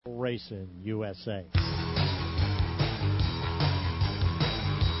Racing USA.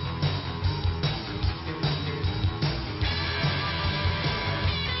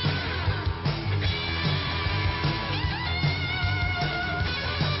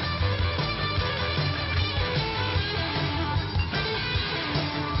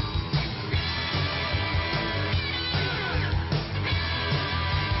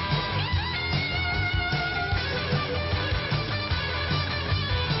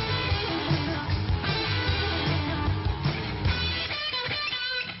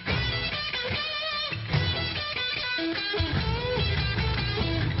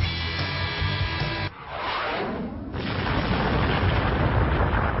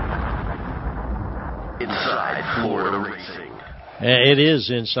 It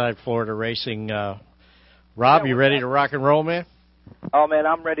is Inside Florida Racing. Rob, you ready to rock and roll, man? Oh, man,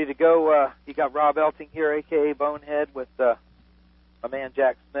 I'm ready to go. You got Rob Elting here, a.k.a. Bonehead, with my man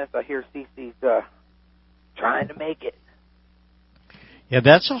Jack Smith. I hear Cece's trying to make it. Yeah,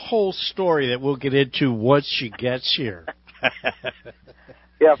 that's a whole story that we'll get into once she gets here.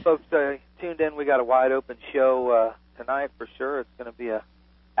 Yeah, folks, tuned in. We got a wide-open show tonight for sure. It's going to be a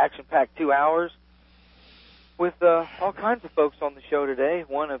action-packed 2 hours, with all kinds of folks on the show today,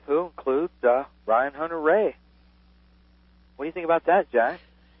 one of who includes Ryan Hunter-Reay. What do you think about that, Jack?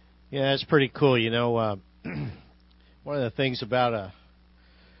 Yeah, it's pretty cool. You know, one of the things about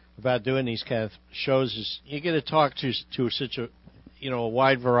doing these kind of shows is you get to talk to such a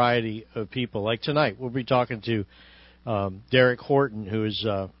wide variety of people. Like tonight, we'll be talking to Derek Horton, who is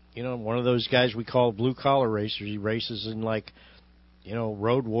one of those guys we call blue-collar racers. He races in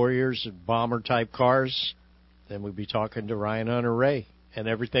road warriors and bomber-type cars. Then we'll be talking to Ryan Hunter-Reay and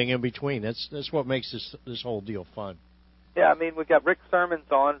everything in between. That's what makes this whole deal fun. Yeah, I mean, we've got Rick Sermons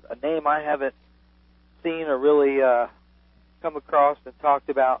on, a name I haven't seen or really come across and talked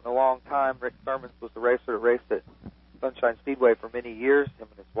about in a long time. Rick Sermons was the racer that raced at Sunshine Speedway for many years, him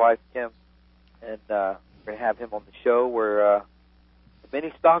and his wife, Kim. And we're going to have him on the show where the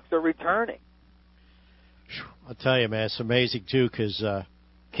mini stocks are returning. I'll tell you, man, it's amazing, too, because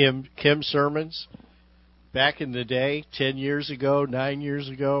Kim Sermons, back in the day, 10 years ago, 9 years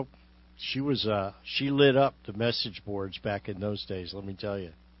ago, she lit up the message boards back in those days, let me tell you.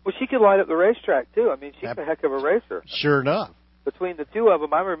 Well, she could light up the racetrack, too. I mean, she's a heck of a racer. Sure enough. Between the two of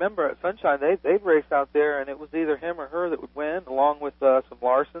them, I remember at Sunshine, they'd race out there, and it was either him or her that would win, along with some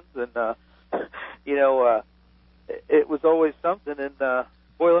Larsons. And, it was always something. And,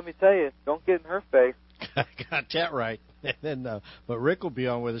 boy, let me tell you, don't get in her face. Got that right. And then, but Rick will be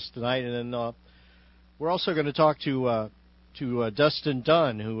on with us tonight, and then we're also going to talk to Dustin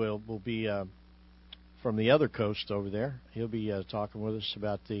Dunn, who will be from the other coast over there. He'll be talking with us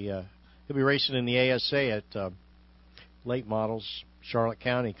about he'll be racing in the ASA at Late Models, Charlotte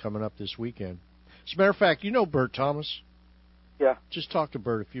County, coming up this weekend. As a matter of fact, you know Bert Thomas? Yeah. Just talked to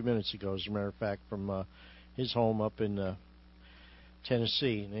Bert a few minutes ago, as a matter of fact, from his home up in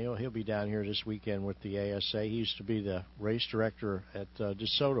Tennessee. And he'll be down here this weekend with the ASA. He used to be the race director at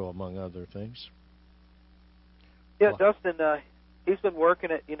DeSoto, among other things. Yeah, Dustin, he's been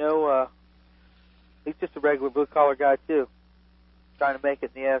working it, he's just a regular blue-collar guy, too, trying to make it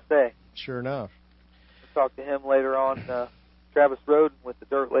in the ASA. Sure enough. We'll talk to him later on. Travis Roden with the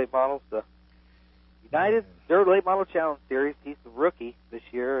Dirt Late Models, the United Dirt Late Model Challenge Series. He's the rookie this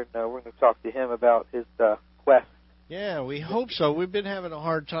year, and we're going to talk to him about his quest. Yeah, we hope so. We've been having a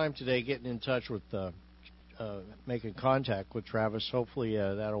hard time today getting in touch with making contact with Travis. Hopefully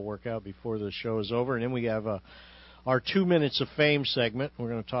that'll work out before the show is over. And then we have our 2 minutes of fame segment. We're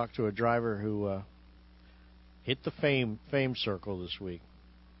going to talk to a driver who hit the fame circle this week.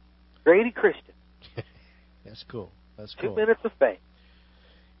 Grady Christian. That's cool. That's cool. 2 minutes of fame.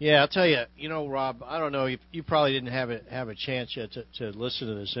 Yeah, I'll tell you. Rob, I don't know. You probably didn't have a chance yet to listen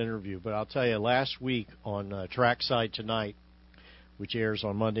to this interview, but I'll tell you, last week on Trackside Tonight, which airs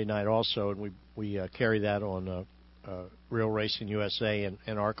on Monday night also, and we carry that on Real Racing USA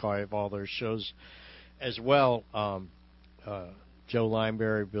and archive all their shows as well. Joe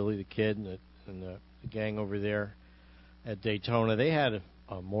Lineberry, Billy the Kid, and the gang over there at Daytona, they had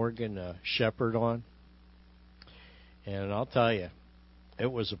Morgan Shepherd on, and I'll tell you,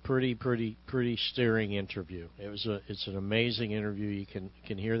 it was a pretty stirring interview. It's an amazing interview. You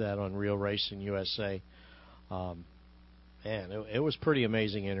can hear that on Real Racing USA. It was pretty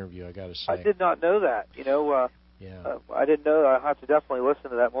amazing interview, I got to say. I did not know that. Yeah. I didn't know. I have to definitely listen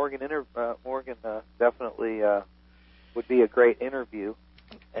to that. Morgan definitely would be a great interview.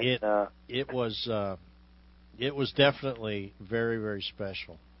 And, it was definitely very, very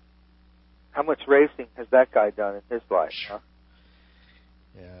special. How much racing has that guy done in his life? Huh?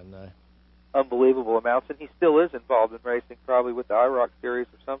 And unbelievable amounts, and he still is involved in racing, probably with the IROC series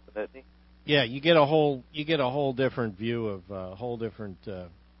or something, isn't he? Yeah, you get a whole different view of a whole different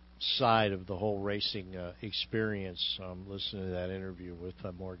side of the whole racing experience. Listening to that interview with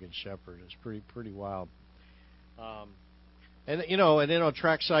Morgan Shepherd, it's pretty wild. And then on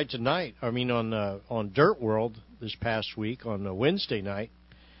Trackside tonight, on Dirt World this past week on Wednesday night,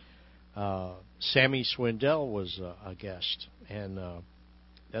 Sammy Swindell was a guest, and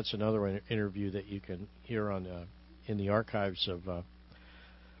that's another interview that you can hear on in the archives of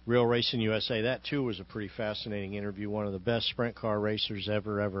Real Racing USA. That too was a pretty fascinating interview. One of the best sprint car racers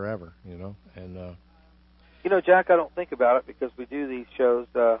ever. And Jack, I don't think about it because we do these shows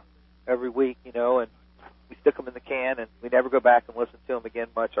every week, and we stick them in the can, and we never go back and listen to them again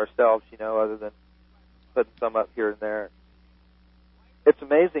much ourselves, other than putting some up here and there. It's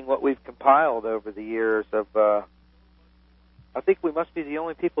amazing what we've compiled over the years of. I think we must be the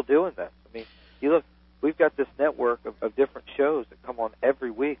only people doing this. I mean, you look. We've got this network of different shows that come on every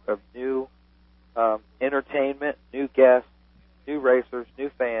week of new entertainment, new guests, new racers,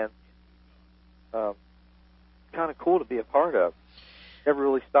 new fans. Kind of cool to be a part of. Never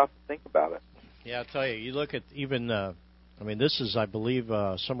really stopped to think about it. Yeah, I'll tell you. You look at even. This is, I believe,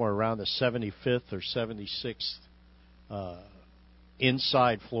 somewhere around the 75th or 76th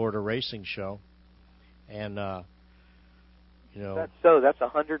Inside Florida Racing Show, and that's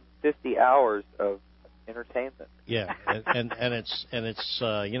 150 hours of entertainment. Yeah, and it's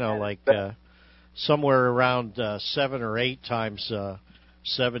somewhere around 7 or 8 times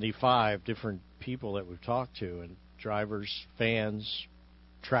 75 different people that we've talked to, and drivers, fans,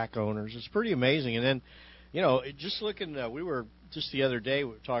 track owners. It's pretty amazing. And then, just looking, we were just the other day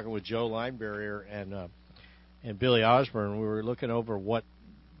talking with Joe Lineberrier and Billy Osborne. We were looking over what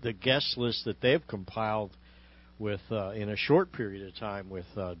the guest list that they've compiled with in a short period of time with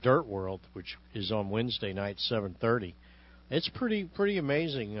Dirt World, which is on Wednesday night, 7:30. It's pretty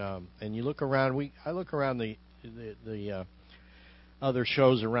amazing. And you look around. I look around the other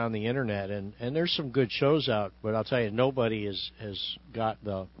shows around the internet, and there's some good shows out. But I'll tell you, nobody has got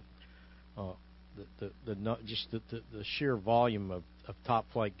the sheer volume of top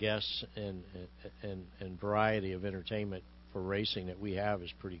flight guests and variety of entertainment for racing that we have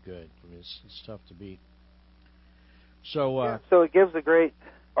is pretty good. I mean, it's tough to beat. So it gives a great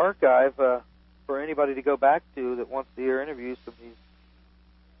archive for anybody to go back to that wants to hear interviews from these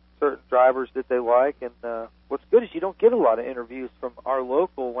certain drivers that they like. And what's good is you don't get a lot of interviews from our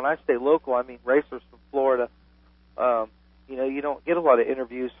local. When I say local, I mean racers from Florida. You don't get a lot of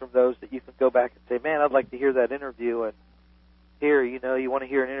interviews from those that you can go back and say, man, I'd like to hear that interview. And here, you want to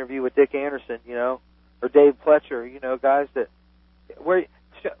hear an interview with Dick Anderson, or Dave Pletcher, guys that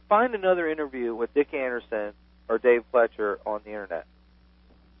find another interview with Dick Anderson or Dave Pletcher on the internet.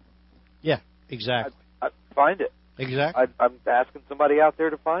 Yeah, exactly. I'd find it. Exactly. I'm asking somebody out there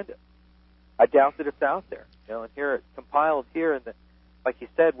to find it. I doubt that it's out there. And here it's compiled here, and like you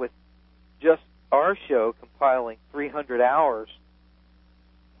said, with just our show compiling 300 hours,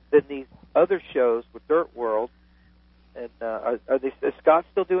 then these other shows with Dirt World, and is Scott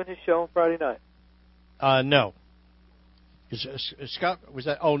still doing his show on Friday night? No. Is Scott, was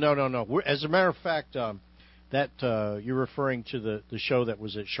that? Oh, no. As a matter of fact, that you're referring to the show that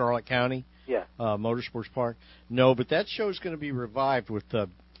was at Charlotte County, Motorsports Park. No, but that show is going to be revived with a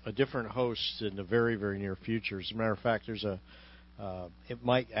different host in the very, very near future. As a matter of fact, there's it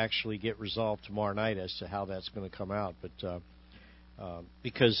might actually get resolved tomorrow night as to how that's going to come out. But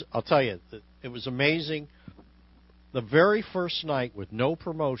because I'll tell you, it was amazing. The very first night with no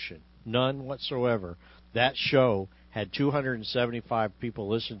promotion, none whatsoever, that show had 275 people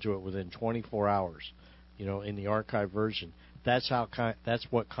listen to it within 24 hours. In the archive version, that's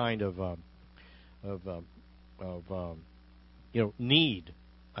what kind of need,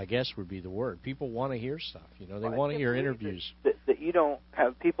 I guess, would be the word. People want to hear stuff. They want to hear interviews. That you don't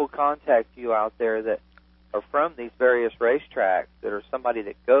have people contact you out there that are from these various racetracks, that are somebody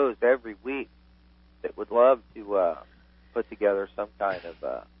that goes every week, that would love to put together some kind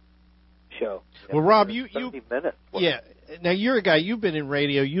of show. Well, Rob, you minutes. Yeah. Now you're a guy. You've been in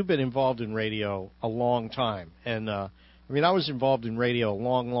radio. You've been involved in radio a long time, and I was involved in radio a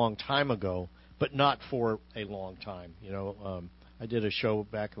long, long time ago, but not for a long time. I did a show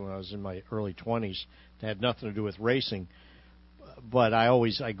back when I was in my early 20s that had nothing to do with racing, but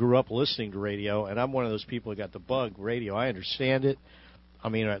I grew up listening to radio, and I'm one of those people who got the bug radio. I understand it.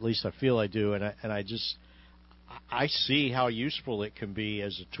 Or at least I feel I do, and I see how useful it can be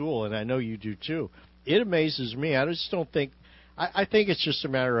as a tool, and I know you do too. It amazes me. I just don't think. I think it's just a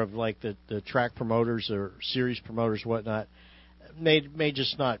matter of like the track promoters or series promoters, whatnot. may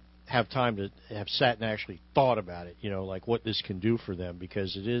just not have time to have sat and actually thought about it, like what this can do for them,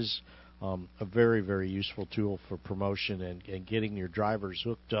 because it is a very, very useful tool for promotion and getting your drivers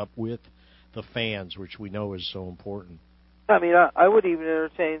hooked up with the fans, which we know is so important. I mean, I would even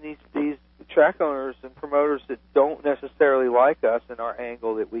entertain these track owners and promoters that don't necessarily like us and our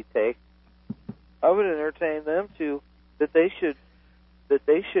angle that we take. I would entertain them that they should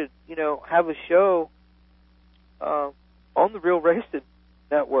have a show on the Real Racing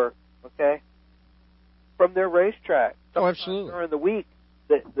Network, okay, from their racetrack. Oh, absolutely. During the week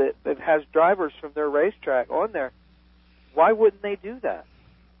that has drivers from their racetrack on there. Why wouldn't they do that?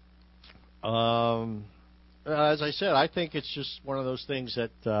 As I said, I think it's just one of those things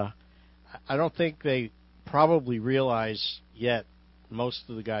that I don't think they probably realize yet. Most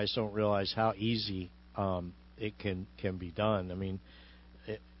of the guys don't realize how easy it can be done. I mean,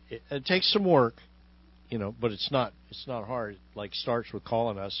 it takes some work, but it's not hard. Like, starts with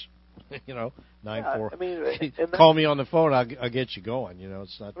calling us, 9-4. I mean, call me on the phone. I'll get you going.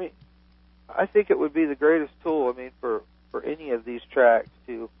 It's not. I mean, I think it would be the greatest tool. I mean, for any of these tracks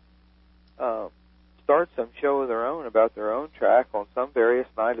to start some show of their own about their own track on some various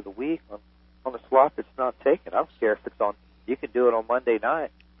night of the week on a slot that's not taken. I don't care if it's on. You can do it on Monday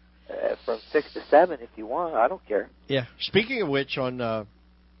night from 6 to 7 if you want. I don't care. Yeah. Speaking of which, on the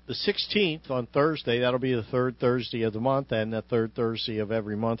 16th, on Thursday, that'll be the third Thursday of the month, and the third Thursday of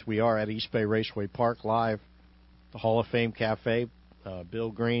every month, we are at East Bay Raceway Park live, the Hall of Fame Cafe.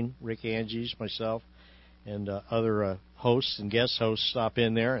 Bill Green, Rick Angies, myself, and other hosts and guest hosts stop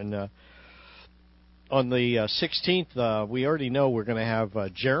in there. And on the 16th, we already know we're going to have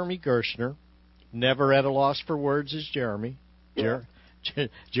Jeremy Gershner. Never at a loss for words is Jeremy. Yeah.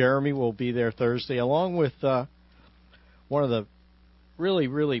 Jeremy will be there Thursday, along with one of the really,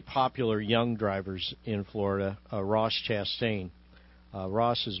 really popular young drivers in Florida, Ross Chastain.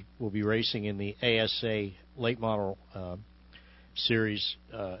 Ross will be racing in the ASA Late Model Series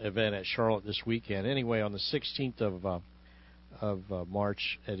event at Charlotte this weekend. Anyway, on the 16th of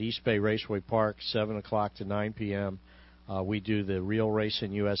March at East Bay Raceway Park, 7 o'clock to 9 p.m., we do the Real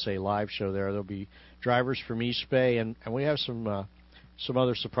Racing USA live show there. There'll be drivers from East Bay, and we have some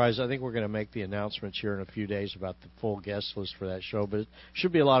other surprises. I think we're going to make the announcements here in a few days about the full guest list for that show, but it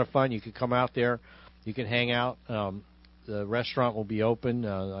should be a lot of fun. You can come out there. You can hang out. The restaurant will be open.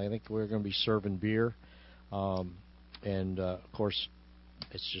 I think we're going to be serving beer. And, of course,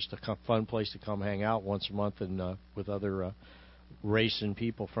 it's just a fun place to come hang out once a month and with other racing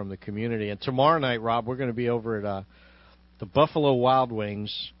people from the community. And tomorrow night, Rob, we're going to be over at the Buffalo Wild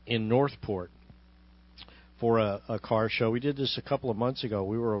Wings in Northport for a car show. We did this a couple of months ago.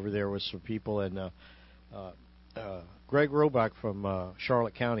 We were over there with some people, and Greg Roebuck from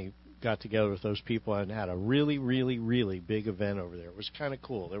Charlotte County got together with those people and had a really, really, really big event over there. It was kind of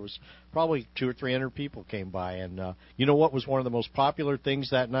cool. There was probably 200 or 300 people came by, and you know what was one of the most popular things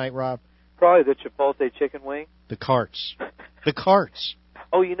that night, Rob? Probably the Chipotle chicken wing. The carts. The carts.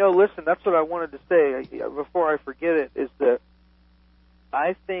 Oh, listen, that's what I wanted to say before I forget it, is that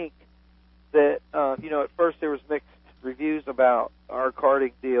I think that, at first there was mixed reviews about our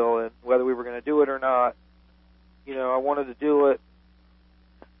karting deal and whether we were going to do it or not. I wanted to do it.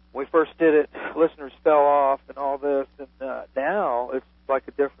 When we first did it, listeners fell off and all this, and now it's like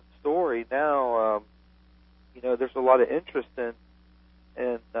a different story. Now, there's a lot of interest in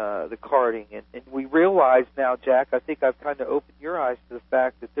the karting, and we realize now, Jack, I think I've kind of opened your eyes to the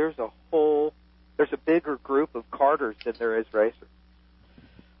fact that there's a bigger group of karters than there is racers.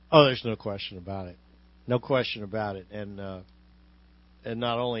 Oh, there's no question about it. No question about it. And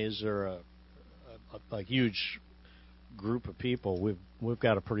not only is there a huge group of people, we've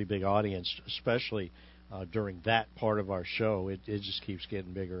got a pretty big audience, especially during that part of our show. It just keeps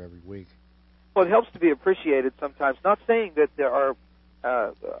getting bigger every week. Well, it helps to be appreciated sometimes. Not saying that there are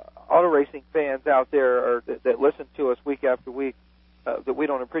auto racing fans out there that listen to us week after week that we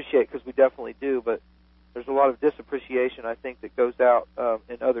don't appreciate, because we definitely do, but there's a lot of disappreciation, I think, that goes out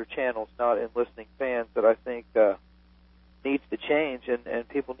in other channels, not in listening fans, that I think needs to change, and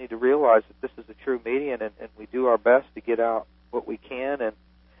people need to realize that this is a true medium, and we do our best to get out what we can. And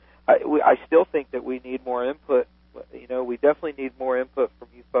I still think that we need more input. We definitely need more input from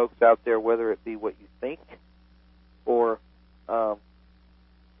you folks out there, whether it be what you think or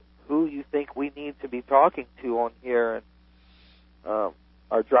who you think we need to be talking to on here. And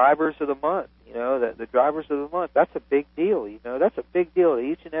our drivers of the month, the drivers of the month, that's a big deal. That's a big deal to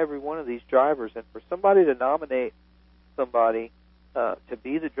each and every one of these drivers. And for somebody to nominate somebody to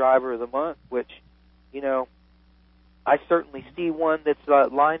be the driver of the month, which, I certainly see one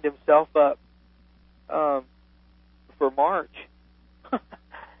that's lined himself up for March,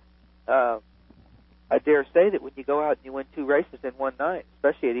 I dare say that when you go out and you win 2 races in one night,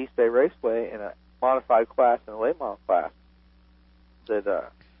 especially at East Bay Raceway in a modified class and a late model class,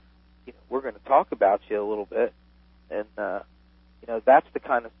 that we're going to talk about you a little bit, and that's the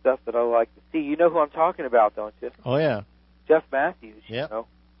kind of stuff that I like to see. You know who I'm talking about, don't you? Oh yeah, Jeff Matthews. Yep.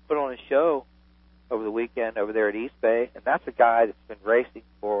 Put on a show over the weekend over there at East Bay, and that's a guy that's been racing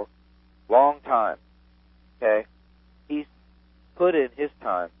for a long time. Okay, he's put in his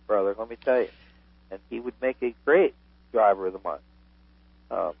time, brother. Let me tell you, and he would make a great driver of the month.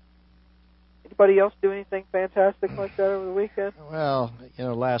 Anybody else do anything fantastic like that over the weekend? Well,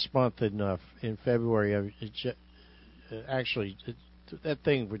 last month in February, that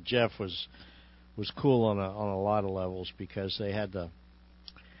thing with Jeff was cool on a lot of levels, because they had a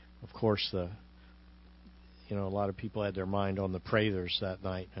lot of people had their mind on the Prathers that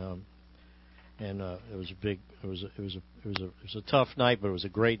night, and it was a tough night, but it was a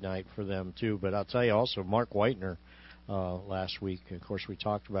great night for them too. But I'll tell you also, Mark Whitener last week. Of course, we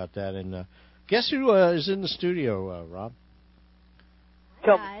talked about that, and guess who is in the studio, Rob?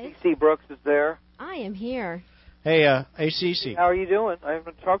 Tell me, C.C. Brooks is there. I am here. Hey, CC. How are you doing? I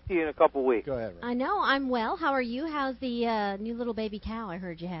haven't talked to you in a couple weeks. Go ahead, Rob. I know, I'm well. How are you? How's the new little baby cow I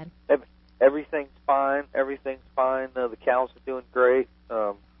heard you had? Everything's fine. Everything's fine. The cows are doing great.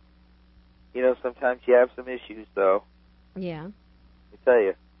 Sometimes you have some issues, though. Yeah. I tell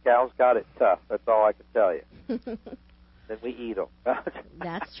you, cows got it tough. That's all I can tell you. Then we eat them.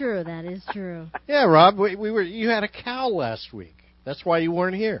 That's true. That is true. Yeah, Rob, you had a cow last week. That's why you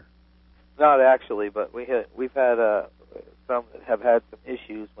weren't here. Not actually, but we've had some that have had some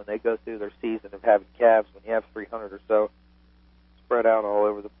issues when they go through their season of having calves. When you have 300 or so spread out all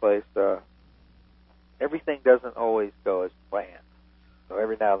over the place, everything doesn't always go as planned. So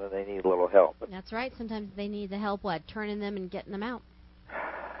every now and then they need a little help. But that's right. Sometimes they need the help, turning them and getting them out.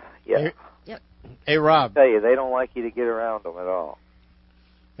 Yeah. Yep. Hey, Rob. I tell you, they don't like you to get around them at all.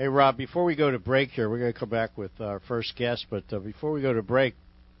 Hey, Rob, before we go to break here, we're going to come back with our first guest, but before we go to break,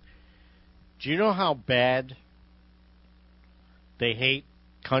 do you know how bad they hate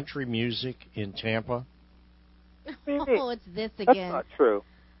country music in Tampa? Oh, it's this again. That's not true.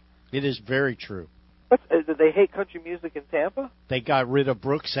 It is very true. Do they hate country music in Tampa? They got rid of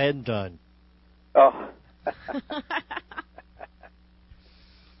Brooks and Dunn. Oh.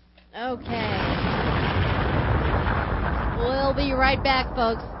 Okay. We'll be right back,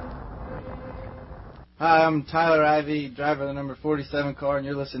 folks. Hi, I'm Tyler Ivey, driver of the number 47 car, and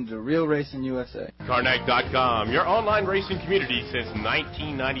you're listening to Real Racing USA. Karnak.com, your online racing community since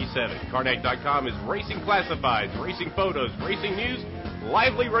 1997. Karnak.com is racing classifieds, racing photos, racing news,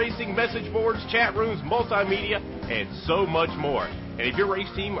 lively racing, message boards, chat rooms, multimedia, and so much more. And if your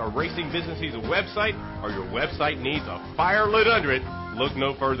race team or racing business needs a website, or your website needs a fire lit under it, look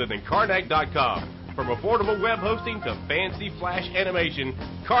no further than Karnak.com. From affordable web hosting to fancy flash animation,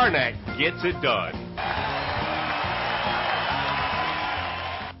 Karnak gets it done.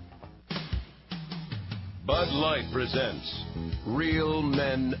 Bud Light presents Real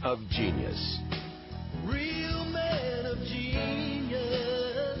Men of Genius. Real Men of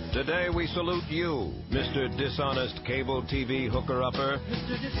Genius. Today we salute you, Mr. Dishonest Cable TV Hooker-Upper.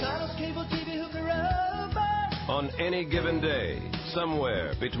 Mr. Dishonest Cable TV Hooker-Upper. On any given day,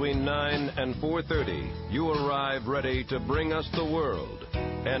 somewhere between 9 and 4:30, you arrive ready to bring us the world.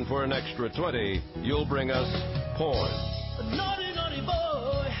 And for an extra 20, you'll bring us porn. A naughty, naughty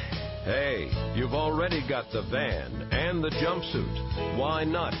boy. Hey, you've already got the van and the jumpsuit. Why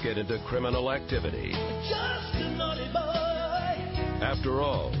not get into criminal activity? Just a naughty boy. After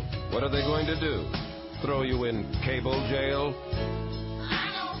all, what are they going to do? Throw you in cable jail?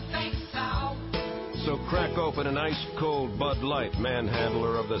 So crack open an ice-cold Bud Light,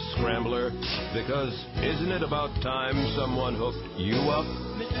 manhandler of the Scrambler, because isn't it about time someone hooked you up?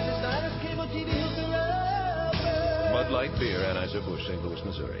 Mr. Dishonest Cable TV Hooker-Upper. Bud Light Beer, Anheuser-Busch, St. Louis,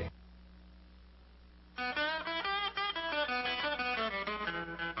 Missouri.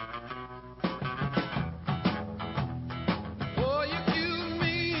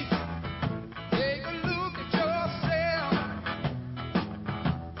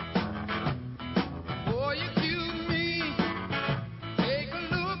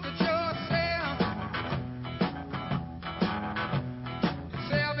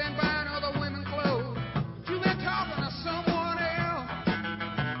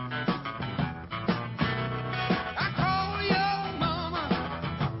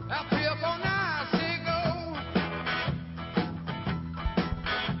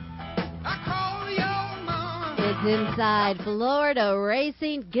 Inside Florida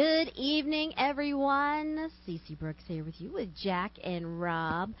Racing. Good evening, everyone. Cece Brooks here with you with Jack and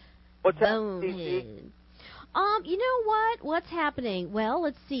Rob. What's that, Bonehead. You know what? What's happening? Well,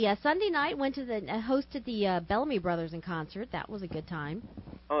 let's see. Sunday night went to hosted the Bellamy Brothers in concert. That was a good time.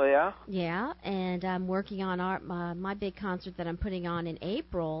 Oh, yeah? Yeah, and I'm working on my big concert that I'm putting on in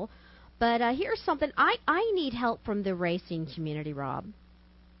April. But here's something. I need help from the racing community, Rob.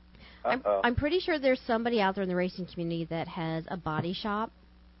 I'm pretty sure there's somebody out there in the racing community that has a body shop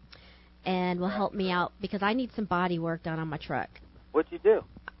and will help me out because I need some body work done on my truck. What'd you do?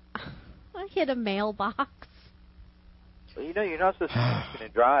 I hit a mailbox. Well, you know you're not supposed to be drinking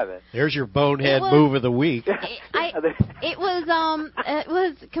and driving. There's your bonehead move of the week. It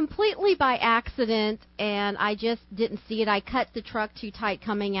was completely by accident, and I just didn't see it. I cut the truck too tight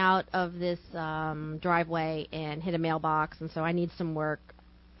coming out of this driveway and hit a mailbox, and so I need some work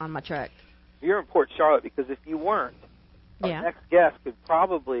on my truck. You're in Port Charlotte because if you weren't, our next guest he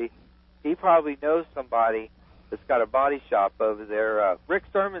probably knows somebody that's got a body shop over there. Rick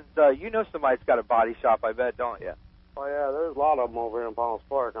Sermons, you know somebody that's got a body shop, I bet, don't you? Oh, yeah, there's a lot of them over here in Palms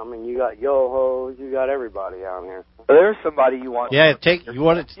Park. I mean, you got Yohos, you got everybody out here. There's somebody you want. Yeah, you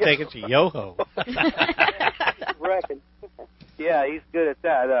wanted to take it to Yoho. Reckon. Yeah, he's good at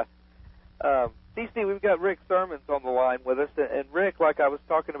that. CC, we've got Rick Sermons on the line with us, and Rick, like I was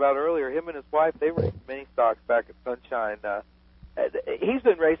talking about earlier, him and his wife, they raced mini stocks back at Sunshine. He's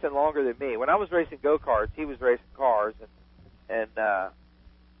been racing longer than me. When I was racing go-karts, he was racing cars, and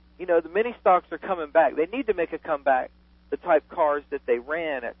you know, the mini stocks are coming back. They need to make a comeback, the type cars that they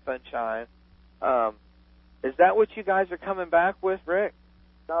ran at Sunshine. Is that what you guys are coming back with, Rick?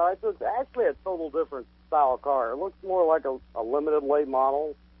 No, it's actually a total different style of car. It looks more like a limited late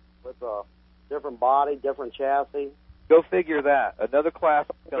model with a different body, different chassis. Go figure that. Another class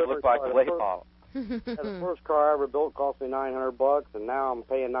is going to look like a late model. The first car I ever built cost me $900, and now I'm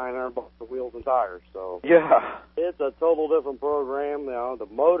paying $900 for wheels and tires. So yeah, it's a total different program. You know, the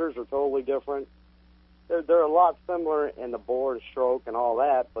motors are totally different. They're a lot similar in the bore, stroke, and all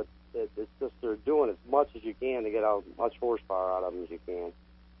that, but it's just they're doing as much as you can to get as much horsepower out of them as you can.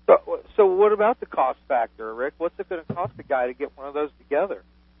 So what about the cost factor, Rick? What's it going to cost a guy to get one of those together?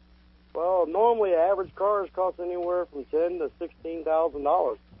 Well, normally average cars cost anywhere from $10,000 to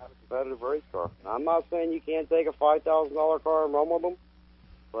 $16,000. A competitive race car. Now, I'm not saying you can't take a $5,000 car and run with them,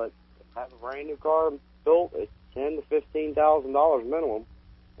 but have a brand new car built at $10,000 to $15,000 minimum,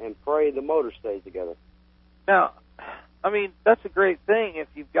 and pray the motor stays together. Now, I mean, that's a great thing if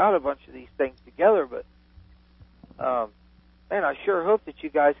you've got a bunch of these things together, but man, I sure hope that you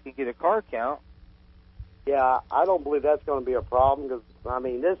guys can get a car count. Yeah, I don't believe that's going to be a problem because I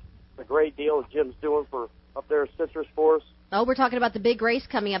mean this. A great deal that Jim's doing for up there at Citrus for us. Oh, we're talking about the big race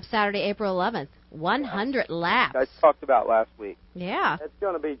coming up Saturday, April 11th. 100 laps. I talked about last week. Yeah. It's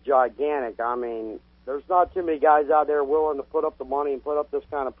going to be gigantic. I mean, there's not too many guys out there willing to put up the money and put up this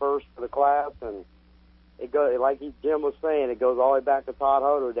kind of purse for the class. And it goes, like Jim was saying, it goes all the way back to Todd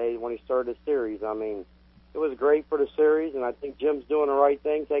Hoder days when he started the series. I mean, it was great for the series, and I think Jim's doing the right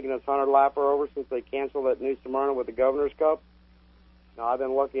thing, taking his 100-lapper over since they canceled at New Smyrna with the Governor's Cup. Now, I've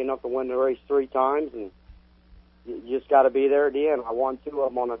been lucky enough to win the race 3 times, and you just got to be there at the end. I won 2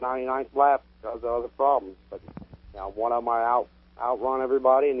 of them on the 99th lap because of other problems. But you know, one of them I outrun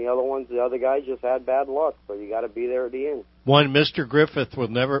everybody, and the other ones, the other guys just had bad luck. So you got to be there at the end. One Mr.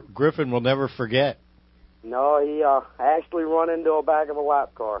 Griffin will never forget. No, he actually run into a back of a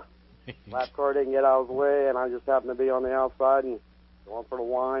lap car. Lap car didn't get out of the way, and I just happened to be on the outside and going for the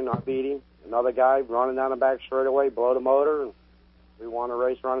line. I beat him. Another guy running down the back straightaway, blow the motor, and we won a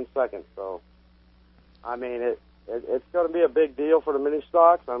race running second. So, I mean, it's going to be a big deal for the mini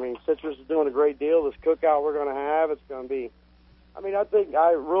stocks. I mean, Citrus is doing a great deal. This cookout we're going to have, it's going to be, I mean,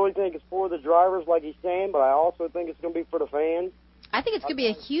 I really think it's for the drivers, like he's saying, but I also think it's going to be for the fans. I think it's going to be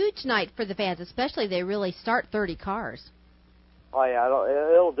a huge night for the fans, especially if they really start 30 cars. Oh, yeah,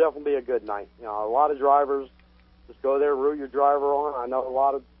 it'll definitely be a good night. You know, a lot of drivers just go there, root your driver on. I know a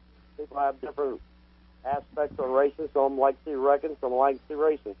lot of people have different aspects on racing. Some like to see wrecking, some like to see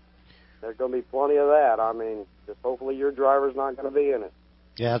racing. There's going to be plenty of that. I mean, just hopefully your driver's not going to be in it.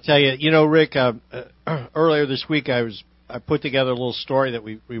 Yeah, I'll tell you. You know, Rick, earlier this week I put together a little story that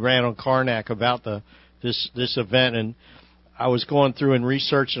we ran on Karnak about this event, and I was going through and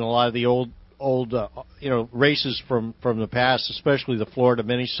researching a lot of the old races from the past, especially the Florida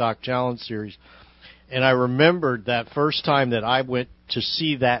Mini Stock Challenge Series. And I remembered that first time that I went to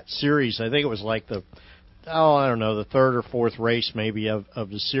see that series. I think it was like the third or fourth race maybe of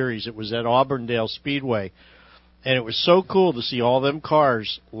the series. It was at Auburndale Speedway. And it was so cool to see all them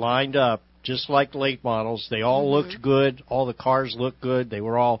cars lined up just like late models. They all looked good. All the cars looked good. They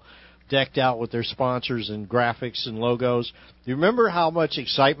were all decked out with their sponsors and graphics and logos. Do you remember how much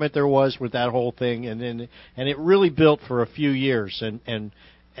excitement there was with that whole thing? And it really built for a few years and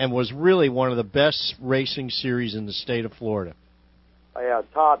was really one of the best racing series in the state of Florida. Yeah,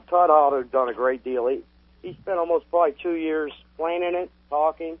 Todd Otto done a great deal. He spent almost probably 2 years planning it,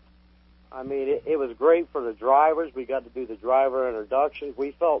 talking. I mean, it was great for the drivers. We got to do the driver introductions.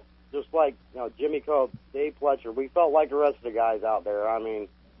 We felt just like, Jimmy Coe, Dave Pletcher, we felt like the rest of the guys out there. I mean,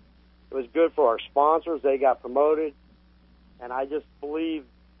 it was good for our sponsors. They got promoted. And I just believe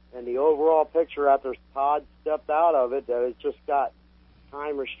in the overall picture after Todd stepped out of it that it just got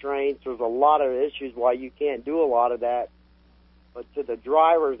time restraints. There's a lot of issues why you can't do a lot of that. But to the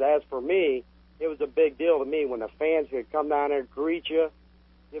drivers, as for me, it was a big deal to me when the fans could come down there and greet you,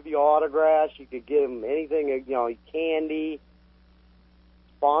 give you autographs. You could give them anything, candy,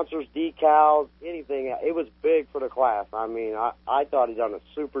 sponsors, decals, anything. It was big for the class. I mean, I thought he done a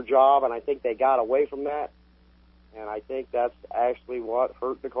super job, and I think they got away from that. And I think that's actually what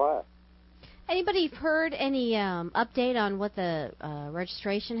hurt the class. Anybody heard any update on what the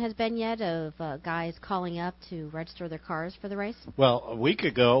registration has been yet of guys calling up to register their cars for the race? Well, a week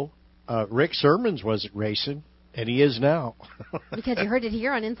ago, Rick Sermons wasn't racing, and he is now. Because you heard it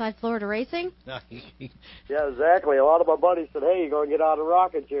here on Inside Florida Racing? Yeah, exactly. A lot of my buddies said, hey, you're going to get out of the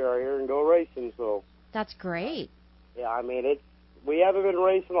rocking chair here and go racing. So that's great. Yeah, I mean, we haven't been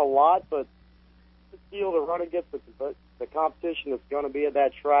racing a lot, but the deal to run against the competition that's going to be at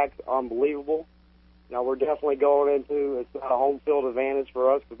that track is unbelievable. Now, we're definitely going into, it's not a home field advantage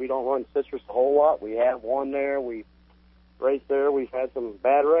for us because we don't run Citrus a whole lot. We have one there. We raced there. We've had some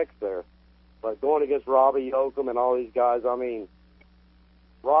bad wrecks there. But going against Robbie Yoakum and all these guys, I mean,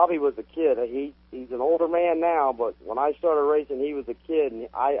 Robbie was a kid. He's an older man now, but when I started racing, he was a kid, and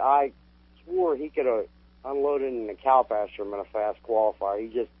I swore he could have unloaded in the cow pasture in a fast qualifier.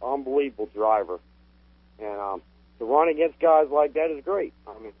 He's just unbelievable driver. And to run against guys like that is great.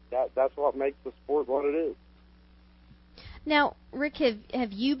 I mean, that's what makes the sport what it is. Now, Rick,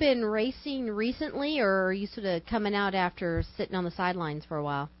 have you been racing recently, or are you sort of coming out after sitting on the sidelines for a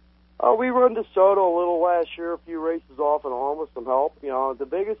while? We run DeSoto a little last year, a few races off and on with some help. The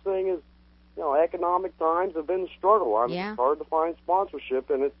biggest thing is, economic times have been a struggle. I mean, It's hard to find sponsorship,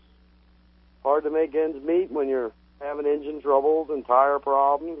 and it's hard to make ends meet when you're having engine troubles and tire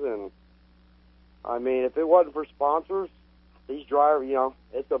problems. And, I mean, if it wasn't for sponsors, these drivers,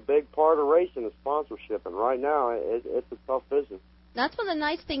 it's a big part of racing, is sponsorship. And right now, it's a tough business. That's one of the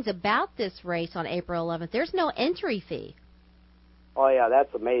nice things about this race on April 11th. There's no entry fee. Oh, yeah,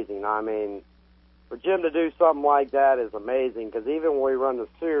 that's amazing. I mean, for Jim to do something like that is amazing because even when we run the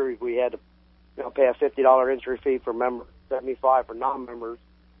series, we had to pay a $50 entry fee for members, $75 for non-members.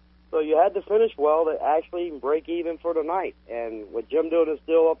 So you had to finish well to actually break even for the night. And with Jim doing his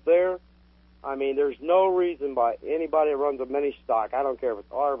deal up there, I mean, there's no reason by anybody that runs a mini stock, I don't care if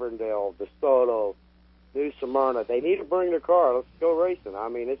it's Arvindale, DeSoto, New Smyrna, they need to bring their car. Let's go racing. I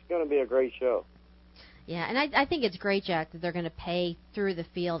mean, it's going to be a great show. Yeah, and I think it's great, Jack, that they're going to pay through the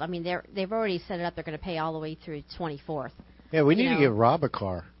field. I mean, they've already set it up. They're going to pay all the way through 24th. Yeah, we need to give Rob a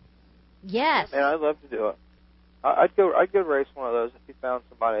car. Yes. Yeah, I'd love to do it. I'd go race one of those if you found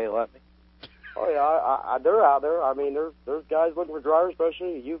somebody to let me. Oh yeah, they're out there. I mean, there's guys looking for drivers.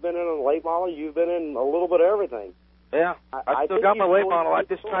 Especially you've been in a late model. You've been in a little bit of everything. Yeah, I still got my late model. I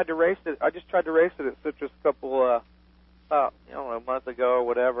just tried to race it. at Citrus a couple. A month ago or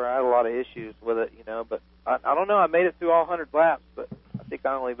whatever. I had a lot of issues with it, but I don't know. I made it through all 100 laps, but I think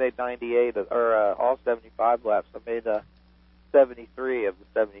I only made 98 or all 75 laps. I made 73 of the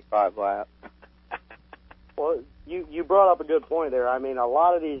 75 laps. Well, you brought up a good point there. I mean, a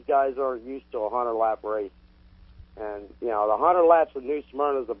lot of these guys aren't used to a 100-lap race. And, the 100 laps of New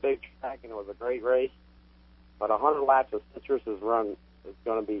Smyrna is a big track, and it was a great race. But 100 laps of Citrus is going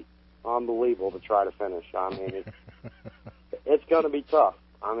to be unbelievable to try to finish. I mean, it's going to be tough.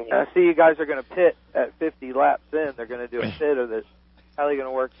 I mean, I see you guys are going to pit at 50 laps in. They're going to do a pit of this. How are they going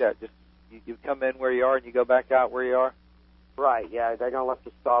to work that? Just you come in where you are and you go back out where you are? Right, yeah. They're going to let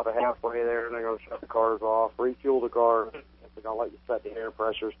you stop at halfway there, and they're going to shut the cars off, refuel the car. They're going to let you set the air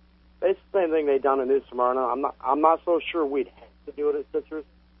pressures. It's the same thing they've done in New Smyrna. I'm not so sure we'd have to do it at Citrus.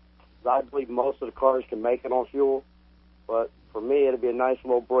 I believe most of the cars can make it on fuel, but for me, it'd be a nice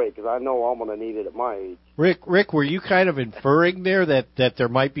little break because I know I'm going to need it at my age. Rick, were you kind of inferring there that there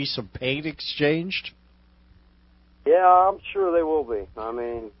might be some paint exchanged? Yeah, I'm sure they will be. I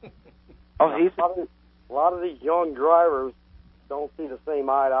mean, a lot of these young drivers don't see the same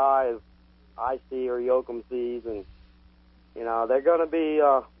eye to eye as I see or Yoakum sees, and you know, they're going to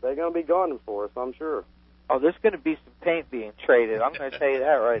be gunning for us, I'm sure. Oh, there's going to be some paint being traded. I'm going to tell you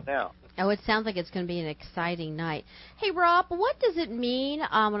that right now. Oh, it sounds like it's going to be an exciting night. Hey, Rob, what does it mean when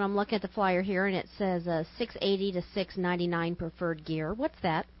I'm looking at the flyer here and it says $680 to $699 preferred gear? What's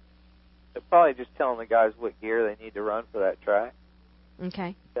that? They're probably just telling the guys what gear they need to run for that track.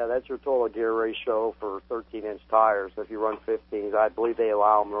 Okay. Yeah, that's your total gear ratio for 13-inch tires. If you run 15s, I believe they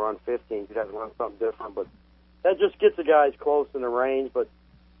allow them to run 15s. You'd have to run something different, but that just gets the guys close in the range. But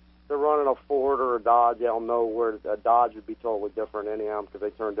if they're running a Ford or a Dodge, they'll know where a Dodge would be totally different anyhow because they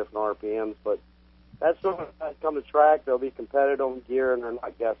turn different RPMs. But that's when guys come to track, they'll be competitive on gear, and they're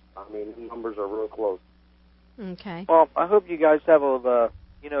not guessing. I mean, the numbers are real close. Okay. Well, I hope you guys have a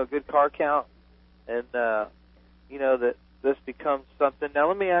good car count, and that this becomes something. Now,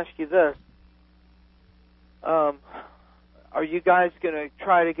 let me ask you this: are you guys going to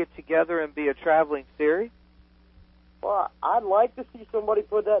try to get together and be a traveling series? Well, I'd like to see somebody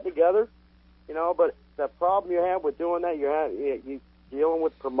put that together, but the problem you have with doing that, you dealing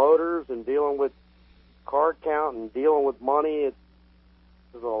with promoters and dealing with car count and dealing with money.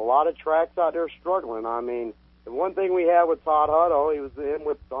 There's a lot of tracks out there struggling. I mean, the one thing we had with Todd Hutto, he was in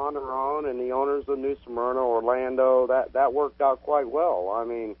with On Their Own and the owners of New Smyrna, Orlando. That worked out quite well. I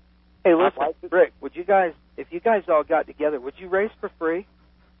mean, hey, listen, Rick, would you guys, if you guys all got together, would you race for free?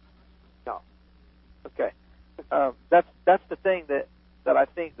 No. Okay. That's the thing that I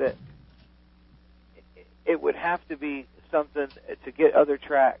think that it would have to be something to get other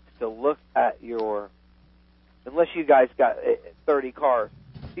tracks to look at your, unless you guys got 30 cars.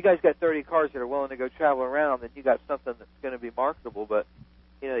 If you guys got 30 cars that are willing to go travel around, then you got something that's going to be marketable. But,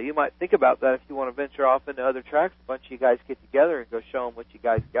 you might think about that if you want to venture off into other tracks. A bunch of you guys get together and go show them what you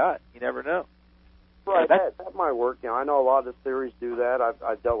guys got. You never know. Right, that might work. I know a lot of the series do that.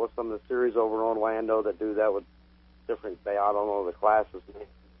 I've dealt with some of the series over in Orlando that do that with different, I don't know the classes,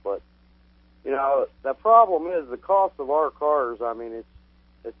 but, the problem is the cost of our cars. I mean,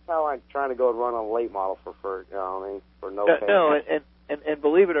 it's kind of like trying to go and run on a late model for no pay. No, and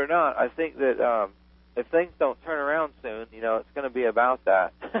believe it or not, I think that if things don't turn around soon, it's going to be about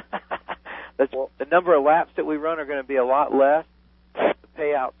that. The number of laps that we run are going to be a lot less. The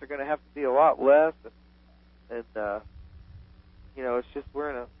payouts are going to have to be a lot less, and it's just we're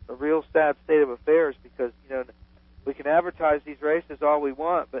in a real sad state of affairs because we can advertise these races all we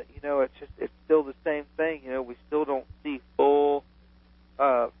want, but it's still the same thing. We still don't see full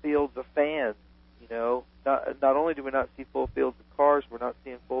fields of fans. Not only do we not see full fields of cars, we're not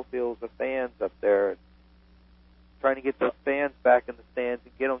seeing full fields of fans up there. Trying to get those fans back in the stands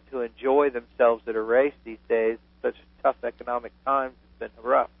and get them to enjoy themselves at a race these days. Such tough economic times. It's been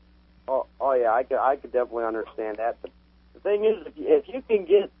rough. Oh yeah, I could definitely understand that. But the thing is, if you can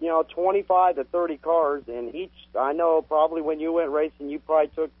get 25 to 30 cars in each, I know probably when you went racing, you probably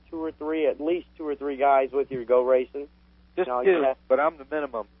took at least two or three guys with you to go racing. Just two, but I'm the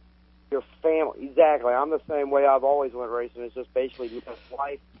minimum. Your family, exactly. I'm the same way. I've always went racing. It's just basically my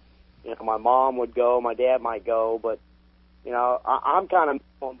wife. My mom would go, my dad might go, but I'm kind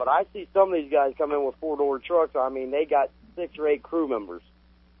of. But I see some of these guys come in with 4-door trucks. I mean, they got 6 or 8 crew members.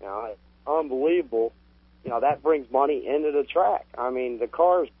 It's unbelievable. That brings money into the track. I mean, the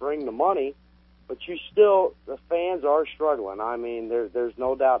cars bring the money, but the fans are struggling. I mean, there's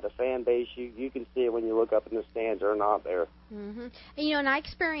no doubt the fan base. You can see it when you look up in the stands. They're not there. Mm-hmm. And I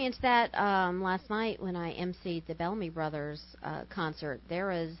experienced that last night when I emceed the Bellamy Brothers concert. There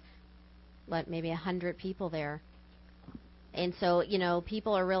was maybe 100 people there. And so,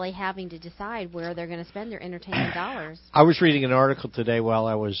 people are really having to decide where they're going to spend their entertainment dollars. I was reading an article today while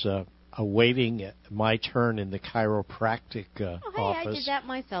I was awaiting my turn in the chiropractic office. I did that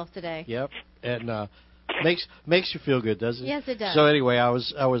myself today. Yep, and makes you feel good, doesn't it? Yes, it does. So anyway, I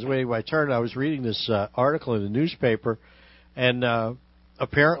was waiting my turn. I was reading this article in the newspaper, and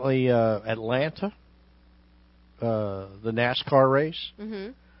apparently Atlanta, the NASCAR race,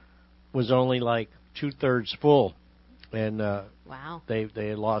 was only like 2/3 full, and wow, they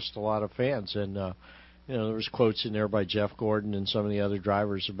had lost a lot of fans, and there was quotes in there by Jeff Gordon and some of the other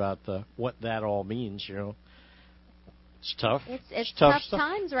drivers about what that all means. It's tough. It's tough stuff.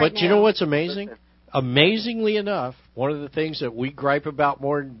 Times right but now. You know what's amazing? Amazingly enough, one of the things that we gripe about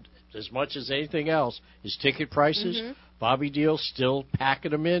more as much as anything else is ticket prices. Mm-hmm. Bobby Deal's still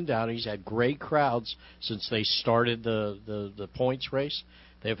packing them in down. He's had great crowds since they started the points race.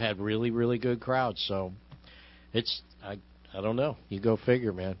 They've had really, really good crowds. So I don't know. You go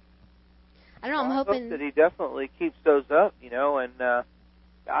figure, man. I don't know. I'm hoping I hope that he definitely keeps those up, and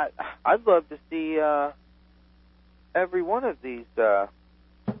I'd love to see every one of these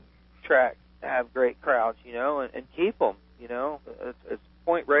tracks have great crowds, and keep them. You know, it's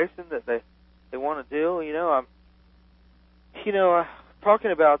point racing that they want to do.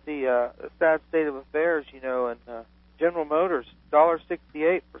 Talking about the sad state of affairs, and General Motors,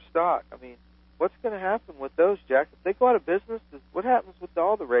 $1.68 for stock. I mean, what's going to happen with those, Jack? If they go out of business, what happens with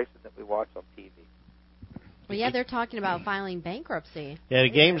all the racing that we watch on TV? Well, yeah, they're talking about filing bankruptcy. Yeah, the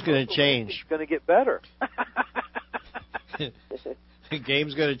game's going to change. It's going to get better. The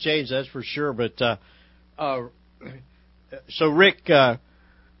game's going to change, that's for sure. But so, Rick,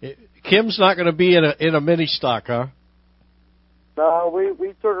 Kim's not going to be in a mini stock, huh? No, we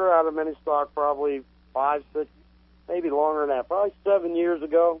took her out of mini stock probably 5, 6, maybe longer than that, probably 7 years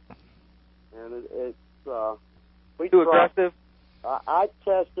ago. And it's we too aggressive. I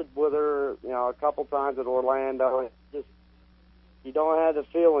tested with her, a couple times at Orlando. It's just you don't have the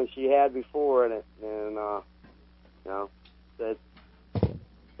feeling she had before in it, and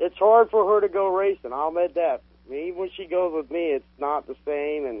it's hard for her to go racing. I'll admit that. I mean, even when she goes with me, it's not the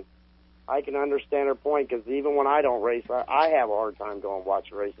same, and I can understand her point because even when I don't race, I have a hard time going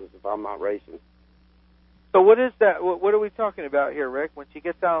watch races if I'm not racing. So what is that? What are we talking about here, Rick? When she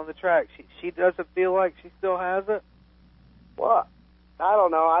gets out on the track, she doesn't feel like she still has it? Well, I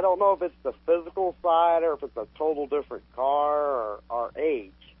don't know. I don't know if it's the physical side or if it's a total different car or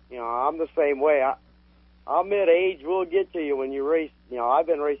age. I'm the same way. I'll admit age will get to you when you race. I've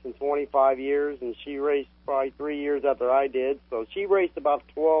been racing 25 years, and she raced probably 3 years after I did. So she raced about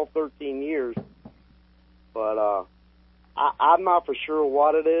 12, 13 years. But I'm not for sure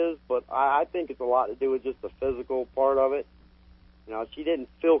what it is, but I think it's a lot to do with just the physical part of it. She didn't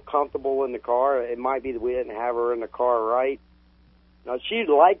feel comfortable in the car. It might be that we didn't have her in the car right. She'd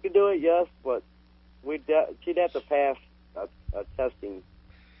like to do it, yes, but she'd have to pass a testing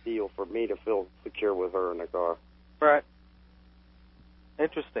deal for me to feel secure with her in the car. Right.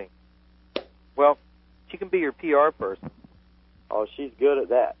 Interesting. Well, she can be your PR person. Oh, she's good at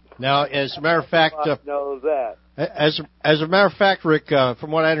that. Now, as a matter of fact, knows that. As a matter of fact, Rick,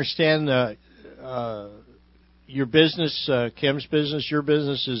 from what I understand, your business, Kim's business, your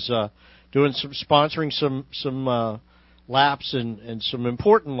business is doing sponsoring some laps and some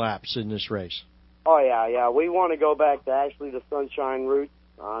important laps in this race. Oh yeah. We want to go back to actually the Sunshine Route.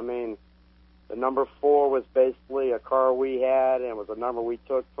 I mean, the number 4 was basically a car we had, and it was a number we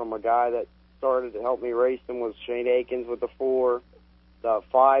took from a guy that started to help me race him was Shane Akins with the 4. The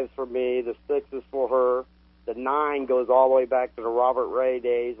 5's for me, the 6 is for her. The 9 goes all the way back to the Robert Ray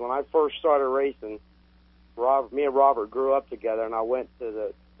days. When I first started racing, me and Robert grew up together, and I went to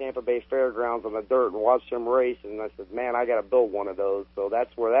the Tampa Bay Fairgrounds on the dirt and watched him race, and I said, man, I got to build one of those. So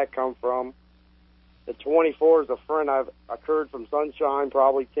that's where that come from. The 24 is a friend I've occurred from Sunshine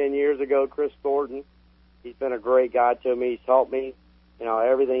probably 10 years ago, Chris Thornton. He's been a great guy to me. He's helped me.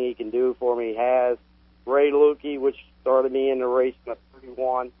 Everything he can do for me, he has. Ray Lukey, which started me in the racing at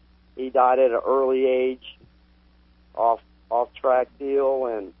 31, he died at an early age, off-track deal.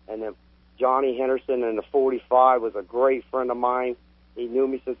 And then Johnny Henderson in the 45 was a great friend of mine. He knew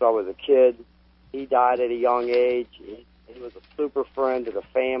me since I was a kid. He died at a young age. He was a super friend to the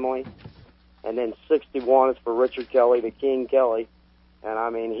family. And then 61 is for Richard Kelly, the King Kelly. And, I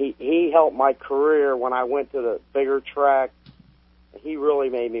mean, he helped my career when I went to the bigger track. He really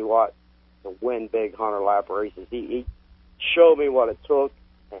made me want to win big 100-lap races. He showed me what it took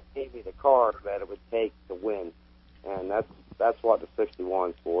and gave me the car that it would take to win. And that's what the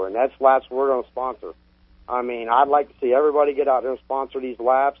 61's for. And that's laps we're going to sponsor. I mean, I'd like to see everybody get out there and sponsor these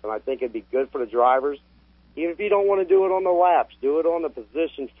laps, and I think it'd be good for the drivers. Even if you don't want to do it on the laps, do it on the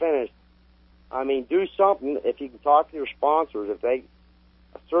position finish. I mean, do something. If you can talk to your sponsors, if a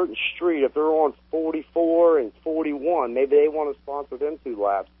certain street, if they're on 44 and 41, maybe they want to sponsor them 2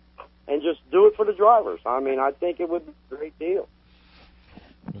 laps, and just do it for the drivers. I mean, I think it would be a great deal.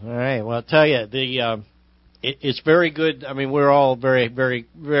 All right. Well, I'll tell you, it's very good. I mean, we're all very, very,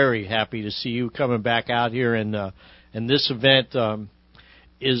 very happy to see you coming back out here, and this event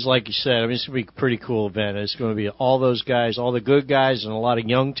is, like you said, I mean, it's going to be a pretty cool event. It's going to be all those guys, all the good guys, and a lot of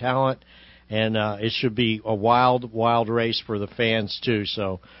young talent. And it should be a wild, wild race for the fans, too.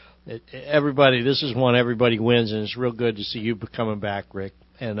 So, everybody, this is one everybody wins, and it's real good to see you coming back, Rick.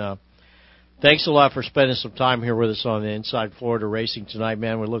 And thanks a lot for spending some time here with us on the Inside Florida Racing tonight,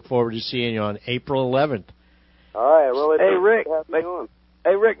 man. We look forward to seeing you on April 11th. All right, really.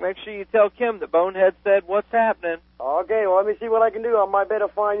 Hey, Rick, make sure you tell Kim that Bonehead said what's happening. Okay, well, let me see what I can do. I might better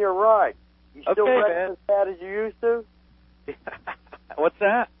find your ride. You still okay, wreck man. As bad as you used to? What's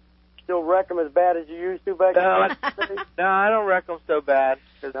that? Still wreck them as bad as you used to back then? No, I don't wreck them so bad.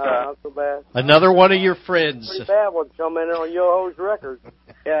 No, not so bad. Another one of your friends. Pretty bad one coming in on Yo-Ho's record.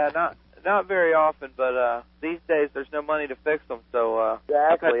 Yeah, not very often, but these days there's no money to fix them. So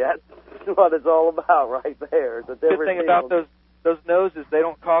exactly, that's what it's all about right there. It's a different good thing about those noses, they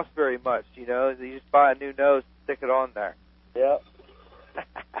don't cost very much. You know, you just buy a new nose and stick it on there. Yep.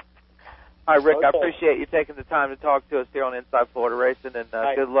 All right, Rick, Okay. I appreciate you taking the time to talk to us here on Inside Florida Racing, and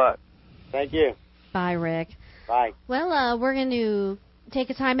good luck. Thank you. Bye, Rick. Bye. Well, we're going to take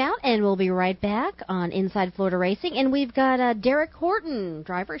a time out, and we'll be right back on Inside Florida Racing. And we've got Derek Horton,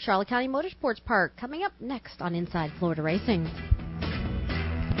 driver at Charlotte County Motorsports Park, coming up next on Inside Florida Racing.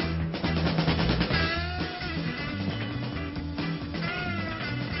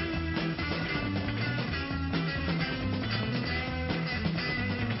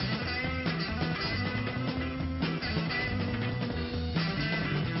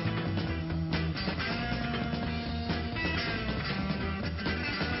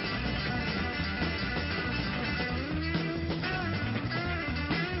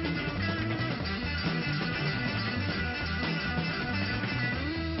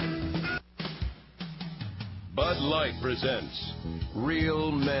 Bud Light presents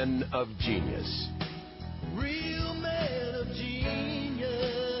Real Men of Genius. Real men of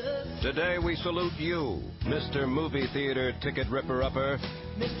genius. Today we salute you, Mr. Movie Theater Ticket Ripper-Upper,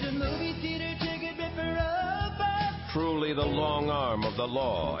 Mr. Movie Theater Ticket Ripper-Upper. truly the long arm of the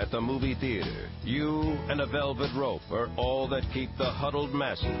law at the movie theater. You and a velvet rope are all that keep the huddled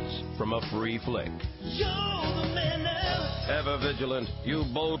masses from a free flick. You're the man now. Ever vigilant, you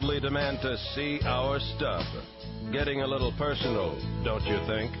boldly demand to see our stuff. Getting a little personal, don't you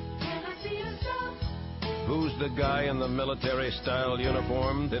think? Can I see your stuff? Who's the guy in the military-style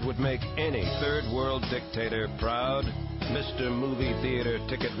uniform that would make any third-world dictator proud? Mr. Movie Theater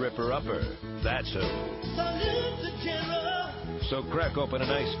Ticket Ripper-Upper. That's who. Salute the general. So crack open an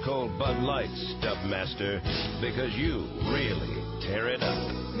ice-cold Bud Light, Stuffmaster, because you really tear it up.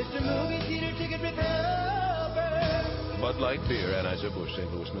 Mr. Movie Theater Ticket Ripper-Upper. Bud Light Beer, Anheuser-Busch,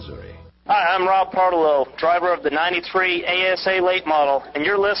 St. Louis, Missouri. Hi, I'm Rob Partillo, driver of the 93 ASA late model, and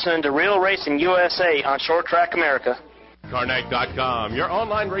you're listening to Real Racing USA on Short Track America. Carnac.com, your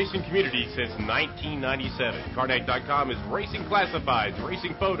online racing community since 1997. Carnac.com is racing classifieds,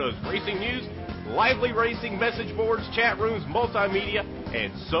 racing photos, racing news, lively racing, message boards, chat rooms, multimedia,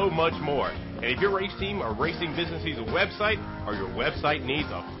 and so much more. And if your race team or racing business needs a website, or your website needs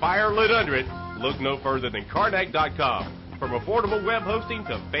a fire lit under it, look no further than Carnac.com. From affordable web hosting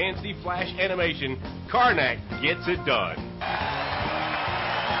to fancy flash animation, Carnac gets it done.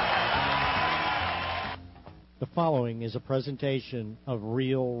 The following is a presentation of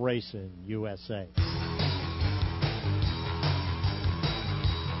Real Racing USA.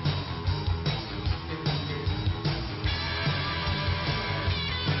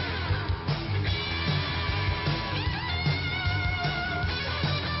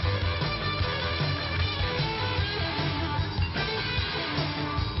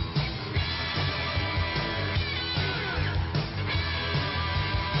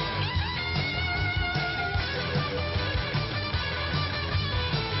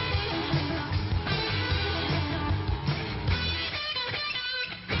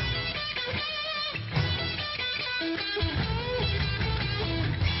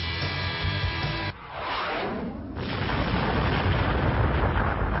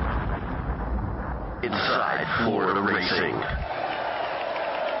 Inside Florida Racing.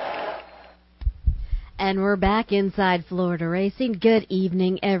 And we're back inside Florida Racing. Good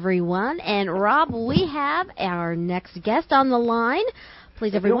evening, everyone. And Rob, we have our next guest on the line.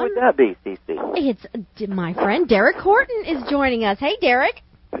 Please, everyone. Who would that be, Cece? It's my friend Derek Horton is joining us. Hey, Derek.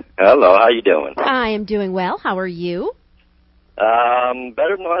 Hello, how you doing? I am doing well. How are you?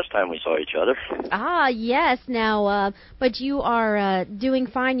 Better than the last time we saw each other. Ah, yes. Now, but you are doing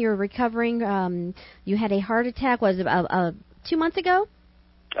fine. You're recovering. You had a heart attack. Was it 2 months ago?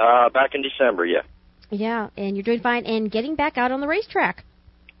 Back in December, yeah. Yeah, and you're doing fine and getting back out on the racetrack.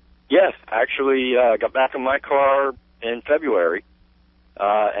 Yeah, actually, got back in my car in February.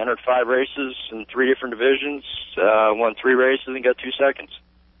 Entered 5 races in 3 different divisions. Won 3 races and got 2 seconds.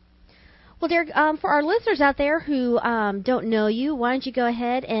 Well, Derek, for our listeners out there who don't know you, why don't you go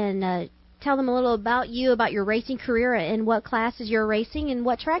ahead and tell them a little about you, about your racing career, and what classes you're racing, and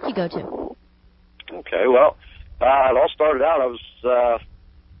what track you go to. Okay, well, it all started out, I was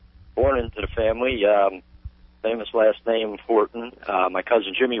born into the family, famous last name, Horton. My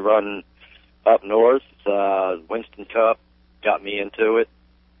cousin Jimmy run up north, Winston Cup, got me into it.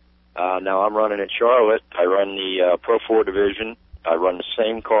 Now I'm running at Charlotte. I run the Pro 4 division. I run the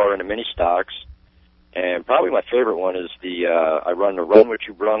same car in the mini stocks, and probably my favorite one is I run the Run What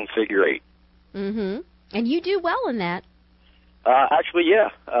You Brung Figure 8. Mm-hmm. And you do well in that. Actually, yeah.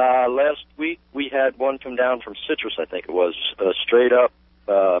 Last week we had one come down from Citrus, I think it was, a straight-up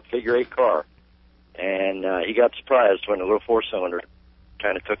figure-8 car. And he got surprised when the little four-cylinder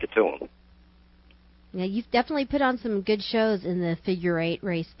kind of took it to him. Yeah, you've definitely put on some good shows in the figure-8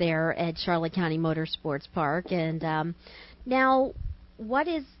 race there at Charlotte County Motorsports Park. And now, what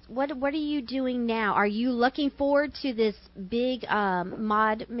are you doing now? Are you looking forward to this big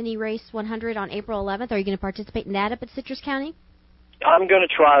Mod Mini Race 100 on April 11th? Are you going to participate in that up at Citrus County? I'm going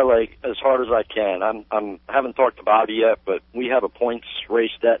to try like as hard as I can. I haven't talked to Bobby yet, but we have a points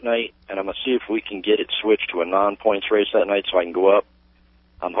race that night, and I'm going to see if we can get it switched to a non-points race that night so I can go up.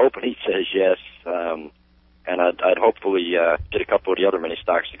 I'm hoping he says yes, and I'd hopefully get a couple of the other mini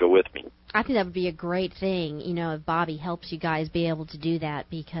stocks to go with me. I think that would be a great thing, if Bobby helps you guys be able to do that,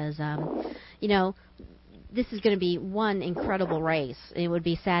 because, this is going to be one incredible race. It would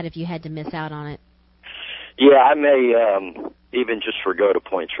be sad if you had to miss out on it. Yeah, I may even just forgo the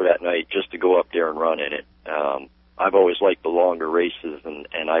points for that night just to go up there and run in it. I've always liked the longer races, and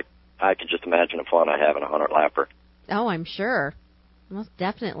I can just imagine the fun I have in a 100-lapper. Oh, I'm sure. Most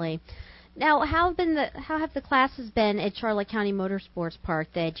definitely. Now, how have the classes been at Charlotte County Motorsports Park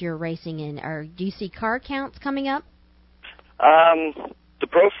that you're racing in? Do you see car counts coming up? The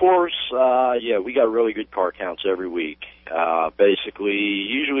Pro Fours, we got really good car counts every week. Basically,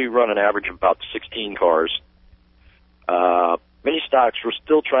 usually run an average of about 16 cars. Mini stocks, we're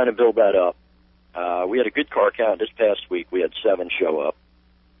still trying to build that up. We had a good car count this past week. We had 7 show up,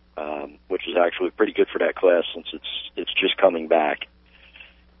 which is actually pretty good for that class since it's just coming back.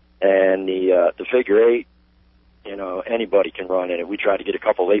 And the figure-8, anybody can run in it. We tried to get a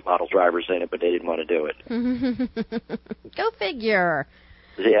couple late model drivers in it, but they didn't want to do it. Go figure.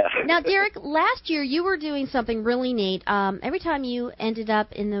 Yeah. Now, Derek, last year you were doing something really neat. Every time you ended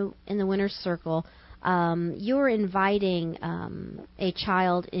up in the winner's circle, you were inviting a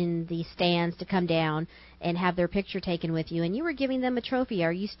child in the stands to come down and have their picture taken with you, and you were giving them a trophy.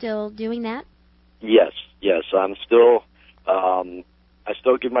 Are you still doing that? Yes. I'm still. I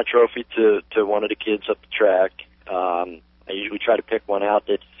still give my trophy to one of the kids up the track. I usually try to pick one out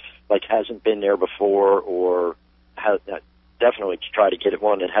that hasn't been there before, or definitely try to get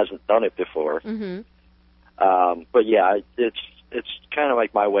one that hasn't done it before. Mm-hmm. But yeah, it's kind of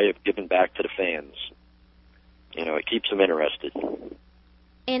like my way of giving back to the fans. It keeps them interested.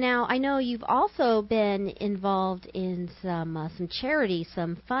 And now I know you've also been involved in some charity,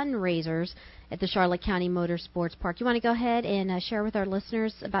 some fundraisers at the Charlotte County Motorsports Park. You want to go ahead and share with our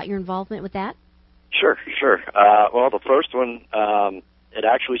listeners about your involvement with that? Sure. Well, the first one, it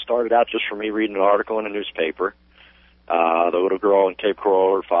actually started out just from me reading an article in a newspaper. The little girl in Cape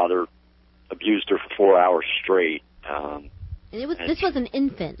Coral, her father abused her for 4 hours straight. This was an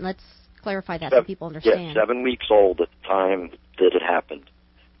infant. Let's clarify that so people understand. Yeah, 7 weeks old at the time that it happened.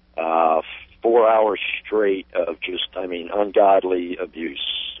 4 hours straight of just, ungodly abuse.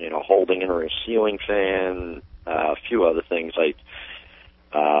 Holding in her a ceiling fan, a few other things I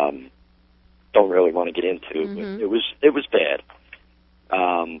don't really want to get into. Mm-hmm. But it was bad.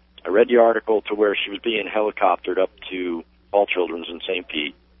 I read the article to where she was being helicoptered up to All Children's in St.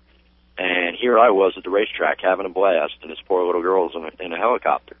 Pete. And here I was at the racetrack having a blast, and this poor little girl was in a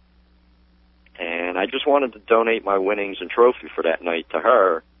helicopter. And I just wanted to donate my winnings and trophy for that night to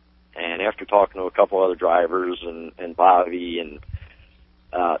her. And after talking to a couple other drivers and Bobby, and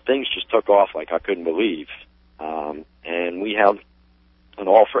things just took off like I couldn't believe. And we have an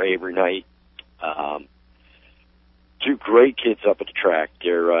all for Avery night. 2 great kids up at the track.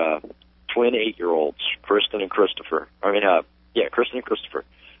 They're twin 8-year-olds, Kristen and Christopher. Kristen and Christopher.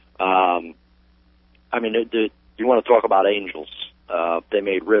 You want to talk about angels. They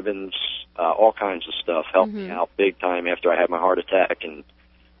made ribbons, all kinds of stuff, helped me out big time after I had my heart attack, and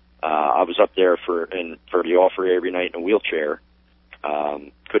I was up there for the all for Avery night in a wheelchair.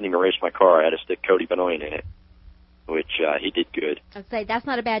 Couldn't even race my car. I had to stick Cody Benoit in it, which he did good. I'd say that's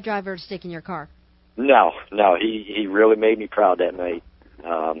not a bad driver to stick in your car. No, he really made me proud that night.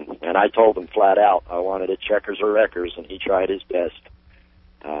 And I told him flat out I wanted it checkers or wreckers, and he tried his best.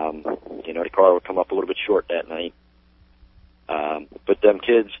 The car would come up a little bit short that night. But them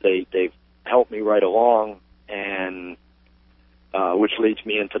kids, they've helped me right along, and which leads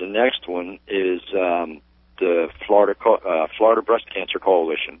me into the next one is the Florida Breast Cancer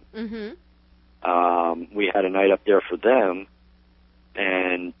Coalition. Mm-hmm. We had a night up there for them,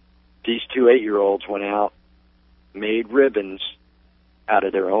 and these 2 8-year-olds went out, made ribbons out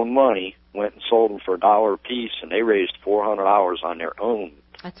of their own money, went and sold them for $1 a piece, and they raised $400 on their own.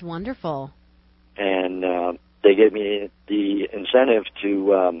 That's wonderful. And they gave me the incentive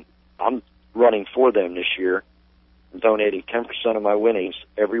to, I'm running for them this year, donating 10% of my winnings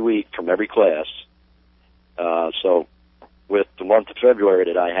every week from every class. So with the month of February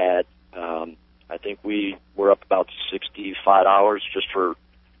that I had, I think we were up about $65 just for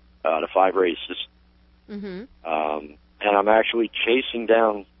the 5 races. Mm-hmm. And I'm actually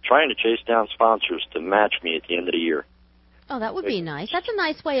trying to chase down sponsors to match me at the end of the year. Oh, that would be nice. That's a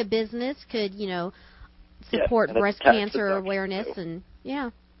nice way a business could, support breast cancer awareness and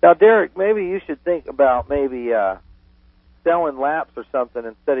Now, Derek, maybe you should think about selling laps or something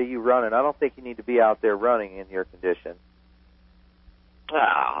instead of you running. I don't think you need to be out there running in your condition.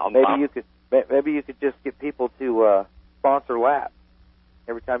 Maybe you could just get people to sponsor laps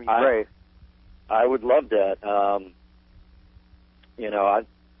every time you race. I would love that.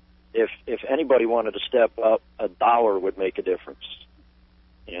 If anybody wanted to step up, $1 would make a difference.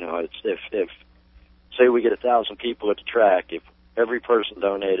 If say we get 1,000 people at the track, if every person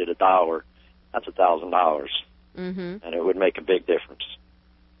donated $1, that's $1,000, mm-hmm. and it would make a big difference.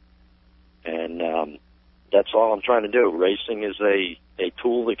 And that's all I'm trying to do. Racing is a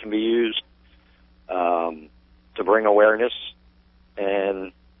tool that can be used to bring awareness,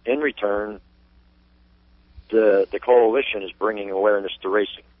 and in return, the coalition is bringing awareness to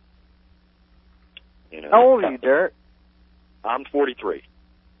racing. How old are you, Derek? I'm 43.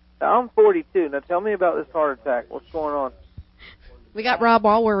 I'm 42. Now tell me about this heart attack. What's going on? We got Rob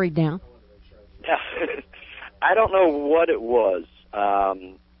all worried now. I don't know what it was.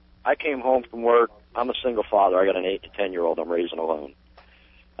 I came home from work. I'm a single father. I got an 8 to 10-year-old I'm raising alone.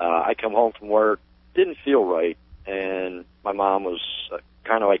 I come home from work, didn't feel right, and my mom was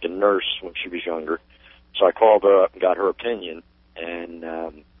kind of like a nurse when she was younger. So I called her up and got her opinion, and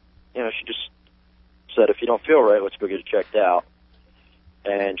she just said, if you don't feel right, let's go get it checked out.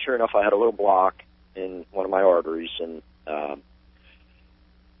 And sure enough, I had a little block in one of my arteries, and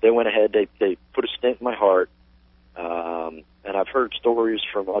they went ahead, they put a stent in my heart, and I've heard stories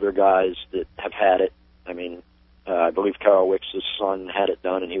from other guys that have had it. I mean, I believe Carol Wicks' son had it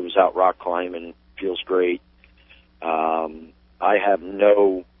done, and he was out rock climbing, feels great. I have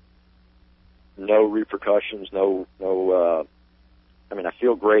no repercussions, I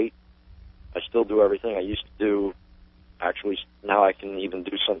feel great. I still do everything I used to do. Actually, now I can even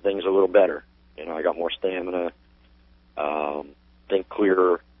do some things a little better. I got more stamina, think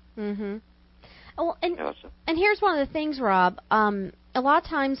clearer. Mm-hmm. Oh, and here's one of the things, Rob. A lot of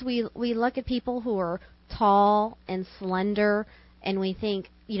times we look at people who are tall and slender, and we think,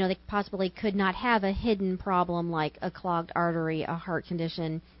 they possibly could not have a hidden problem like a clogged artery, a heart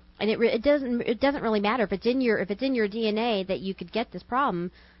condition. And it doesn't really matter if it's in your DNA that you could get this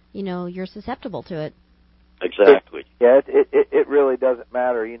problem. You're susceptible to it. Exactly. It really doesn't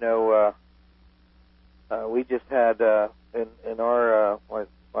matter. We just had in our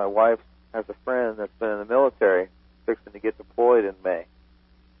my wife has a friend that's been in the military, fixing to get deployed in May,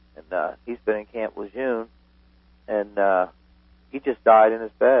 and he's been in Camp Lejeune, and he just died in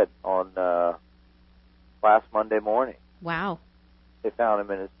his bed on last Monday morning. Wow. They found him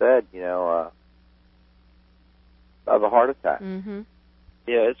in his bed, of a heart attack. Mm-hmm.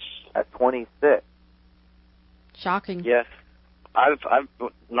 Yeah, it's at 26. Shocking. Yeah, I've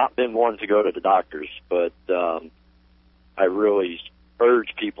not been one to go to the doctors, but I really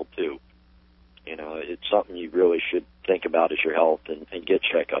urge people to. It's something you really should think about as your health and get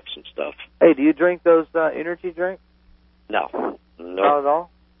checkups and stuff. Hey, do you drink those energy drinks? No. Not at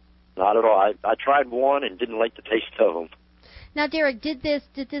all? Not at all. I tried one and didn't like the taste of them. Now, Derek, did this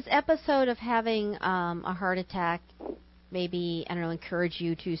episode of having a heart attack maybe, encourage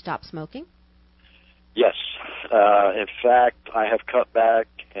you to stop smoking? Yes. In fact, I have cut back,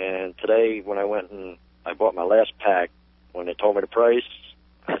 and today when I went and I bought my last pack, when they told me the price,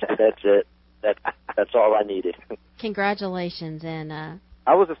 I said, that's it. That's all I needed. Congratulations, and I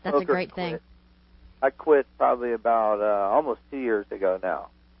was a smoker. That's a great thing. I quit probably about almost 2 years ago now.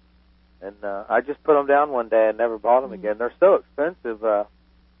 And I just put them down one day and never bought them again. They're so expensive, was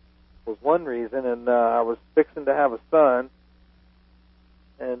one reason. And I was fixing to have a son,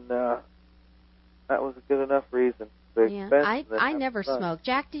 and that was a good enough reason. I never smoked.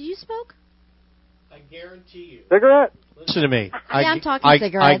 Jack, did you smoke? I guarantee you. Cigarette? Listen to me. I'm talking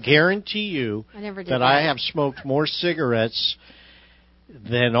cigarettes. I guarantee you that I have smoked more cigarettes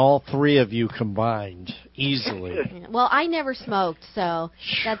than all three of you combined, easily. Well, I never smoked, so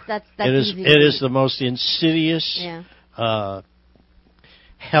that's easy. It is the most insidious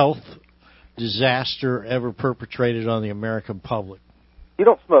health disaster ever perpetrated on the American public. You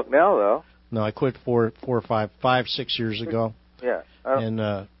don't smoke now, though. No, I quit 6 years ago. Yeah. And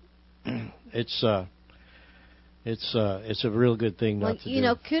it's It's a real good thing not to do. You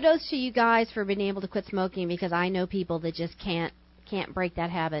know, kudos to you guys for being able to quit smoking, because I know people that just can't break that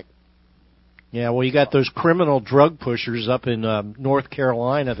habit. Yeah, well, you got those criminal drug pushers up in North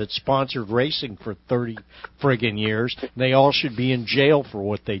Carolina that sponsored racing for 30 friggin' years. They all should be in jail for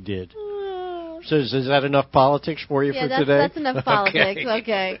what they did. So is that enough politics for you for today? That's enough politics.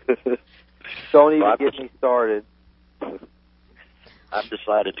 Okay. Don't even get me started. I've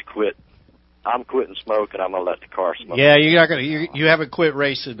decided to quit. I'm quitting smoking. I'm gonna let the car smoke. Yeah, you're not gonna. You haven't quit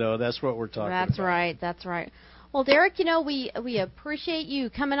racing though. That's what we're talking about. That's right. That's right. Well, Derek, you know, we appreciate you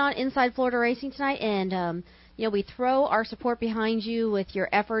coming on Inside Florida Racing tonight, and you know, we throw our support behind you with your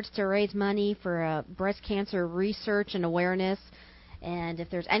efforts to raise money for breast cancer research and awareness. And if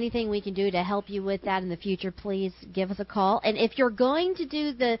there's anything we can do to help you with that in the future, please give us a call. And if you're going to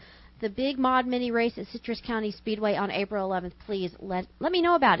do the big mod mini race at Citrus County Speedway on April 11th, please let me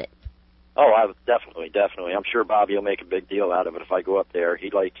know about it. Oh, I would definitely. I'm sure Bobby will make a big deal out of it if I go up there.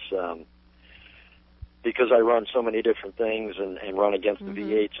 He likes, because I run so many different things and run against the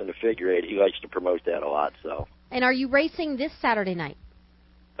V8s and the figure 8, he likes to promote that a lot. So. And are you racing this Saturday night?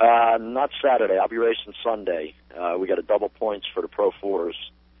 Not Saturday. I'll be racing Sunday. We got a double points for the Pro 4s.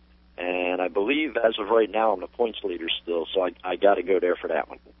 And I believe as of right now I'm the points leader still, so I got to go there for that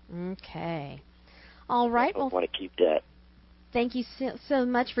one. Okay. All right. I want to keep that. Thank you so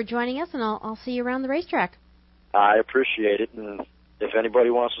much for joining us, and I'll see you around the racetrack. I appreciate it. And if anybody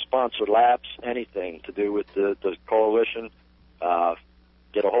wants to sponsor laps, anything to do with the coalition,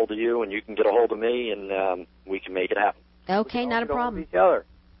 get a hold of you, and you can get a hold of me, and we can make it happen. Okay, not a problem. Each other.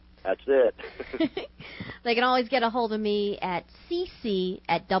 That's it. They can always get a hold of me at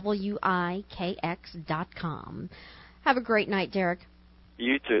cc@wikx.com. Have a great night, Derek.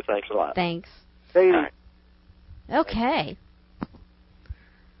 You too. Thanks a lot. Thanks. Hey. Right. Okay.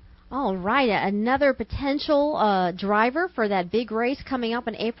 All right, another potential driver for that big race coming up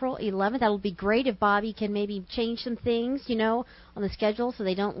on April 11th. That would be great if Bobby can maybe change some things, you know, on the schedule so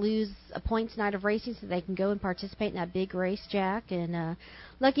they don't lose a points night of racing, so they can go and participate in that big race, Jack. And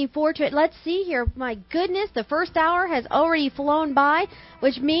looking forward to it. Let's see here. My goodness, the first hour has already flown by,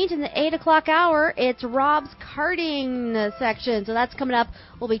 which means in the 8 o'clock hour, it's Rob's karting section. So that's coming up.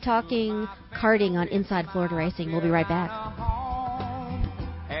 We'll be talking karting on Inside Florida Racing. We'll be right back.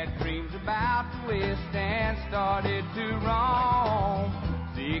 Had dreams about the West and started to roam.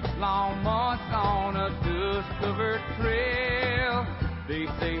 6 long months on a dust-covered trail. They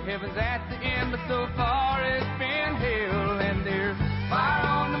say heaven's at the end, but so far it's been hell. And there's fire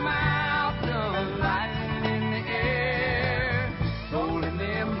on the mountain, lightning in the air, rolling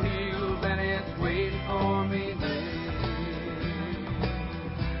them hills, and it's waiting for me there.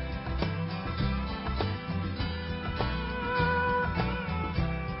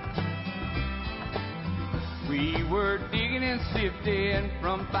 We were digging and sifting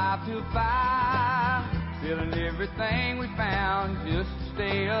from 5 to 5, selling everything we found just to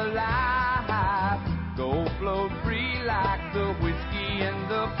stay alive. Gold flowed free like the whiskey in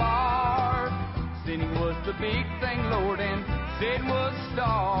the bars. Sinning was the big thing, Lord, and sin was the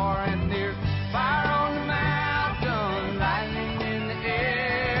star. And there's fire on the mountain, lightning in the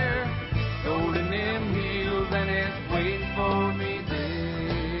air, golden them hills, and it's waiting for me there.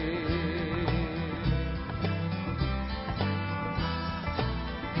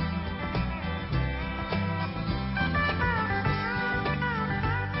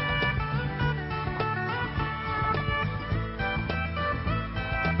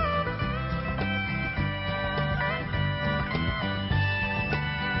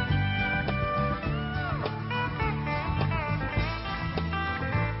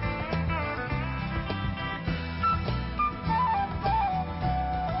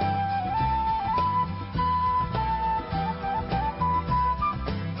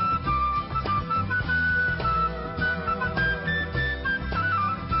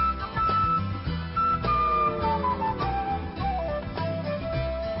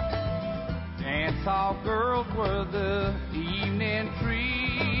 Tall girls were the evening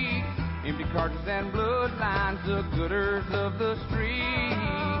treat, empty cartridges and bloodlines, the gooders of the street.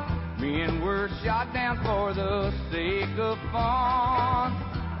 Men were shot down for the sake of fun,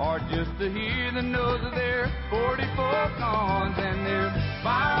 or just to hear the nose of their 44 guns. And there's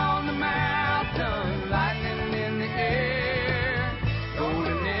fire on the mountain, lightning in the air,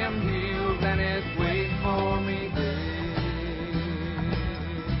 golden them hills, and it's waiting for me there.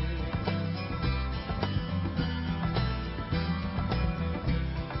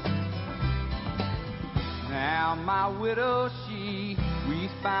 Now my widow, she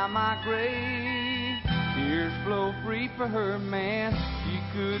weeps by my grave. Tears flow free for her man, she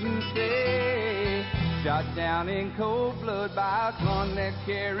couldn't stay. shot down in cold blood by a gun that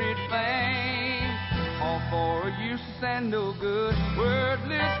carried fame. All for a useless and no good,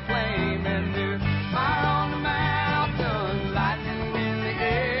 wordless claim. And there's fire on the mountain, lightning in the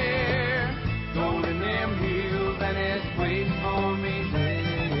air, gold in them hills, and it's waiting for me there.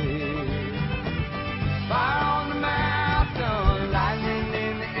 Fire on the mountain, lightning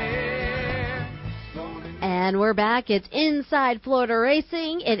in the air. And we're back. It's Inside Florida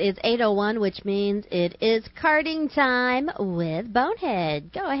Racing. It is 8:01, which means it is karting time with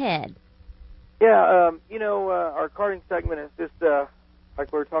Bonehead. Go ahead. Yeah, our karting segment is just,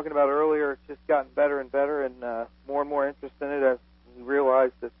 like we were talking about earlier, it's just gotten better and better, and more and more interest in it as we realize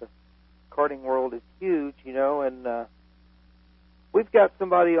that the karting world is huge, and we've got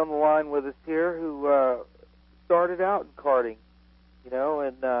somebody on the line with us here who started out in karting,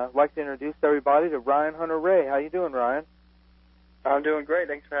 and I'd like to introduce everybody to Ryan Hunter-Reay. How you doing, Ryan? I'm doing great.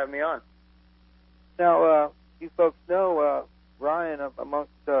 Thanks for having me on. Now, you folks know Ryan, amongst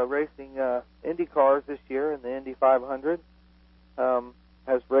racing Indy cars this year in the Indy 500,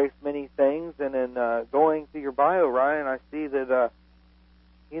 has raced many things. And in going through your bio, Ryan, I see that,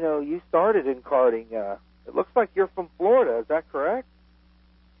 you started in karting. It looks like you're from Florida. Is that correct?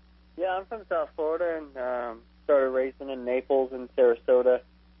 Yeah, I'm from South Florida and started racing in Naples and Sarasota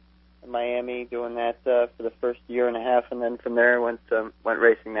and Miami, doing that for the first year and a half. And then from there went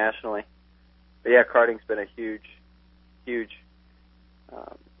racing nationally. But, yeah, karting's been a huge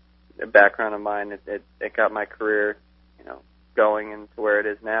background of mine. It got my career, going into where it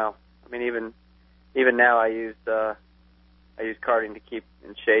is now. I mean, even now I use karting to keep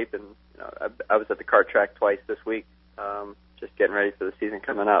in shape, and I was at the kart track twice this week, just getting ready for the season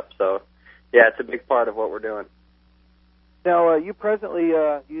coming up. So, yeah, it's a big part of what we're doing. Now, you presently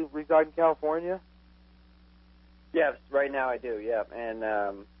you reside in California? Yes, right now I do. Yeah,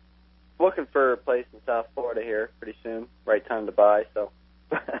 and looking for a place in South Florida here pretty soon. Right time to buy, so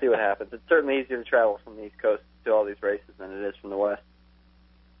see what happens. It's certainly easier to travel from the East Coast to all these races than it is from the West.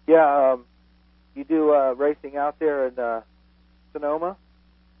 Yeah, you do racing out there in Sonoma?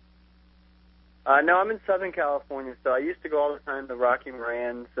 No, I'm in Southern California, so I used to go all the time to Rocky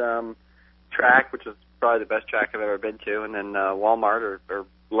Moran's track, which was probably the best track I've ever been to, and then Walmart or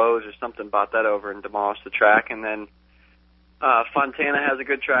Lowe's or something bought that over and demolished the track, and then Fontana has a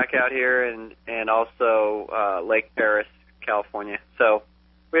good track out here, and also Lake Paris, California. So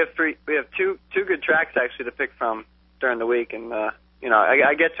we have two good tracks actually to pick from during the week, and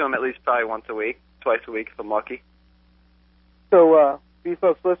I get to them at least probably twice a week if I'm lucky. So for you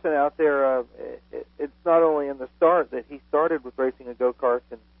folks listening out there, it's not only in the start that he started with racing a go-kart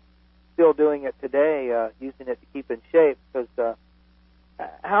and still doing it today, using it to keep in shape, because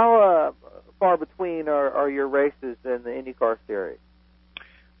how far between are your races in the IndyCar series?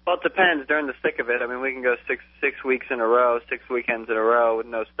 Well, it depends. During the thick of it, I mean, we can go six weeks in a row, 6 weekends in a row with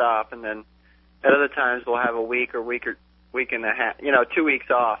no stop, and then at other times we'll have a week and a half, 2 weeks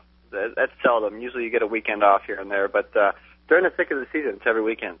off. That's seldom. Usually you get a weekend off here and there, but during the thick of the season, it's every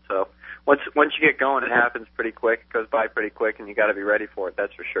weekend. So once you get going, it happens pretty quick. It goes by pretty quick, and you got to be ready for it.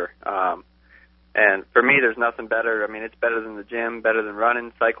 That's for sure. And for me, there's nothing better. I mean, it's better than the gym, better than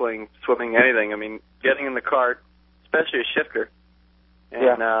running, cycling, swimming, anything. I mean, getting in the cart, especially a shifter,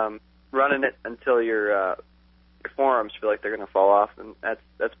 and running it until your forearms feel like they're going to fall off, and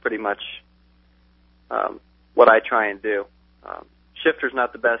that's pretty much what I try and do. Shifter's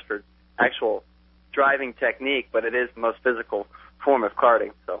not the best for actual driving technique, but it is the most physical form of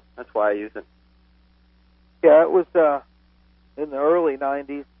karting, so that's why I use it. Yeah, it was in the early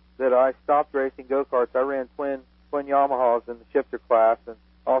 90s that I stopped racing go-karts. I ran twin Yamahas in the shifter class and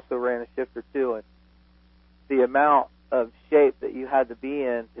also ran a shifter too, and the amount of shape that you had to be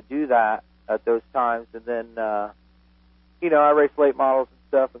in to do that at those times. And then, I raced late models and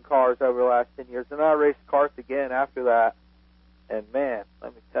stuff in cars over the last 10 years, and I raced karts again after that. And, man,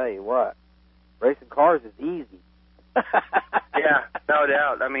 let me tell you what, racing cars is easy. Yeah, no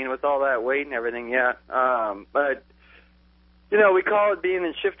doubt. I mean, with all that weight and everything, yeah. But, we call it being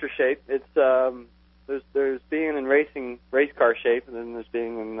in shifter shape. It's there's being in race car shape, and then there's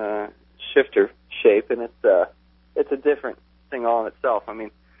being in shifter shape, and it's a different thing all in itself. I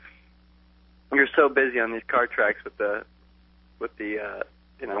mean, you're so busy on these car tracks with the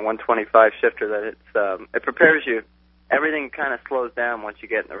 125 shifter that it prepares you. Everything kind of slows down once you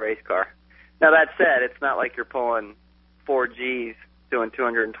get in the race car. Now, that said, it's not like you're pulling 4 Gs doing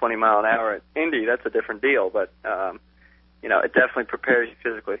 220 mile an hour at Indy. That's a different deal, but, it definitely prepares you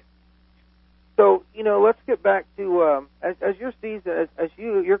physically. So, let's get back to, as your season, as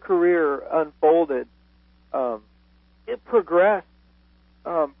your career unfolded, it progressed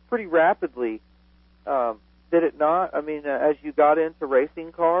pretty rapidly. Did it not? I mean, as you got into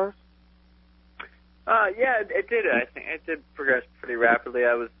racing cars? Yeah, it did. I think it did progress pretty rapidly.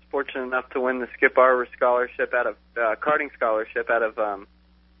 I was fortunate enough to win the Skip Barber scholarship out of karting scholarship out of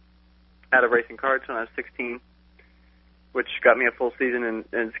racing karts when I was 16, which got me a full season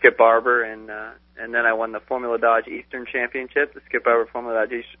in Skip Barber, and then I won the Formula Dodge Eastern Championship, the Skip Barber Formula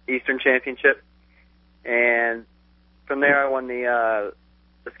Dodge Eastern Championship, and from there I won the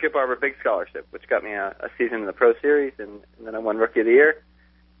Skip Barber Big Scholarship, which got me a season in the Pro Series, and then I won Rookie of the Year.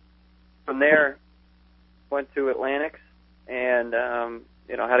 From there, went to Atlantics, and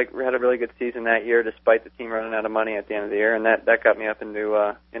had a really good season that year, despite the team running out of money at the end of the year, and that got me up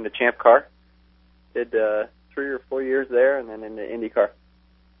into Champ Car. Did 3 or 4 years there, and then into IndyCar.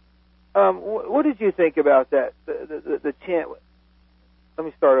 What did you think about that? The Champ. Let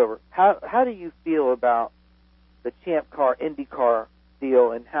me start over. How do you feel about the Champ Car IndyCar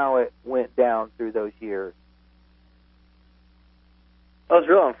deal and how it went down through those years? Well, it was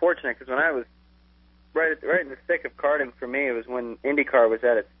real unfortunate because when I was right in the thick of karting for me, it was when IndyCar was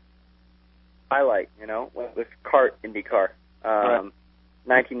at its highlight. When it was kart IndyCar,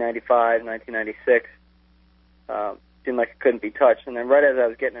 1995, 1996. Seemed like it couldn't be touched, and then right as I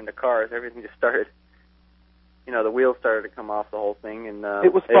was getting into cars, everything just started. The wheels started to come off the whole thing, and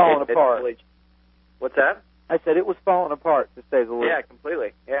it was falling apart. What's that? I said it was falling apart, to say the least. Yeah,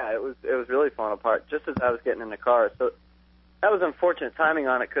 completely. Yeah, it was really falling apart just as I was getting into cars. So that was unfortunate timing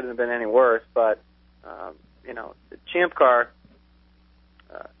on it. Couldn't have been any worse, but the Champ Car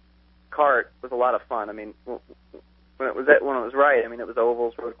kart was a lot of fun. I mean, when it was right, I mean, it was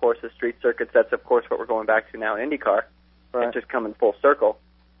ovals, road courses, street circuits. That's of course what we're going back to now in IndyCar. Right. It's just coming full circle.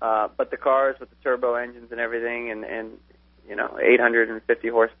 But the cars with the turbo engines and everything, and 850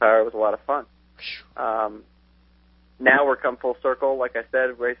 horsepower was a lot of fun. Now we're come full circle, like I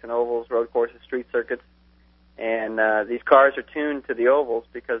said, racing ovals, road courses, street circuits, and these cars are tuned to the ovals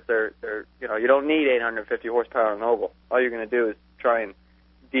because they're you don't need 850 horsepower on an oval. All you're going to do is try and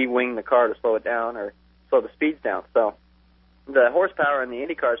de-wing the car to slow it down or slow the speeds down. So the horsepower in the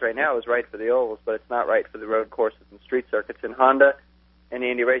Indy cars right now is right for the ovals, but it's not right for the road courses and street circuits. And Honda and the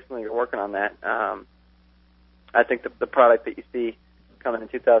Indy Racing League are working on that. I think the product that you see coming in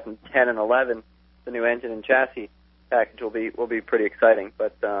 2010 and 11, the new engine and chassis package will be pretty exciting.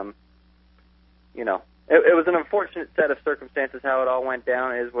 But it was an unfortunate set of circumstances how it all went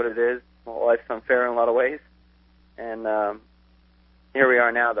down. It is what it is. Well, life's unfair in a lot of ways, and here we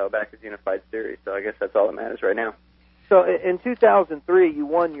are now, though, back as Unified Series. So I guess that's all that matters right now. So in 2003, you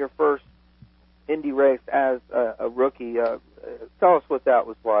won your first Indy race as a rookie. Tell us what that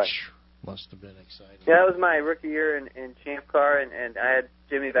was like. Must have been exciting. Yeah, that was my rookie year in Champ Car, and I had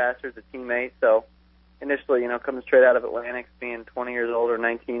Jimmy Vasser as a teammate. So initially, coming straight out of Atlantics, being 20 years old or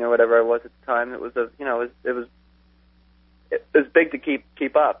 19 or whatever I was at the time, it was it was big to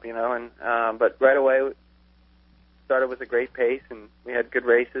keep up, and but right away started with a great pace, and we had good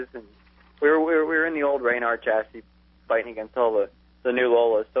races, and we were in the old Reynard chassis fighting against all the new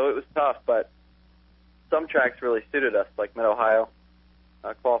Lolas, so it was tough, but some tracks really suited us, like Mid-Ohio.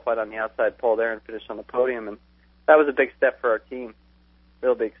 Qualified on the outside pole there and finished on the podium, and that was a big step for our team,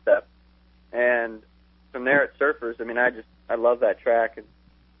 real big step. And from there at Surfers, I mean, I love that track, and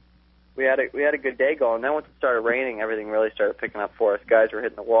we had a good day going. Then once it started raining, everything really started picking up for us. Guys were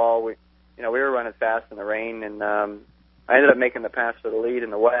hitting the wall. We were running fast in the rain, and I ended up making the pass for the lead in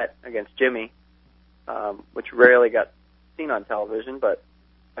the wet against Jimmy, which rarely got seen on television, but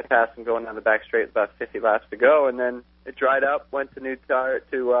I passed him going down the back straight with about 50 laps to go, and then it dried up, went to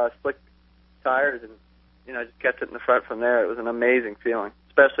slick tires, and just kept it in the front from there. It was an amazing feeling,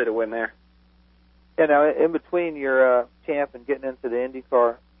 especially to win there. Yeah, now in between your Champ and getting into the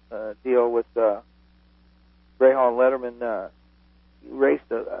IndyCar deal with Rahal and Letterman, you raced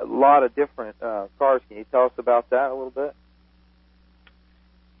a lot of different cars. Can you tell us about that a little bit?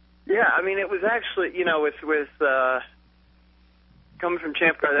 Yeah, I mean, it was actually, with coming from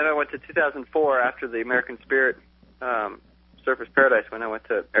Champ Car, then I went to 2004 after the American Spirit Surfers Paradise when I went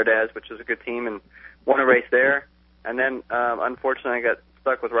to Erdaz, which was a good team, and won a race there. And then, unfortunately, I got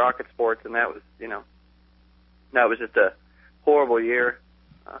stuck with Rocket Sports, and that was just a horrible year.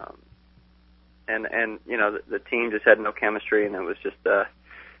 And the team just had no chemistry, and it was just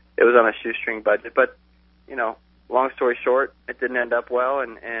it was on a shoestring budget. But long story short, it didn't end up well,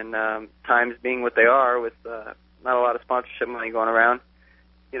 and times being what they are, with not a lot of sponsorship money going around,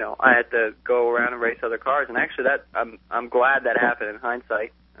 I had to go around and race other cars. And actually, I'm glad that happened in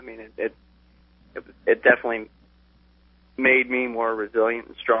hindsight. I mean, it definitely made me more resilient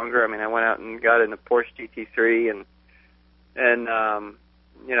and stronger. I mean, I went out and got in a Porsche GT3 and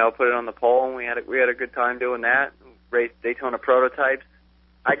put it on the pole, and we had a good time doing that. Raced Daytona prototypes.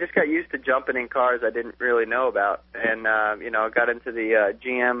 I just got used to jumping in cars I didn't really know about, and got into the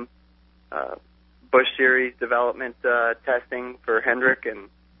GM Busch Series development testing for Hendrick, and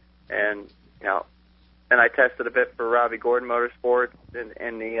I tested a bit for Robbie Gordon Motorsports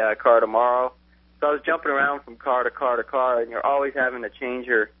in the car tomorrow. So I was jumping around from car to car to car, and you're always having to change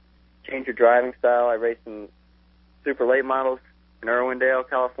your driving style. I raced in super late models in Irwindale,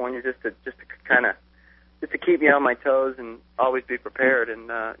 California, just to keep me on my toes and always be prepared. And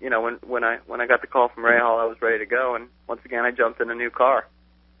when I got the call from Rahal, I was ready to go. And once again, I jumped in a new car,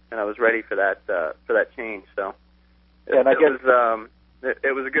 and I was ready for that change. So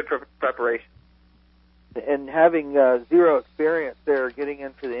it was a good preparation. And having zero experience there, getting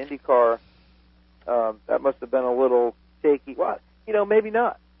into the IndyCar, that must have been a little shaky. Well, maybe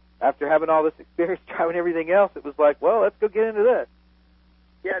not. After having all this experience driving everything else, it was like, well, let's go get into this.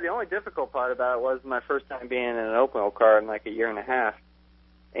 Yeah, the only difficult part about it was my first time being in an open wheel car in like a year and a half,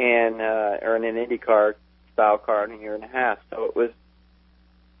 or in an IndyCar style car in a year and a half. So it was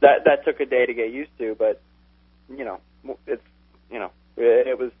that took a day to get used to, but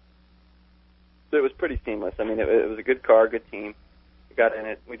it was pretty seamless. I mean, it was a good car, good team. We got in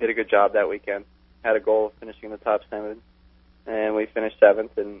it. We did a good job that weekend. Had a goal of finishing in the top 7, and we finished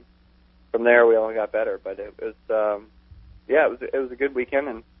 7th. And from there, we only got better. But it was a good weekend,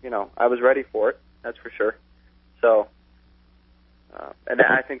 and I was ready for it. That's for sure. So, and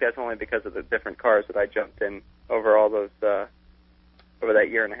I think that's only because of the different cars that I jumped in over all those over that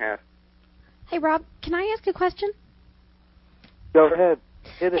year and a half. Hey, Rob, can I ask a question? Go ahead.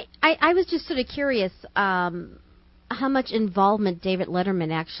 Hit it. Hey, I was just sort of curious how much involvement David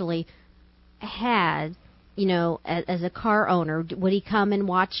Letterman actually had, as a car owner. Would he come and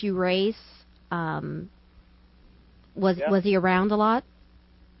watch you race? Was he around a lot?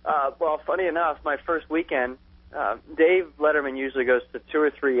 Well, funny enough, my first weekend, Dave Letterman usually goes to 2 or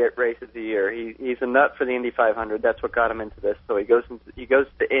 3 races a year. He's a nut for the Indy 500. That's what got him into this. So he goes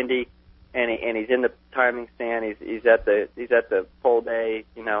to Indy, and he's in the timing stand. He's at the pole day.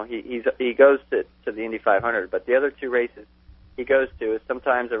 He goes to the Indy 500. But the other 2 races he goes to is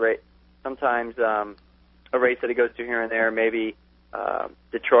sometimes a race that he goes to here and there, maybe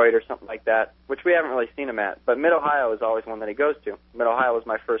Detroit or something like that, which we haven't really seen him at. But Mid-Ohio is always one that he goes to. Mid-Ohio was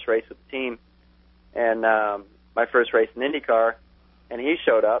my first race with the team, and my first race in IndyCar, and he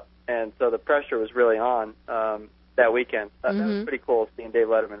showed up, and so the pressure was really on that weekend. That was pretty cool, seeing Dave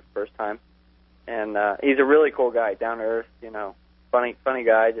Letterman for the first time. And he's a really cool guy, down to earth, funny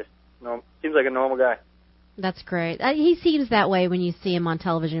guy, just seems like a normal guy. That's great. He seems that way when you see him on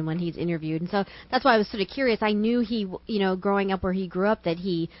television when he's interviewed, and so that's why I was sort of curious. I knew he, growing up where he grew up, that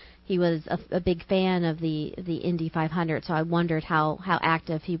he was a big fan of the Indy 500. So I wondered how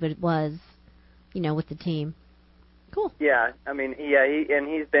active he was, with the team. Cool. Yeah, I mean,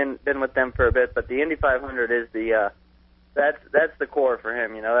 he's been with them for a bit, but the Indy 500 is that's the core for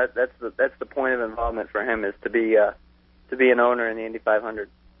him. That's the point of involvement for him, is to be an owner in the Indy 500.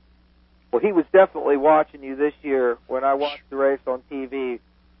 Well, he was definitely watching you this year. When I watched the race on TV,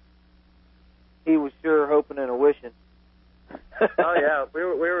 he was sure hoping and wishing. Oh yeah, we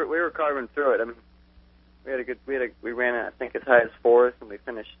were carving through it. I mean, we ran I think as high as 4th, and we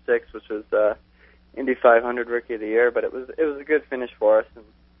finished 6th, which was Indy 500 Rookie of the Year. But it was a good finish for us, and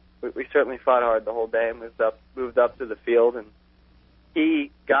we certainly fought hard the whole day and moved up through the field, and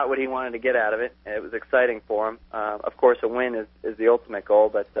he got what he wanted to get out of it. And it was exciting for him. Of course, a win is the ultimate goal,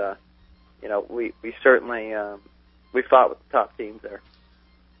 but we certainly we fought with the top teams there.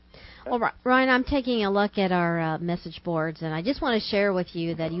 Well, Ryan, I'm taking a look at our message boards, and I just want to share with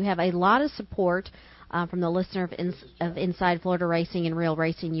you that you have a lot of support from the listener of Inside Florida Racing and Real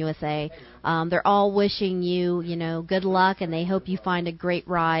Racing USA. They're all wishing you, good luck, and they hope you find a great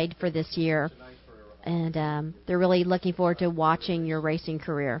ride for this year. And they're really looking forward to watching your racing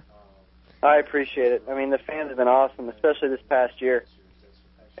career. I appreciate it. I mean, the fans have been awesome, especially this past year.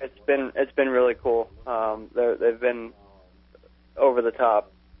 It's been really cool. They've been over the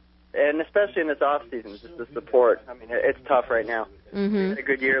top, and especially in this off season, just the support. I mean, it's tough right now. Mm-hmm. We had a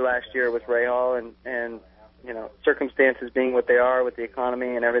good year last year with Rahal, and circumstances being what they are with the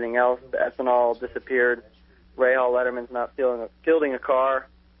economy and everything else. The ethanol disappeared. Rahal Letterman's not fielding a car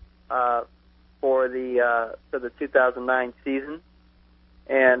for the 2009 season,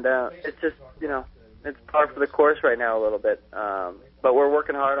 and it's just it's par for the course right now a little bit. But we're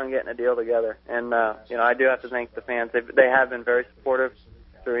working hard on getting a deal together, and I do have to thank the fans. They have been very supportive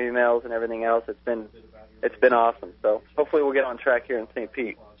through emails and everything else. It's been awesome. So hopefully we'll get on track here in St.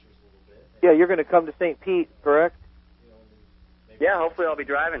 Pete. Yeah, you're going to come to St. Pete, correct? Yeah, hopefully I'll be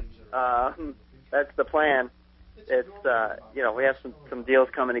driving. That's the plan. It's we have some deals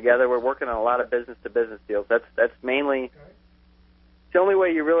coming together. We're working on a lot of business-to-business deals. That's mainly the only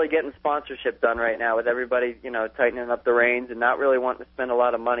way you're really getting sponsorship done right now, with everybody tightening up the reins and not really wanting to spend a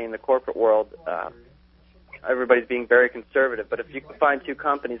lot of money in the corporate world. Everybody's being very conservative. But if you can find two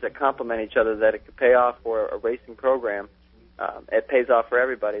companies that complement each other, that it could pay off for a racing program, it pays off for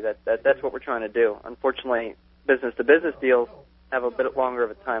everybody. That's what we're trying to do. Unfortunately, business-to-business deals have a bit longer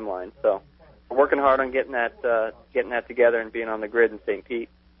of a timeline. So we're working hard on getting that together and being on the grid in St. Pete.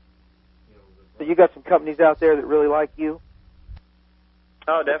 So you got some companies out there that really like you?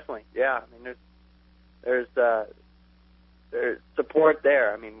 Oh, definitely. Yeah. I mean, there's support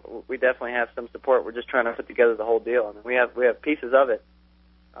there. I mean, we definitely have some support. We're just trying to put together the whole deal. I mean, we have pieces of it.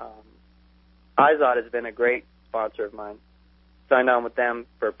 IZOD has been a great sponsor of mine. Signed on with them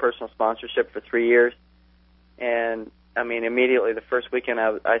for personal sponsorship for 3 years, and I mean, immediately the first weekend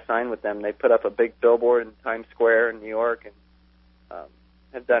I signed with them, they put up a big billboard in Times Square in New York, and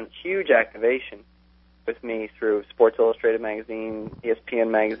have done huge activation with me through Sports Illustrated magazine, ESPN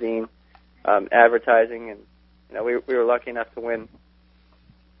magazine, advertising, and we were lucky enough to win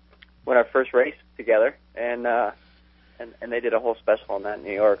our first race together, and they did a whole special on that in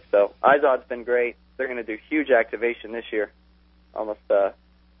New York. So IZOD's been great. They're going to do huge activation this year, almost $6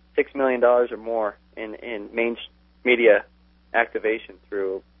 million or more in main media activation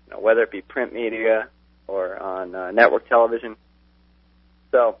through whether it be print media or on network television.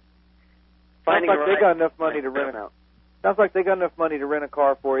 So sounds like they got enough money to rent out. Sounds like they got enough money to rent a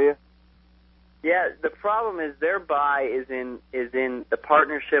car for you. Yeah, the problem is their buy is in the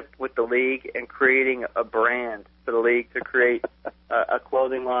partnership with the league and creating a brand for the league to create a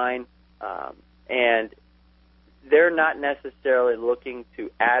clothing line, and they're not necessarily looking to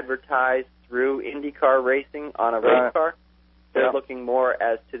advertise through IndyCar racing on a race car. They're looking more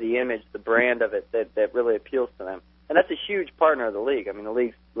as to the image, the brand of it that really appeals to them, and that's a huge partner of the league. I mean, the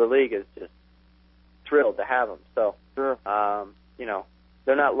league is just thrilled to have them. So,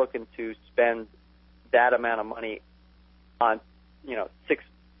 they're not looking to spend that amount of money on,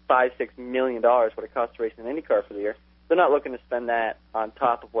 $5-6 million what it costs to race an IndyCar for the year. They're not looking to spend that on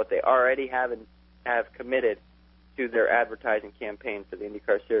top of what they already have committed to their advertising campaign for the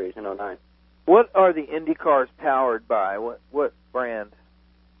IndyCar Series in 2009. What are the IndyCars powered by? What brand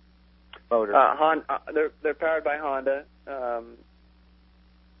motor? They're powered by Honda,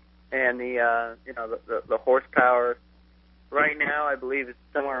 and the horsepower right now I believe is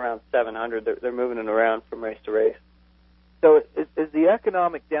somewhere around 700. They're moving it around from race to race. So is the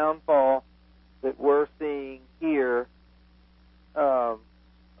economic downfall that we're seeing here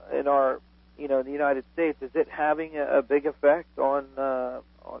in our in the United States, is it having a big effect on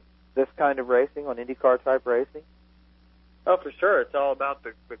this kind of racing, on IndyCar type racing? Oh, for sure. It's all about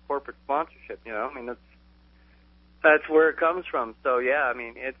the corporate sponsorship. I mean, that's where it comes from. So yeah, I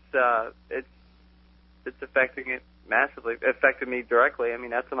mean, it's affecting it massively. It affected me directly. I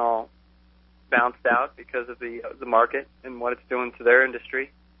mean, Ethanol bounced out because of the market and what it's doing to their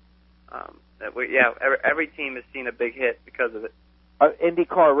industry. Every team has seen a big hit because of it.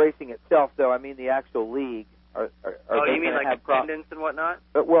 IndyCar racing itself, though, I mean the actual league. Are you mean like attendance and whatnot?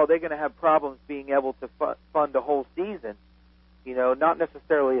 Well, they're going to have problems being able to fund a whole season. Not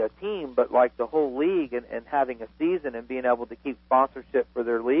necessarily a team, but like the whole league and having a season and being able to keep sponsorship for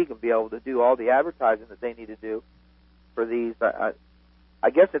their league and be able to do all the advertising that they need to do for these. I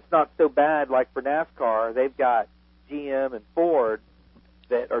guess it's not so bad like for NASCAR. They've got GM and Ford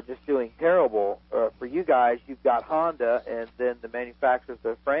that are just doing terrible. For you guys, you've got Honda and then the manufacturers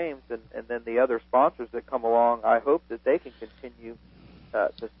of frames and then the other sponsors that come along. I hope that they can continue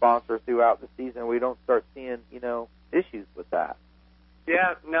to sponsor throughout the season. We don't start seeing, issues with that.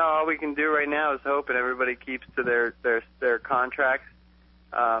 Yeah, no, all we can do right now is hope and everybody keeps to their contracts.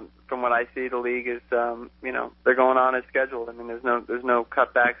 From what I see, the league is, they're going on as scheduled. I mean, there's no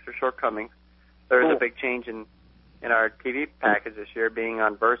cutbacks or shortcomings. There is a big change in our TV package this year, being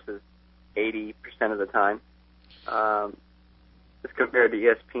on Versus 80% of the time, as compared to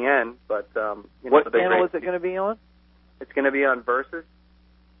ESPN. But what channel is it going to be on? It's going to be on Versus.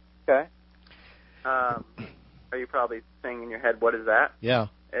 Okay. Are you probably saying in your head, what is that? Yeah.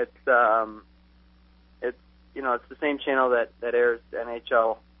 It's it's the same channel that airs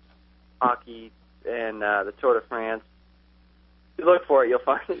NHL hockey and the Tour de France. If you look for it, you'll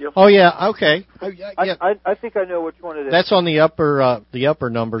find it. Oh yeah, okay. I think I know which one it is. That's on the upper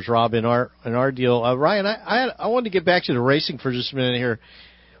numbers, Rob, in our deal. Ryan, I wanted to get back to the racing for just a minute here.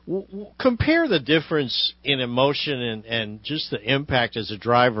 Compare the difference in emotion and just the impact as a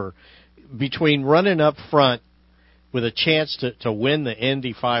driver between running up front with a chance to win the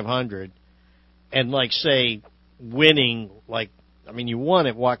Indy 500, and like say winning you won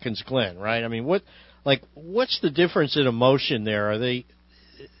at Watkins Glen, right? I mean, what's the difference in emotion there?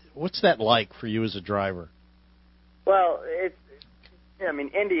 What's that like for you as a driver? Well,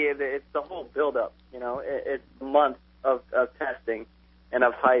 Indy, it's the whole build-up. It's months of testing and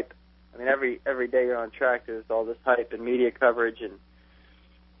of hype. I mean, every day you're on track, there's all this hype and media coverage, and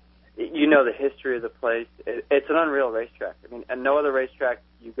the history of the place. It's an unreal racetrack. I mean, and no other racetrack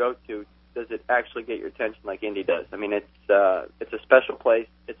you go to does it actually get your attention like Indy does. I mean, it's a special place.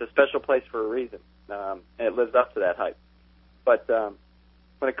 It's a special place for a reason, and it lives up to that hype. But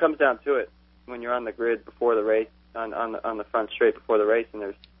when it comes down to it, when you're on the grid before the race, on the front straight before the race, and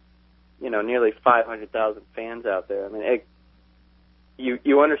there's nearly 500,000 fans out there. I mean,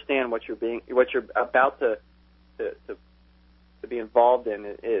 you understand what you're about to be involved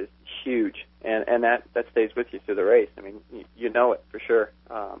in is huge, and that stays with you through the race. I mean, you know it for sure.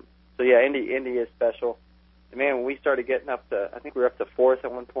 So yeah, Indy is special. And man, when we started getting up to, I think we were up to fourth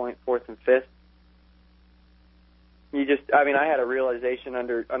at one point, fourth and fifth. I had a realization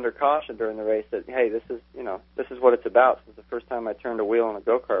under caution during the race that, hey, this is what it's about. This is the first time I turned a wheel on a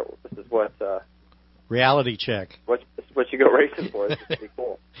go-kart. This is what reality check. What you go racing for. This is pretty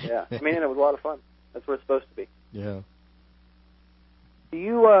cool. Yeah, I mean, it was a lot of fun. That's what it's supposed to be. Yeah. Do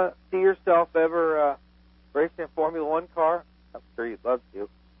you see yourself ever racing a Formula One car? I'm sure you'd love to.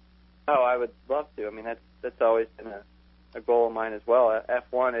 Oh, I would love to. I mean, that's always been a goal of mine as well.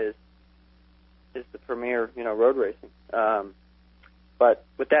 F1 is the premier, road racing. But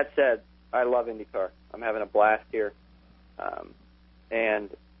with that said, I love IndyCar. I'm having a blast here, and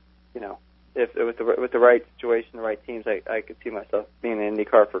if with the right situation, the right teams, I could see myself being in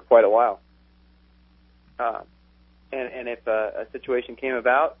IndyCar for quite a while. And if a situation came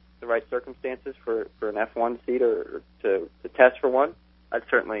about, the right circumstances for an F1 seat or to test for one, I'd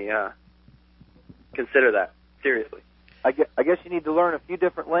certainly consider that seriously. I guess you need to learn a few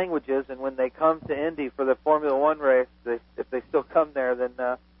different languages, and when they come to Indy for the Formula One race, if they still come there, then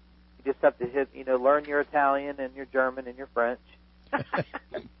you just have to learn your Italian and your German and your French.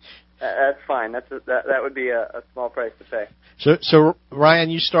 That's fine. That would be a small price to pay. So Ryan,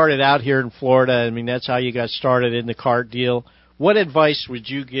 you started out here in Florida. I mean, that's how you got started in the kart deal. What advice would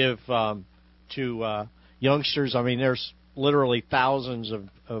you give to youngsters? I mean, there's literally thousands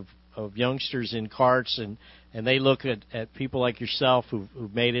of youngsters in karts, and they look at people like yourself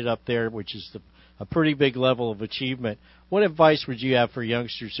who've made it up there, which is a pretty big level of achievement. What advice would you have for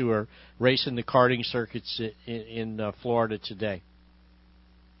youngsters who are racing the karting circuits in Florida today?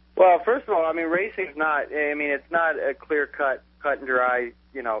 Well, first of all, I mean, racing's not. I mean, it's not a cut and dry,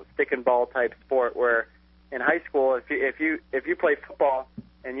 stick and ball type sport. Where in high school, if you play football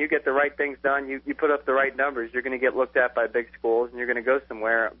and you get the right things done, you put up the right numbers, you're going to get looked at by big schools, and you're going to go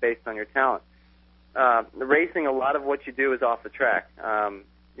somewhere based on your talent. The racing, a lot of what you do is off the track. I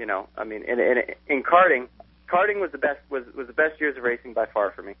mean, in karting was the best years of racing by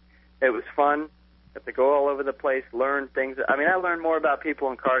far for me. It was fun. Got to go all over the place, learn things. I mean, I learned more about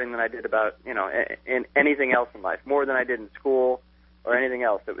people in karting than I did about, in anything else in life, more than I did in school or anything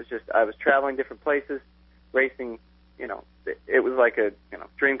else. It was just, I was traveling different places, racing, it was like a,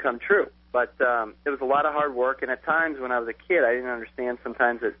 dream come true. But it was a lot of hard work, and at times when I was a kid, I didn't understand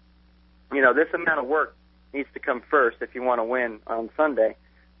sometimes that, this amount of work needs to come first if you want to win on Sunday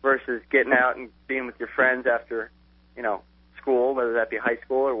versus getting out and being with your friends after, school, whether that be high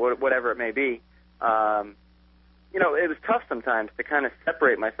school or whatever it may be. It was tough sometimes to kind of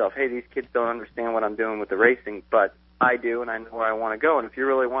separate myself. Hey, these kids don't understand what I'm doing with the racing, but I do, and I know where I want to go. And if you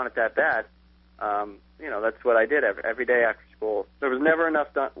really want it that bad, that's what I did every day after school. There was never enough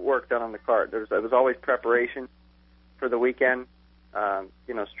work done on the kart. There was always preparation for the weekend.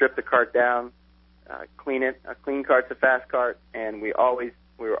 Strip the kart down, clean it. A clean kart's a fast kart, and we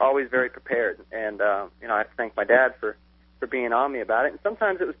were always very prepared. And I have to thank my dad for being on me about it. And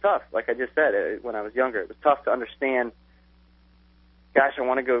sometimes it was tough. Like I just said, when I was younger, it was tough to understand, gosh, I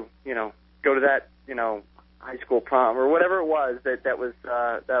want to go to that, high school prom or whatever it was that was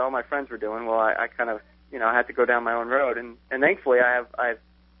that all my friends were doing. Well, I kind of, I had to go down my own road. And thankfully I've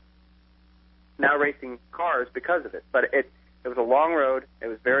now racing cars because of it. But it was a long road. It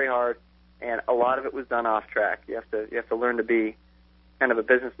was very hard. And a lot of it was done off track. You have to learn to be kind of a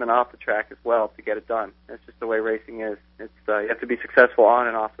businessman off the track as well to get it done. That's just the way racing is. It's you have to be successful on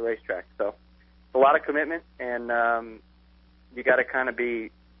and off the racetrack. So it's a lot of commitment, and you got to kind of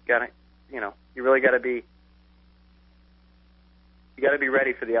be, you really got to be,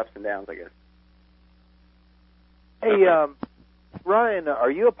 ready for the ups and downs, I guess. Hey, Ryan,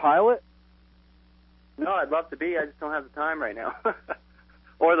 are you a pilot? No, I'd love to be. I just don't have the time right now.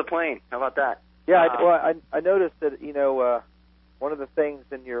 Or the plane. How about that? Yeah, I noticed that, one of the things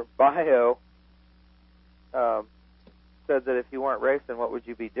in your bio said that if you weren't racing, what would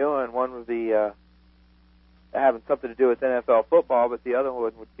you be doing? One would be having something to do with NFL football, but the other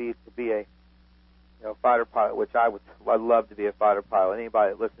one would be to be a fighter pilot, which I'd love to be a fighter pilot.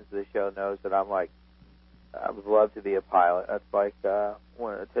 Anybody that listens to the show knows that I would love to be a pilot. That's like to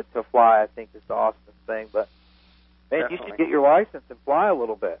fly. I think is the awesome thing. But man, Definitely. You should get your license and fly a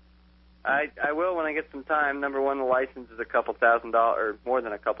little bit. I will when I get some time. Number one, the license is $2,000, or more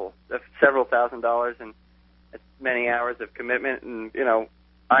than several $1,000s, and it's many hours of commitment. And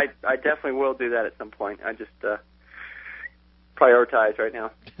I definitely will do that at some point. I just prioritize right now.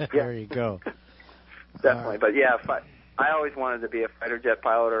 There you go. Definitely, but yeah, I always wanted to be a fighter jet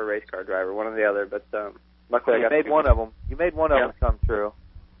pilot or a race car driver, one or the other. But luckily, I made one of them. You made one of them come true.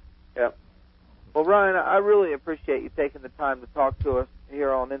 Yeah. Well, Ryan, I really appreciate you taking the time to talk to us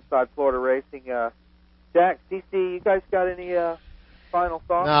here on Inside Florida Racing. Jack, CC, you guys got any final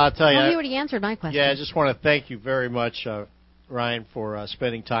thoughts? No, I'll tell you. He already answered my question. Yeah, I just want to thank you very much, Ryan, for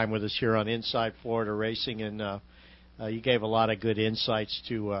spending time with us here on Inside Florida Racing, and you gave a lot of good insights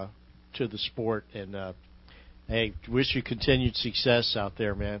to the sport. And hey, wish you continued success out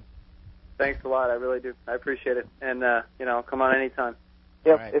there, man. Thanks a lot. I really do. I appreciate it. And come on anytime.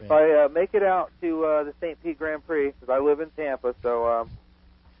 Yep, right, if man. I make it out to the St. Pete Grand Prix, because I live in Tampa, so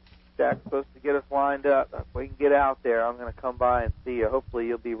Jack's supposed to get us lined up. If we can get out there, I'm going to come by and see you. Hopefully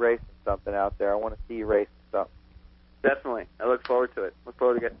you'll be racing something out there. I want to see you racing something. Definitely. I look forward to it. Look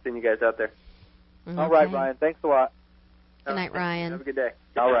forward to seeing you guys out there. Okay. All right, Ryan. Thanks a lot. Good night, Ryan. Have a good day.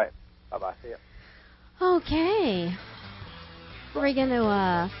 All right. Bye-bye. See ya. Okay. We're going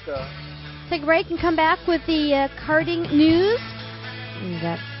to take a break and come back with the karting news.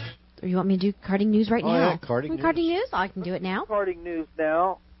 Or you want me to do karting news right now? Yeah, karting news? I can do it now. Karting news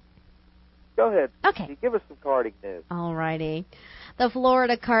now. Go ahead. Okay. Give us some karting news. All righty. The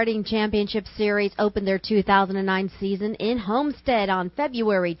Florida Karting Championship Series opened their 2009 season in Homestead on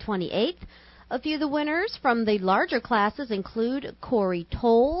February 28th. A few of the winners from the larger classes include Corey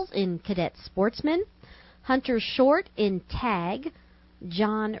Tolles in Cadet Sportsman, Hunter Short in Tag,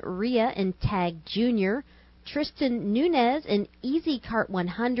 John Rhea in Tag Junior, Tristan Nunez in Easy Kart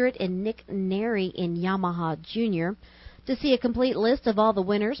 100, and Nick Neri in Yamaha Junior. To see a complete list of all the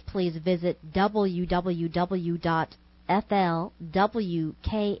winners, please visit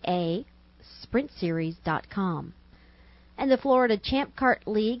www.flwkasprintseries.com. And the Florida Champ Kart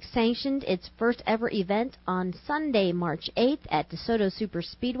League sanctioned its first ever event on Sunday, March 8th at DeSoto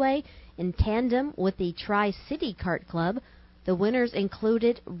Superspeedway in tandem with the Tri-City Kart Club. The winners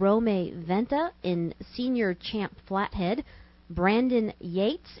included Rome Venta in Senior Champ Flathead, Brandon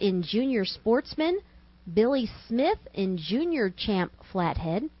Yates in Junior Sportsman, Billy Smith in Junior Champ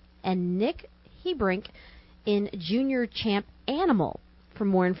Flathead, and Nick Hebrink in Junior Champ Animal. For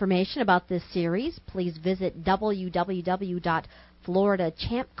more information about this series, please visit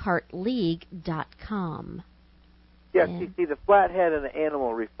www.floridachampkartleague.com. Yes, you see, the Flathead and the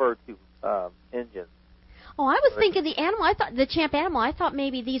Animal refer to engines. Oh, I was thinking the animal. I thought the Champ Animal. I thought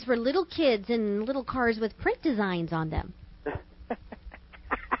maybe these were little kids in little cars with print designs on them.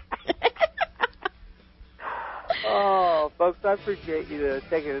 Oh, folks, I appreciate you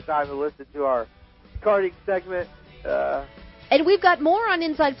taking the time to listen to our karting segment. And we've got more on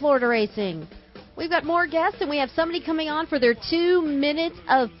Inside Florida Racing. We've got more guests, and we have somebody coming on for their 2 minutes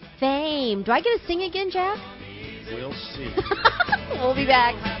of fame. Do I get to sing again, Jack? We'll see. We'll be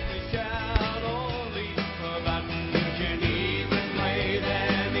back.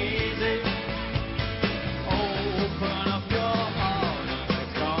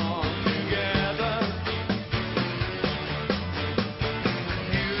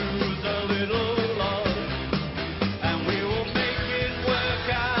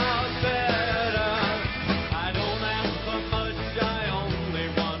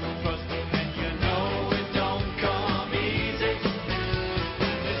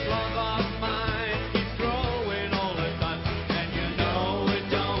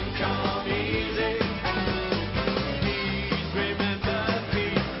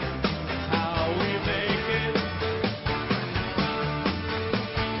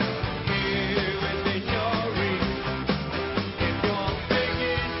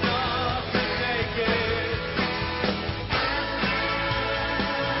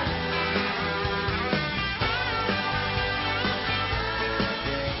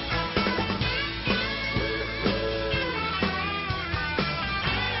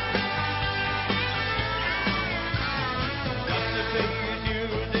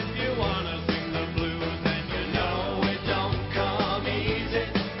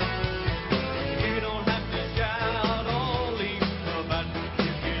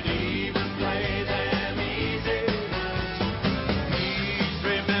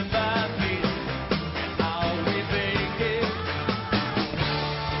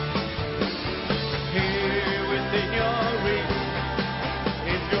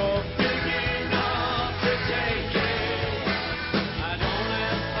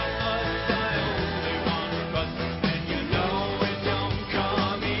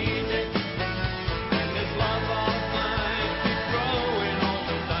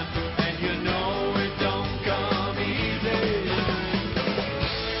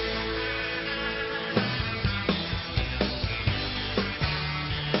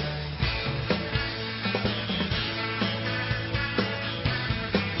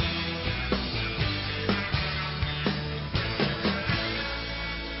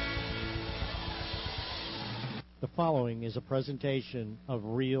 The following is a presentation of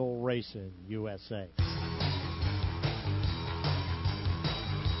Real Racing USA.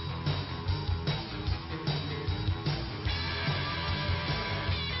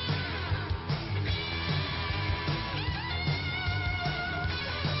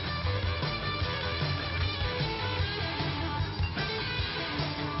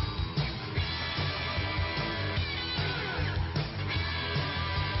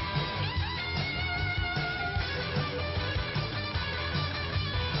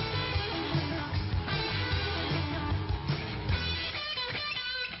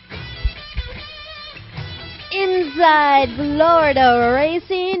 Inside Florida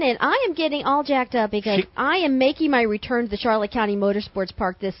Racing, and I am getting all jacked up because I am making my return to the Charlotte County Motorsports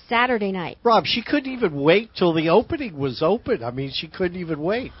Park this Saturday night. Rob, she couldn't even wait till the opening was open. I mean, she couldn't even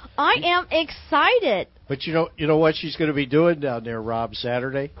wait. I am excited. But you know what she's going to be doing down there, Rob,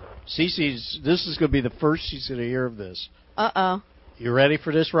 Saturday? This is going to be the first she's going to hear of this. Uh-oh. You ready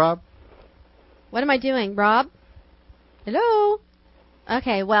for this, Rob? What am I doing, Rob? Hello?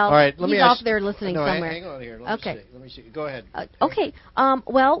 Okay, well, all right, he's off there listening somewhere. Hang on here. Let me see. Go ahead. Okay.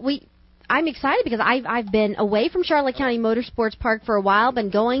 Well, I'm excited because I've been away from Charlotte County Motorsports Park for a while,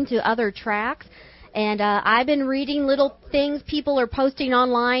 been going to other tracks, and I've been reading little things people are posting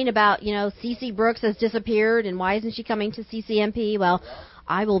online about, CeCe Brooks has disappeared and why isn't she coming to CCMP? Well,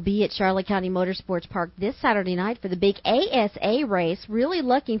 I will be at Charlotte County Motorsports Park this Saturday night for the big ASA race. Really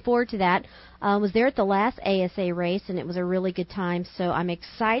looking forward to that. Was there at the last ASA race, and it was a really good time. So I'm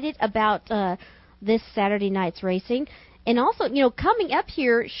excited about this Saturday night's racing. And also, coming up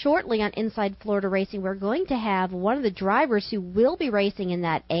here shortly on Inside Florida Racing, we're going to have one of the drivers who will be racing in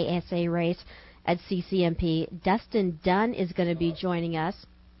that ASA race at CCMP. Dustin Dunn is going to be joining us.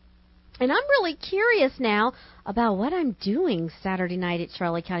 And I'm really curious now about what I'm doing Saturday night at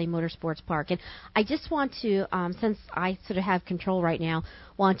Charlotte County Motorsports Park. And I just want to, since I sort of have control right now,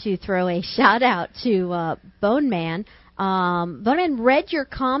 want to throw a shout-out to Bone Man. Bone Man read your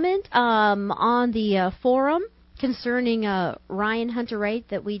comment on the forum concerning Ryan Hunter-Reay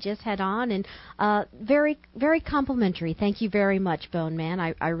that we just had on, and very, very complimentary. Thank you very much, Bone Man.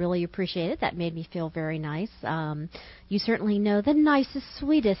 I really appreciate it. That made me feel very nice. You certainly know the nicest,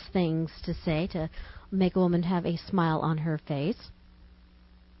 sweetest things to say to make a woman have a smile on her face.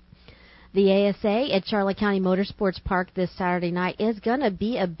 The ASA at Charlotte County Motorsports Park this Saturday night is going to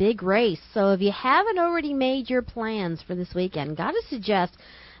be a big race. So if you haven't already made your plans for this weekend, got to suggest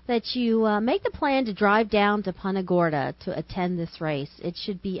that you make the plan to drive down to Punta Gorda to attend this race. It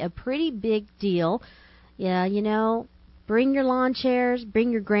should be a pretty big deal. Yeah, bring your lawn chairs,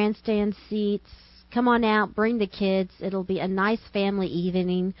 bring your grandstand seats, come on out, bring the kids. It'll be a nice family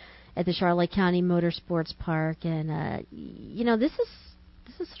evening at the Charlotte County Motorsports Park. And, this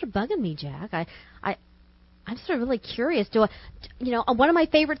is sort of bugging me, Jack. I'm sort of really curious. One of my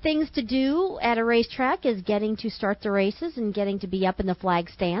favorite things to do at a racetrack is getting to start the races and getting to be up in the flag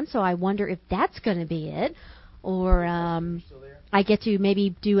stand. So I wonder if that's going to be it, or I get to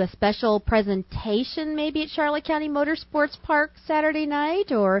maybe do a special presentation maybe at Charlotte County Motorsports Park Saturday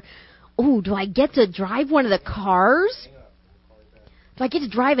night, or do I get to drive one of the cars? Do I get to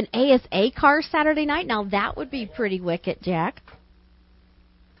drive an ASA car Saturday night? Now that would be pretty wicked, Jack.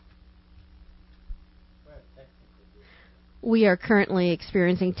 We are currently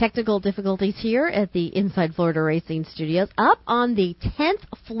experiencing technical difficulties here at the Inside Florida Racing Studios, up on the 10th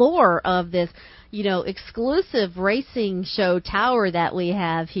floor of this, exclusive racing show tower that we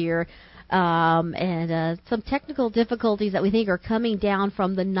have here, and some technical difficulties that we think are coming down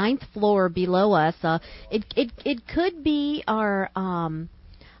from the 9th floor below us. It could be our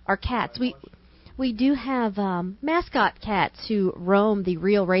cats. We do have mascot cats who roam the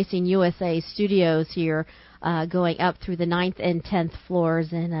Real Racing USA studios here, going up through the 9th and 10th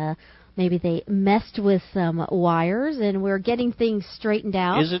floors, and maybe they messed with some wires, and we're getting things straightened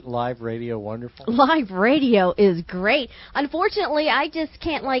out. Isn't live radio wonderful? Live radio is great. Unfortunately, I just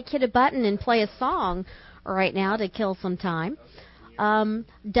can't hit a button and play a song right now to kill some time.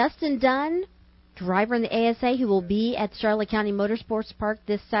 Dustin Dunn, driver in the ASA who will be at Charlotte County Motorsports Park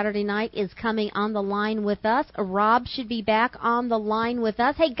this Saturday night, is coming on the line with us. Rob should be back on the line with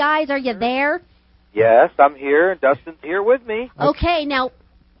us. Hey, guys, are you there? Yes, I'm here. Dustin's here with me. Okay, now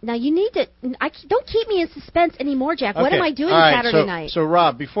you need to. Don't keep me in suspense anymore, Jack. Okay. What am I doing Saturday night? So,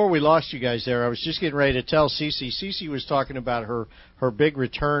 Rob, before we lost you guys there, I was just getting ready to tell CeCe. CeCe was talking about her big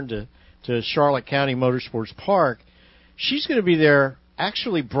return to Charlotte County Motorsports Park. She's going to be there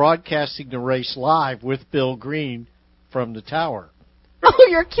actually broadcasting the race live with Bill Green from the tower. Oh,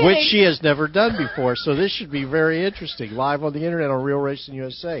 you're kidding. Which she has never done before. So this should be very interesting, live on the Internet on Real Racing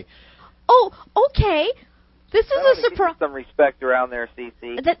USA. Oh, okay. This is a surprise. Some respect around there,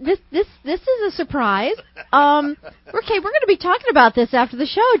 CC. This is a surprise. Okay, we're going to be talking about this after the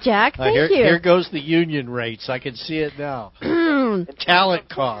show, Jack. Thank you. Here goes the union rates. I can see it now. Talent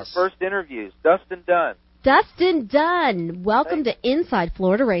costs. First interviews. Dustin Dunn. Dustin Dunn, welcome to Inside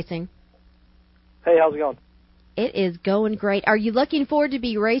Florida Racing. Hey, how's it going? It is going great. Are you looking forward to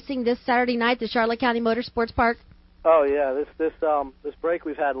be racing this Saturday night at the Charlotte County Motorsports Park? Oh yeah, this break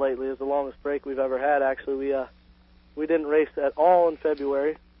we've had lately is the longest break we've ever had. Actually, we didn't race at all in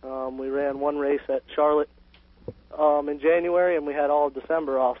February. We ran one race at Charlotte in January, and we had all of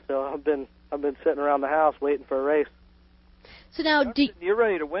December off. So I've been sitting around the house waiting for a race. So now, you're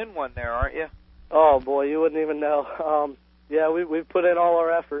ready to win one there, aren't you? Oh boy, you wouldn't even know. Yeah, we've put in all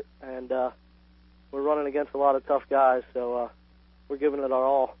our effort, and we're running against a lot of tough guys. So we're giving it our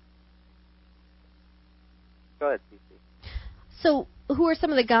all. Go ahead, CC. So, who are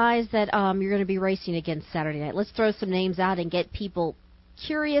some of the guys that you're going to be racing against Saturday night? Let's throw some names out and get people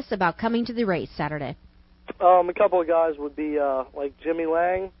curious about coming to the race Saturday. A couple of guys would be like Jimmy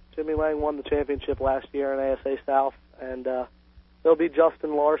Lang. Jimmy Lang won the championship last year in ASA South, and there'll be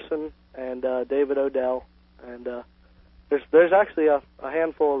Justin Larson and David Odell, and there's actually a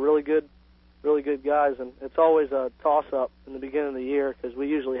handful of really good guys, and it's always a toss-up in the beginning of the year because we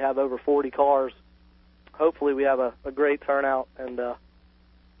usually have over 40 cars. Hopefully we have a great turnout, and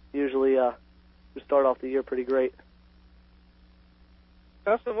usually we start off the year pretty great.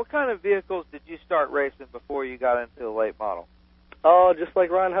 Dustin, what kind of vehicles did you start racing before you got into the late model? Just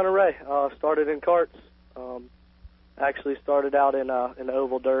like Ryan Hunter-Ray. Started in karts. Actually started out in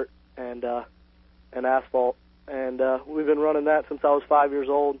oval dirt and asphalt, and we've been running that since I was 5 years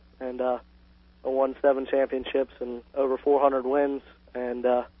old, and I won 7 championships and over 400 wins, and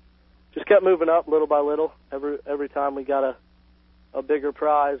just kept moving up little by little. Every time we got a bigger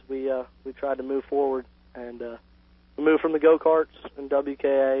prize, we tried to move forward, and we moved from the go-karts and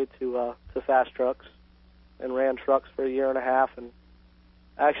WKA to fast trucks, and ran trucks for a year and a half. And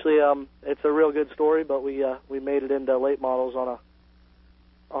actually, it's a real good story, but we made it into late models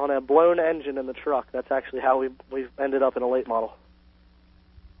on a blown engine in the truck. That's actually how we ended up in a late model.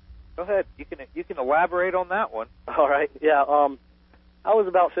 Go ahead. You can elaborate on that one. All right. Yeah. I was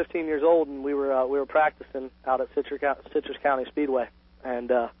about 15 years old, and we were practicing out at Citrus County Speedway, and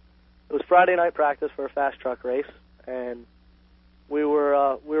it was Friday night practice for a fast truck race, and we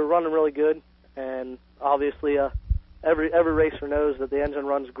were running really good, and obviously every racer knows that the engine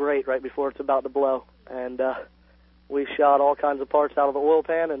runs great right before it's about to blow, and we shot all kinds of parts out of the oil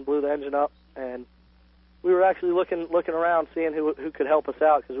pan and blew the engine up, and we were actually looking around, seeing who could help us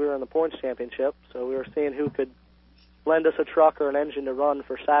out because we were in the points championship, so we were seeing who could lend us a truck or an engine to run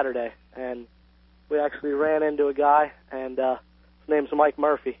for Saturday, and we actually ran into a guy, and his name's Mike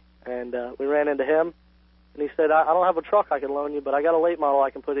Murphy, and we ran into him, and he said, I don't have a truck I can loan you, but I got a late model I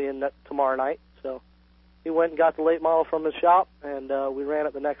can put in tomorrow night. So he went and got the late model from his shop, and we ran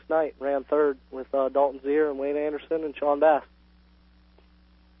it the next night, ran third with Dalton Zier and Wayne Anderson and Sean Bass.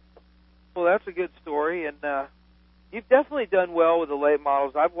 Well, that's a good story, and you've definitely done well with the late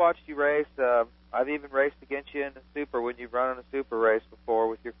models. I've watched you race. I've even raced against you in the Super when you've run in a Super race before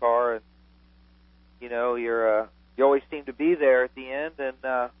with your car, and you know you always seem to be there at the end, and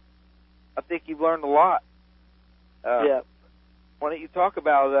I think you've learned a lot. Yeah. Why don't you talk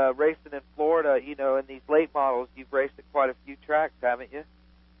about racing in Florida? You know, in these late models, you've raced at quite a few tracks, haven't you?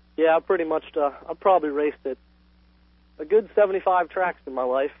 Yeah, I've pretty much. I've probably raced at a good 75 tracks in my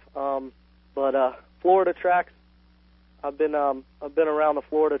life, but Florida tracks. I've been around the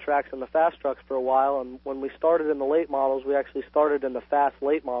Florida tracks and the fast trucks for a while, and when we started in the late models, we actually started in the fast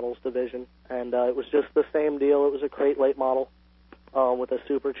late models division, and it was just the same deal. It was a crate late model with a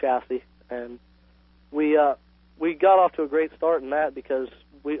super chassis, and we got off to a great start in that because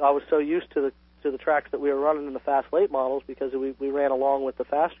I was so used to the tracks that we were running in the fast late models because we ran along with the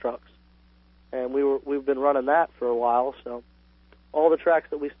fast trucks, and we've been running that for a while. So all the tracks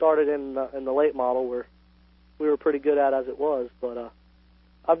that we started in the late model we were pretty good at as it was, but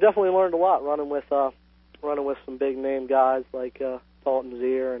I've definitely learned a lot running with some big name guys like Dalton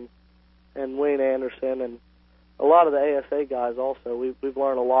Zier and Wayne Anderson and a lot of the ASA guys. Also, we've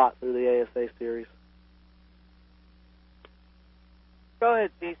learned a lot through the ASA series. Go ahead,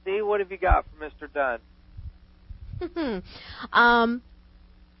 CC. What have you got for Mr. Dunn?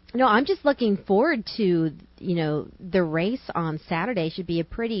 No, I'm just looking forward to the race on Saturday. Should be a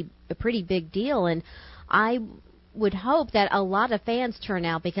pretty big deal, and I would hope that a lot of fans turn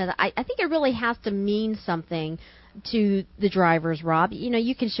out because I think it really has to mean something to the drivers, Rob. You know,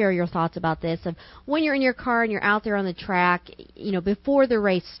 you can share your thoughts about this. Of when you're in your car and you're out there on the track, you know, before the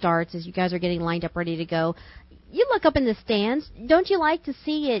race starts, as you guys are getting lined up ready to go, you look up in the stands. Don't you like to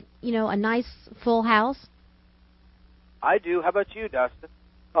see it, you know, a nice full house? I do. How about you, Dustin?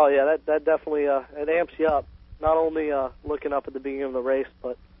 Oh yeah, that definitely it amps you up. Not only looking up at the beginning of the race,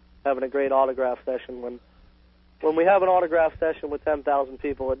 but having a great autograph session. When we have an autograph session with 10,000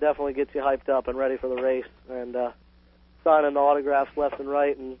 people, it definitely gets you hyped up and ready for the race. And signing the autographs left and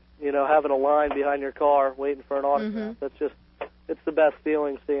right, and you know, having a line behind your car waiting for an autograph. That's just, it's the best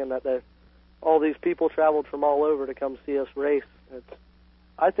feeling, seeing that all these people traveled from all over to come see us race.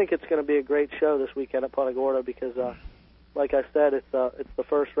 I think it's going to be a great show this weekend at Punta Gorda because, like I said, it's the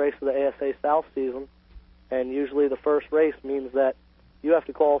first race of the ASA South season, and usually the first race means that you have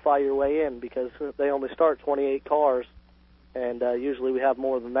to qualify your way in because they only start 28 cars, and usually we have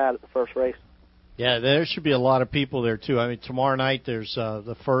more than that at the first race. Yeah, there should be a lot of people there, too. I mean, tomorrow night there's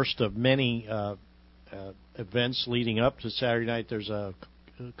the first of many events leading up to Saturday night. There's a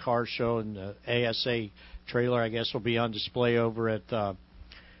car show, and the ASA trailer, I guess, will be on display over at the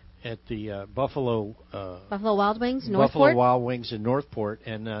Buffalo Wild Wings, Northport? Buffalo Wild Wings in Northport,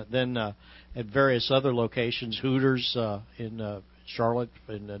 and then at various other locations, Hooters in Charlotte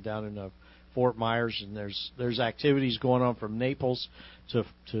and down in Fort Myers, and there's activities going on from Naples to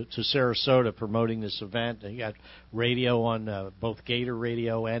Sarasota promoting this event. And you got radio on both Gator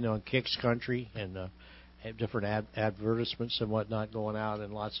Radio and on Kicks Country, and different advertisements and whatnot going out,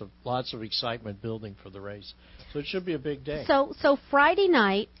 and lots of excitement building for the race. So it should be a big day. So Friday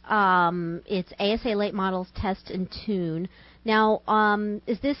night, it's ASA Late Models Test and Tune. Now,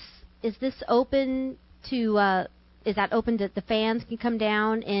 is this open to? Is that open that the fans can come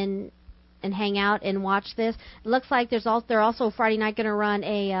down and hang out and watch this? It looks like they're also Friday night going to run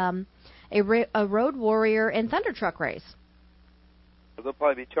a Road Warrior and Thunder Truck race. They'll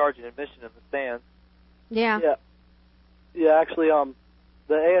probably be charging admission in the stands. Yeah. Actually,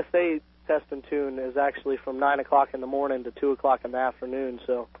 the ASA Test and Tune is actually from 9 o'clock in the morning to 2 o'clock in the afternoon.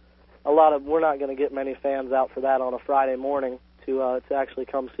 So, we're not going to get many fans out for that on a Friday morning to actually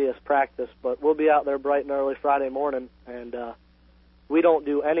come see us practice. But we'll be out there bright and early Friday morning, and we don't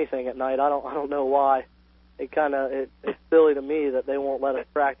do anything at night. I don't know why. It's silly to me that they won't let us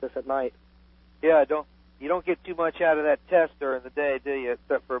practice at night. Yeah, you don't get too much out of that test during the day, do you?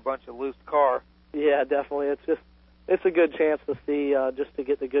 Except for a bunch of loose car. Yeah, definitely. It's a good chance to see, just to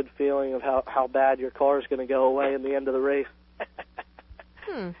get the good feeling of how bad your car is going to go away in the end of the race.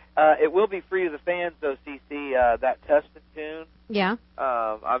 It will be free to the fans, though, CC, that Test and Tune. Yeah.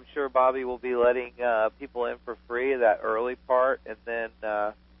 I'm sure Bobby will be letting people in for free that early part, and then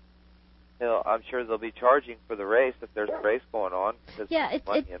I'm sure they'll be charging for the race if there's a race going on. There's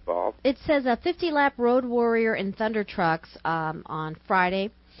money involved. It says a 50-lap Road Warrior and Thunder Trucks on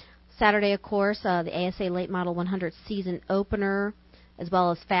Friday. Saturday, of course, the ASA Late Model 100 season opener, as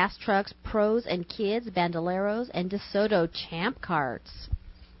well as Fast Trucks, Pros and Kids, Bandoleros, and DeSoto Champ Carts.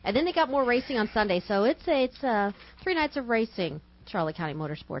 And then they got more racing on Sunday, so it's 3 nights of racing, Charlotte County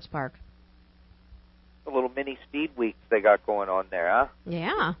Motorsports Park. A little mini speed weeks they got going on there, huh?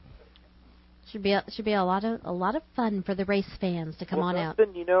 Yeah. Should be a lot of fun for the race fans to come on out.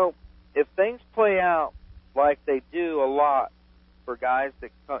 Dustin, you know, if things play out like they do a lot for guys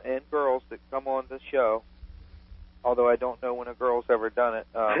that and girls that come on the show, although I don't know when a girl's ever done it,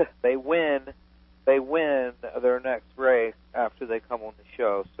 they win their next race after they come on the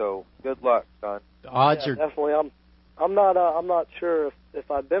show. So good luck, son. The odds are definitely. I'm not sure if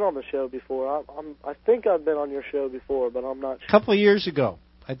I've been on the show before. I think I've been on your show before, but I'm not sure. A couple of years ago,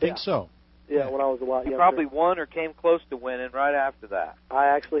 I think so. Yeah, when I was a lot younger. You probably won or came close to winning right after that. I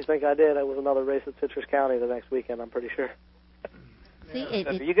actually think I did. It was another race at Citrus County the next weekend, I'm pretty sure. See,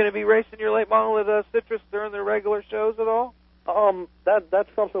 are you going to be racing your late model at Citrus during their regular shows at all? That's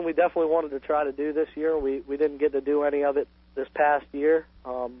something we definitely wanted to try to do this year. We didn't get to do any of it this past year,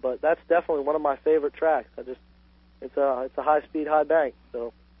 but that's definitely one of my favorite tracks. It's a high speed, high bank,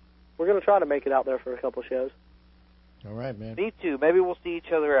 so we're going to try to make it out there for a couple shows. All right, man. Me too. Maybe we'll see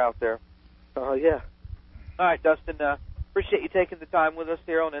each other out there. Yeah. All right, Dustin. Appreciate you taking the time with us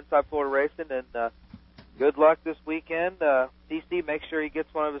here on Inside Florida Racing, and good luck this weekend. DC, make sure he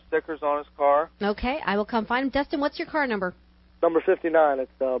gets one of his stickers on his car. Okay, I will come find him. Dustin, what's your car number? Number 59.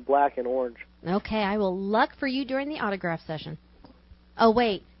 It's black and orange. Okay, I will look for you during the autograph session. Oh,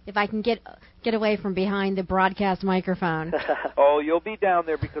 wait, if I can get away from behind the broadcast microphone. Oh, you'll be down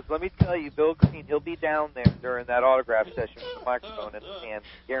there because let me tell you, Bill Green, he'll be down there during that autograph session with the microphone in his hand.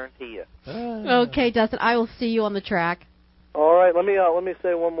 Guarantee you. Okay, Dustin, I will see you on the track. All right, let me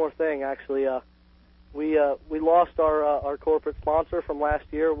say one more thing. Actually, we lost our corporate sponsor from last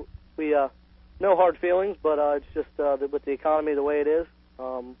year. We no hard feelings, but it's just with the economy the way it is,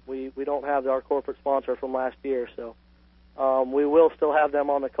 we don't have our corporate sponsor from last year. So we will still have them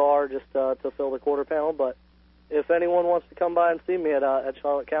on the car just to fill the quarter panel. But if anyone wants to come by and see me at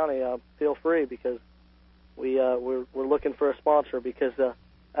Charlotte County, feel free, because we're looking for a sponsor, because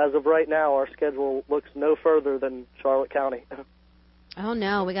as of right now, our schedule looks no further than Charlotte County. Oh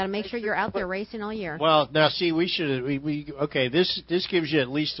no, we got to make sure you're out there racing all year. Well, now see, okay. This gives you at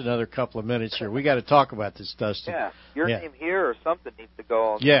least another couple of minutes here. We got to talk about this, Dustin. Yeah, your name here or something needs to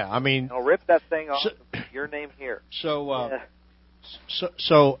go on. Yeah, I mean, rip that thing off. Your name here. So,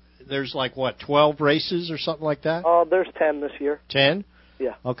 so there's like what, 12 races or something like that? There's 10 this year. 10?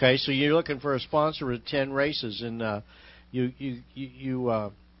 Yeah. Okay, so you're looking for a sponsor with 10 races, and you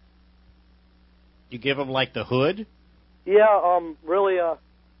give them like the hood. Yeah, really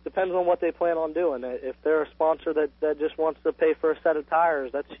depends on what they plan on doing. If they're a sponsor that just wants to pay for a set of tires,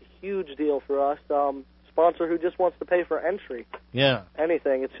 that's a huge deal for us. Sponsor who just wants to pay for entry. Yeah.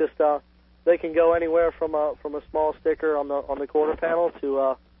 Anything. It's just they can go anywhere from a small sticker on the quarter panel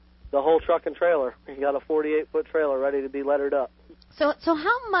to the whole truck and trailer. You got a 48-foot trailer ready to be lettered up. So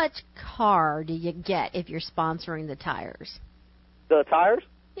how much car do you get if you're sponsoring the tires? The tires?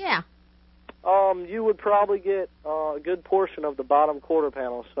 Yeah. You would probably get a good portion of the bottom quarter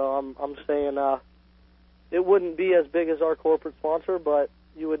panel. So I'm saying it wouldn't be as big as our corporate sponsor, but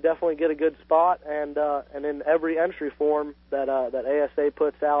you would definitely get a good spot. And in every entry form that ASA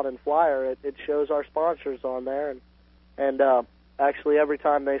puts out in flyer, it shows our sponsors on there. And actually, every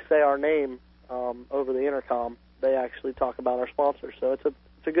time they say our name over the intercom, they actually talk about our sponsors. So it's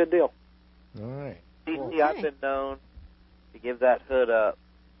a good deal. All right. CC, I've been known to give that hood up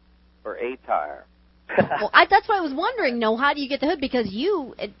for a tire. Well, that's why I was wondering, how do you get the hood? Because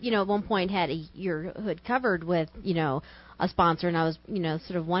you at one point had your hood covered with, a sponsor, and I was,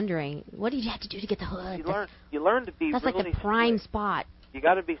 sort of wondering, what did you have to do to get the hood? You learn to be that's really like the prime slick. spot. You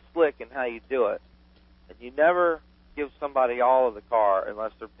got to be slick in how you do it, and you never give somebody all of the car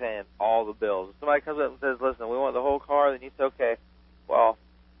unless they're paying all the bills. If somebody comes up and says, "Listen, we want the whole car," then you say, "Okay, well,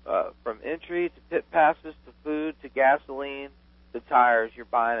 from entry to pit passes to food to gasoline, the tires, you're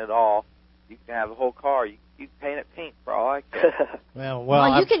buying it all. You can have the whole car. You can paint it pink for all I care."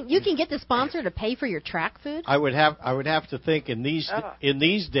 Well, you can get the sponsor to pay for your track food. I would have to think in these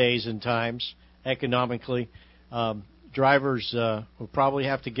days and times, economically, drivers will probably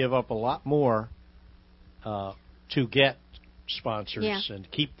have to give up a lot more to get sponsors and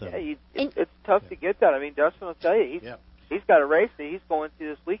keep them. Yeah, it's tough to get that. I mean, Dustin will tell you, he's got a race that he's going to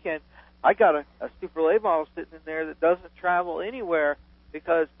this weekend. I got a super late model sitting in there that doesn't travel anywhere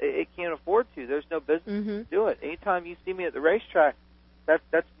because it can't afford to. There's no business to do it. Anytime you see me at the racetrack,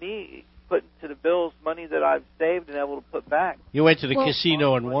 that's me putting to the bills money that I've saved and able to put back. You went to the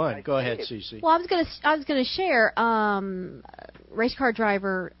casino and won. Go ahead, Cece. Well, I was gonna share race car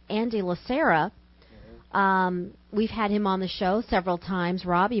driver Andy Lacera. We've had him on the show several times.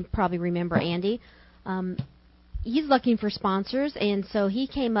 Rob, you probably remember Andy. He's looking for sponsors, and so he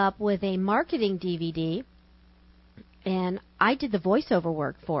came up with a marketing DVD, and I did the voiceover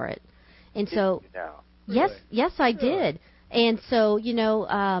work for it. And so, yes, I did. And so,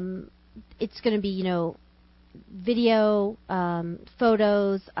 it's going to be, video,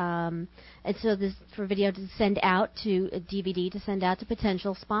 photos, and so this for video to send out to a DVD to send out to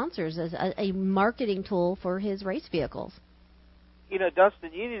potential sponsors as a marketing tool for his race vehicles.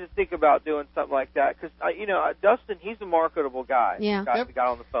 Dustin, you need to think about doing something like that because, Dustin, he's a marketable guy. Yeah. The guy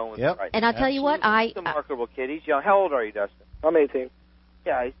on the phone with me right and now. I'll tell you what, he's a marketable kid. He's young. How old are you, Dustin? I'm 18.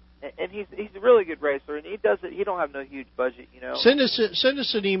 Yeah, he's a really good racer, and he don't have no huge budget, Send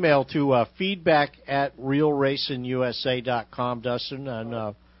us an email to feedback@realracingusa.com, Dustin,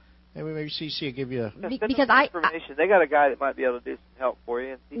 and maybe CC will give you because information. They got a guy that might be able to do some help for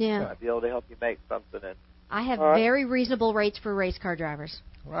you, and CC might be able to help you make something. And I have very reasonable rates for race car drivers.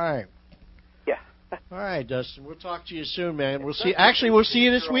 Right. Yeah. All right, Dustin. We'll talk to you soon, man. We'll see. Actually, we'll see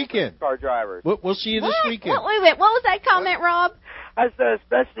you this weekend. Car drivers. We'll see you this weekend. Wait. What was that comment, Rob? I said,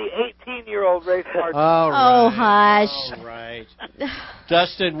 especially 18-year-old race car drivers. Oh, hush. All right.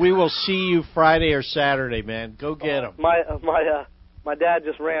 Dustin, we will see you Friday or Saturday, man. Go get them. My dad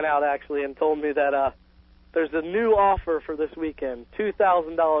just ran out actually and told me that there's a new offer for this weekend.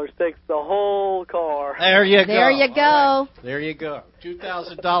 $2,000 takes the whole car. There you go. There you go. Right. There you go.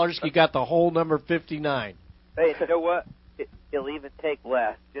 $2,000. You got the whole number 59. Hey, you know what? He'll even take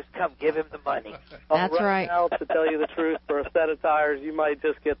less. Just come give him the money. That's right. Now, to tell you the truth, for a set of tires, you might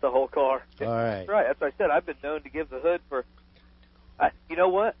just get the whole car. All right. That's right. That's what I said. I've been known to give the hood for. You know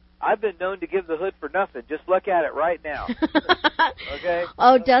what? I've been known to give the hood for nothing. Just look at it right now. Okay?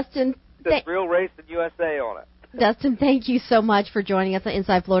 Oh, Dustin. There's Real Racing USA on it. Dustin, thank you so much for joining us on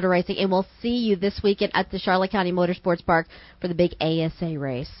Inside Florida Racing, and we'll see you this weekend at the Charlotte County Motorsports Park for the big ASA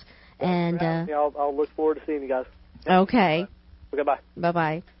race. And I'll look forward to seeing you guys. Okay. Okay, bye.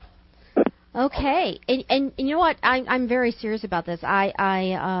 Bye-bye. Okay, and you know what? I'm very serious about this.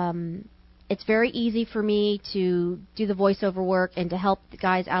 It's very easy for me to do the voiceover work and to help the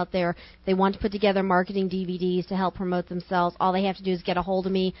guys out there. If they want to put together marketing DVDs to help promote themselves, all they have to do is get a hold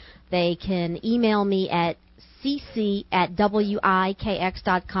of me. They can email me at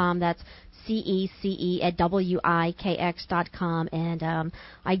cc@wikx.com. That's cece@wikx.com, and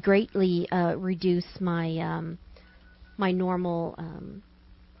I greatly reduce my my normal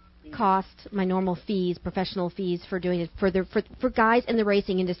cost, my normal fees, professional fees for doing it for guys in the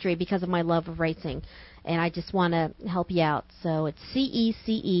racing industry because of my love of racing, and I just want to help you out. So it's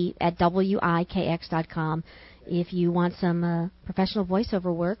cece@wikx.com if you want some professional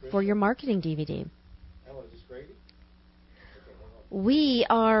voiceover work for your marketing DVD. We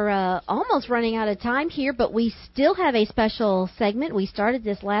are almost running out of time here, but we still have a special segment. We started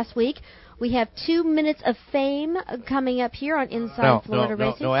this last week. We have 2 minutes of fame coming up here on Inside Florida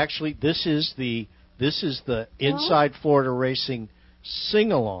Racing. No, actually, this is the Inside Florida Racing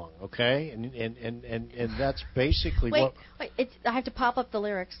sing-along, okay? And that's basically Wait, I have to pop up the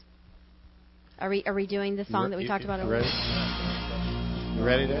lyrics. Are we doing the song that we talked about earlier? You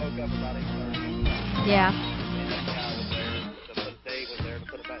ready there? Yeah.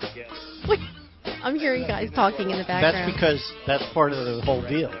 I'm hearing guys talking in the background. That's because that's part of the whole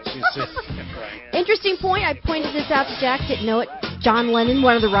deal. Interesting point. I pointed this out to Jack. Didn't know it. John Lennon,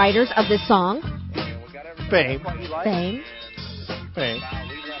 one of the writers of this song. Fame.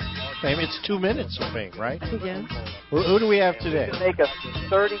 It's 2 minutes of fame, right? Yeah. Who do we have today? Make a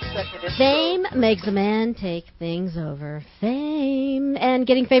 30-second intro. Fame makes a man take things over. Fame. And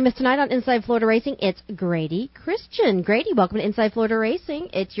getting famous tonight on Inside Florida Racing, it's Grady Christian. Grady, welcome to Inside Florida Racing.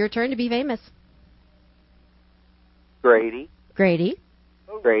 It's your turn to be famous. Grady. Hey,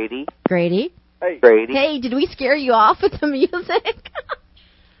 Grady. Hey, did we scare you off with the music?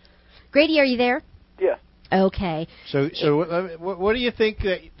 Grady, are you there? Yeah. Okay. So what do you think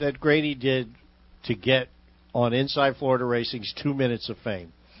that Grady did to get on Inside Florida Racing's 2 minutes of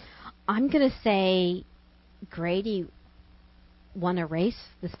fame? I'm going to say Grady won a race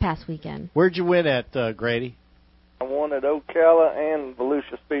this past weekend. Where'd you win at, Grady? I won at Ocala and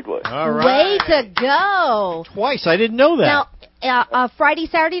Volusia Speedway. All right. Way to go. Twice. I didn't know that. Now, Friday,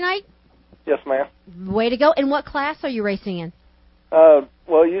 Saturday night? Yes, ma'am. Way to go. And what class are you racing in? Well,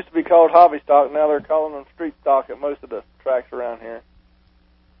 it used to be called hobby stock. Now they're calling them street stock at most of the tracks around here.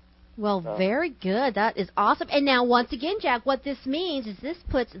 Well, very good. That is awesome. And now, once again, Jack, what this means is this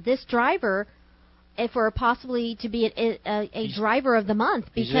puts this driver for possibly to be a driver of the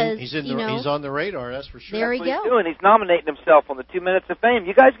month because he's on the radar. That's for sure. There you go. He's doing. He's nominating himself on the 2 minutes of fame.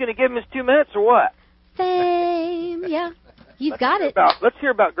 You guys going to give him his 2 minutes or what? Fame, yeah, he's got it. Let's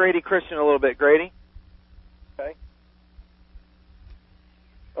hear about Grady Christian a little bit, Grady. Okay.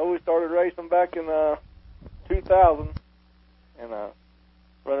 Well, we started racing back in 2000, and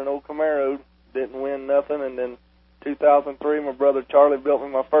running old Camaro, didn't win nothing, and then 2003, my brother Charlie built me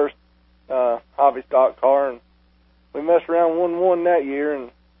my first hobby stock car, and we messed around, won one that year,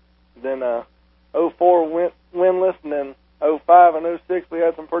 and then 04 went winless, and then 05 and 06 we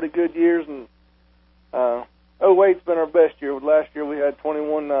had some pretty good years, and 08's been our best year. Last year we had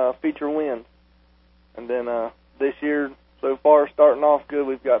 21 feature wins, and then this year so far starting off good.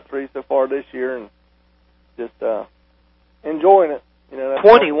 We've got 3 so far this year, and just enjoying it.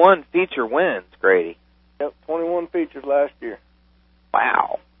 21 feature wins, Grady. Yep, 21 features last year.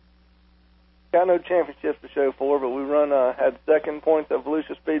 Wow. Got no championships to show for, but we had second points at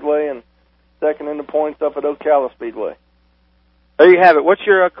Volusia Speedway and second in the points up at Ocala Speedway. There you have it. What's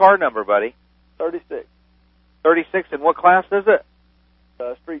your car number, buddy? 36. 36, and what class is it?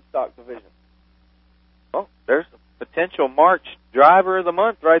 Street stock division. Well, there's a potential March driver of the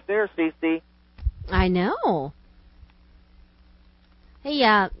month right there, CC. I know. Hey,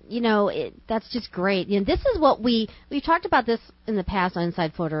 that's just great. This is what we've talked about this in the past on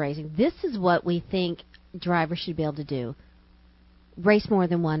Inside Florida Racing. This is what we think drivers should be able to do. Race more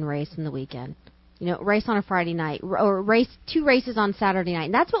than one race in the weekend. Race on a Friday night or race 2 races on Saturday night.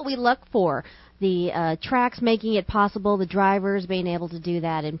 And that's what we look for. The tracks making it possible, the drivers being able to do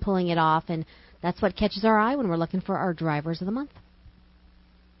that and pulling it off. And that's what catches our eye when we're looking for our drivers of the month.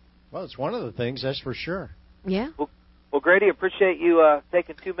 Well, it's one of the things, that's for sure. Yeah. Well, Grady, appreciate you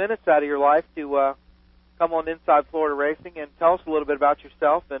taking 2 minutes out of your life to come on Inside Florida Racing and tell us a little bit about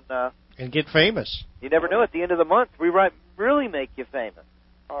yourself. And get famous. You never know. At the end of the month, we might really make you famous.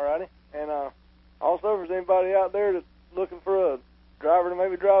 All righty. And also, if there's anybody out there that's looking for a driver to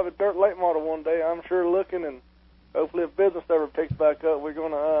maybe drive a dirt late model one day, I'm sure looking, and hopefully if business ever picks back up, we're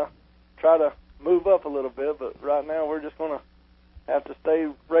going to try to move up a little bit. But right now, we're just going to have to stay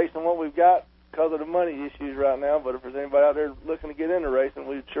racing what we've got because of the money issues right now. But if there's anybody out there looking to get into racing,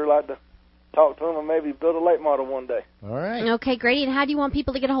 we'd sure like to talk to them and maybe build a late model one day. All right. Okay, Grady. And how do you want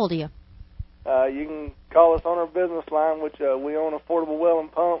people to get a hold of you? You can call us on our business line, which we own Affordable Well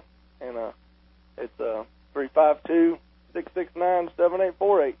and Pump, and it's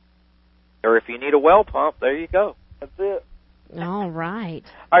 352-669-7848. Or if you need a well pump, there you go. That's it. All right.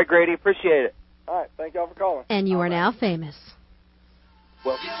 All right, Grady, appreciate it. All right, thank y'all for calling. And you are now famous.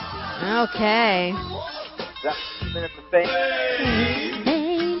 Well, okay. That's a minute for fame.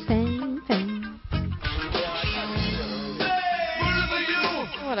 Fame.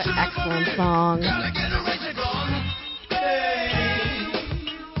 What an excellent song.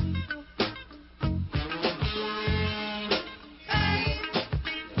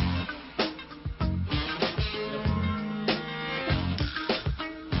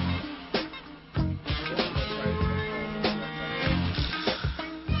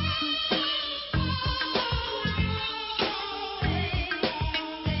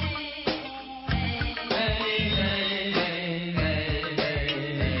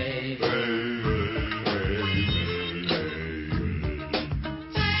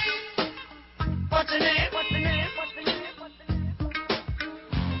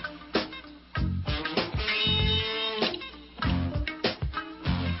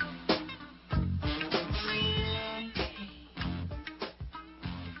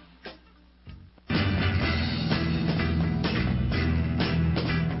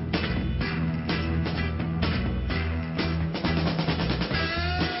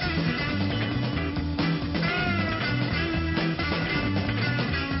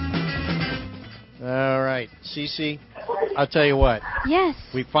 Cece, I'll tell you what. Yes.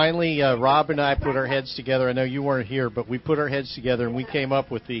 We finally, Rob and I put our heads together. I know you weren't here, but we put our heads together and we came up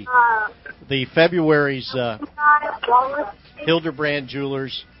with the February's Hildebrand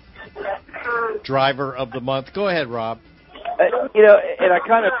Jewelers Driver of the Month. Go ahead, Rob. And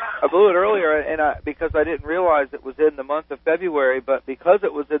I blew it earlier, and because I didn't realize it was in the month of February, but because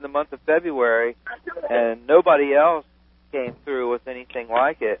it was in the month of February, and nobody else came through with anything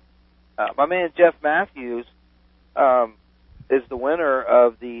like it. My man Jeff Matthews is the winner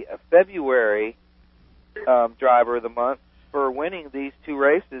of the February Driver of the Month for winning these two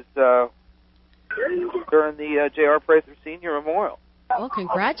races during the J.R. Prather Senior Memorial. Well,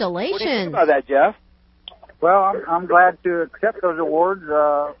 congratulations. What do you think about that, Jeff? Well, I'm glad to accept those awards.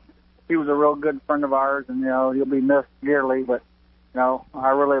 He was a real good friend of ours, and he'll be missed dearly. But I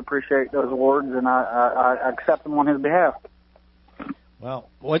really appreciate those awards, and I accept them on his behalf. Well,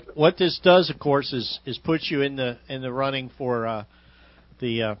 what this does, of course, is put you in the running for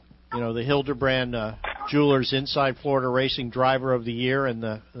the Hildebrand Jewelers Inside Florida Racing Driver of the Year and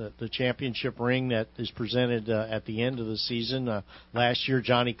the championship ring that is presented at the end of the season. Last year,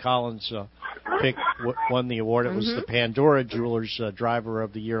 Johnny Collins won the award. It was the Pandora Jewelers Driver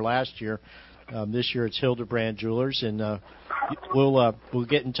of the Year last year. This year, it's Hildebrand Jewelers, and we'll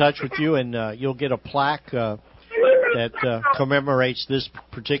get in touch with you, and you'll get a plaque that commemorates this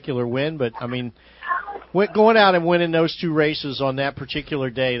particular win. But I mean, going out and winning those two races on that particular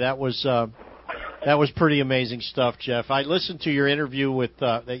day, that was pretty amazing stuff, Jeff. I listened to your interview with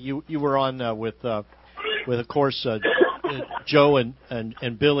that you were on with of course Joe and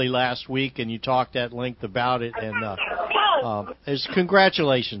Billy last week, and you talked at length about it. And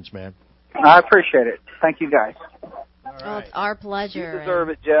congratulations, man. I appreciate it. Thank you, guys. Well, it's our pleasure. You deserve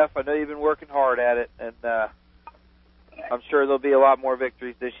it, Jeff. I know you've been working hard at it, and I'm sure there'll be a lot more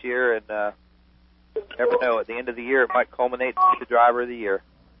victories this year, and you never know. At the end of the year, it might culminate in the Driver of the Year.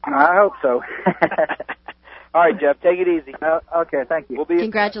 I hope so. All right, Jeff, take it easy. Okay, thank you.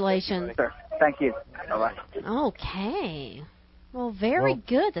 Congratulations. Sure. Thank you. Bye-bye. Okay. Well, very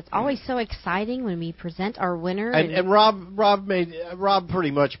good. That's always so exciting when we present our winner. And Rob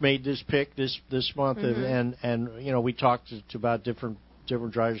pretty much made this pick this month, and we talked about different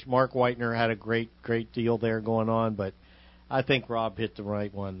drivers. Mark Whitener had a great deal there going on, but I think Rob hit the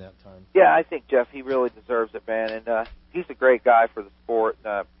right one that time. Yeah, I think Jeff, he really deserves it, man, and he's a great guy for the sport.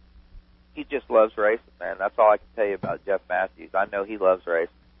 He just loves racing, man. That's all I can tell you about Jeff Matthews. I know he loves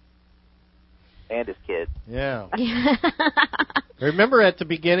racing. And his kids. Yeah. Remember at the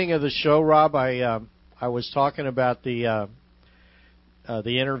beginning of the show, Rob, I was talking about the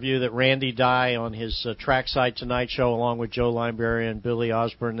the interview that Randy Dye on his Trackside Tonight show, along with Joe Lineberry and Billy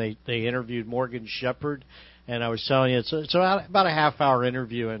Osborne, they interviewed Morgan Shepherd, and I was telling you it's about a half-hour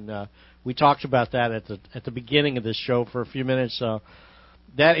interview, and we talked about that at the beginning of this show for a few minutes.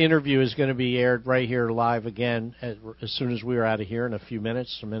 That interview is going to be aired right here live again as soon as we are out of here in a few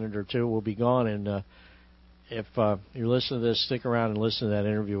minutes, a minute or two. We'll be gone, and if you're listening to this, stick around and listen to that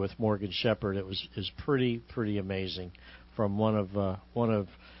interview with Morgan Shepherd. It was pretty amazing, from one of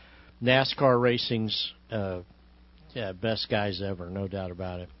NASCAR racing's best guys ever, no doubt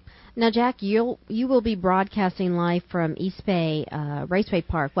about it. Now, Jack, you will be broadcasting live from East Bay Raceway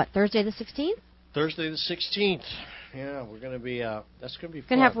Park. What, Thursday the 16th? Thursday the 16th. Yeah, we're going to be. That's going to be fun.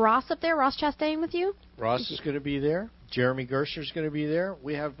 Going to have Ross up there, Ross Chastain with you? Ross is going to be there. Jeremy Gersher's going to be there.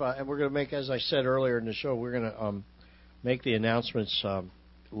 We have, and we're going to make, as I said earlier in the show, we're going to make the announcements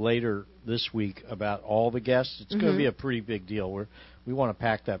later this week about all the guests. It's going to be a pretty big deal. We want to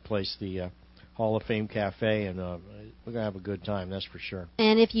pack that place, the Hall of Fame Cafe, and we're going to have a good time, that's for sure.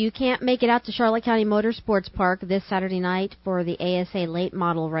 And if you can't make it out to Charlotte County Motorsports Park this Saturday night for the ASA late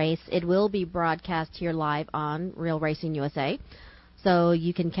model race, it will be broadcast here live on Real Racing USA. So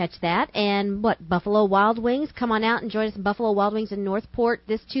you can catch that. And Buffalo Wild Wings, come on out and join us in Buffalo Wild Wings in Northport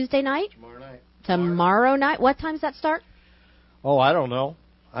this Tuesday night? Tomorrow night. What time does that start? Oh, I don't know.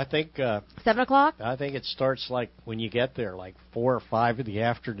 I think 7 o'clock. I think it starts like when you get there, like 4 or 5 in the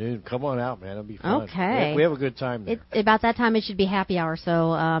afternoon. Come on out, man. It'll be fun. Okay. We have a good time there. About that time, it should be happy hour,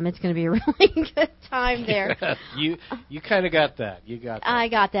 so it's going to be a really good time there. You kind of got that. You got that. I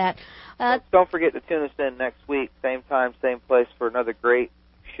got that. Don't forget to tune us in next week, same time, same place, for another great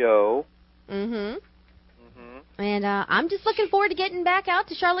show. And I'm just looking forward to getting back out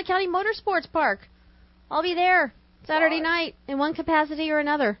to Charlotte County Motorsports Park. I'll be there Saturday night in one capacity or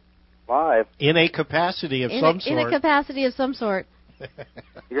another. Live. In a capacity of some sort. In a capacity of some sort.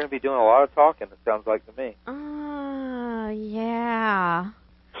 You're going to be doing a lot of talking, it sounds like to me. Yeah.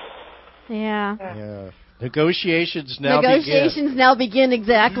 Negotiations now begin,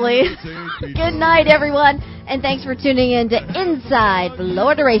 exactly. Good night, everyone, and thanks for tuning in to Inside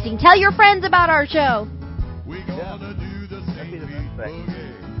Florida Racing. Tell your friends about our show.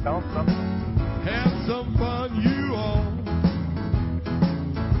 Tell them something. Have some fun, you all.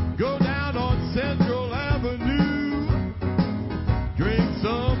 Go down on Central Avenue. Drink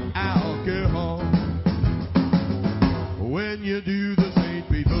some alcohol. When you do the St.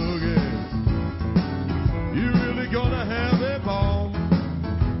 Pete Boogie, you're really gonna have a ball.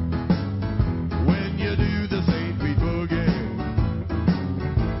 When you do the St. Pete Boogie,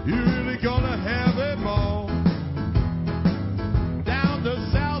 you're really gonna have a ball. Down the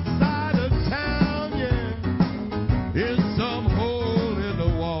south side of town, in some hole in the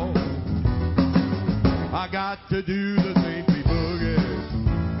wall. I got to do the St. Pete Boogie.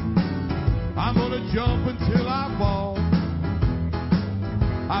 I'm gonna jump until I fall.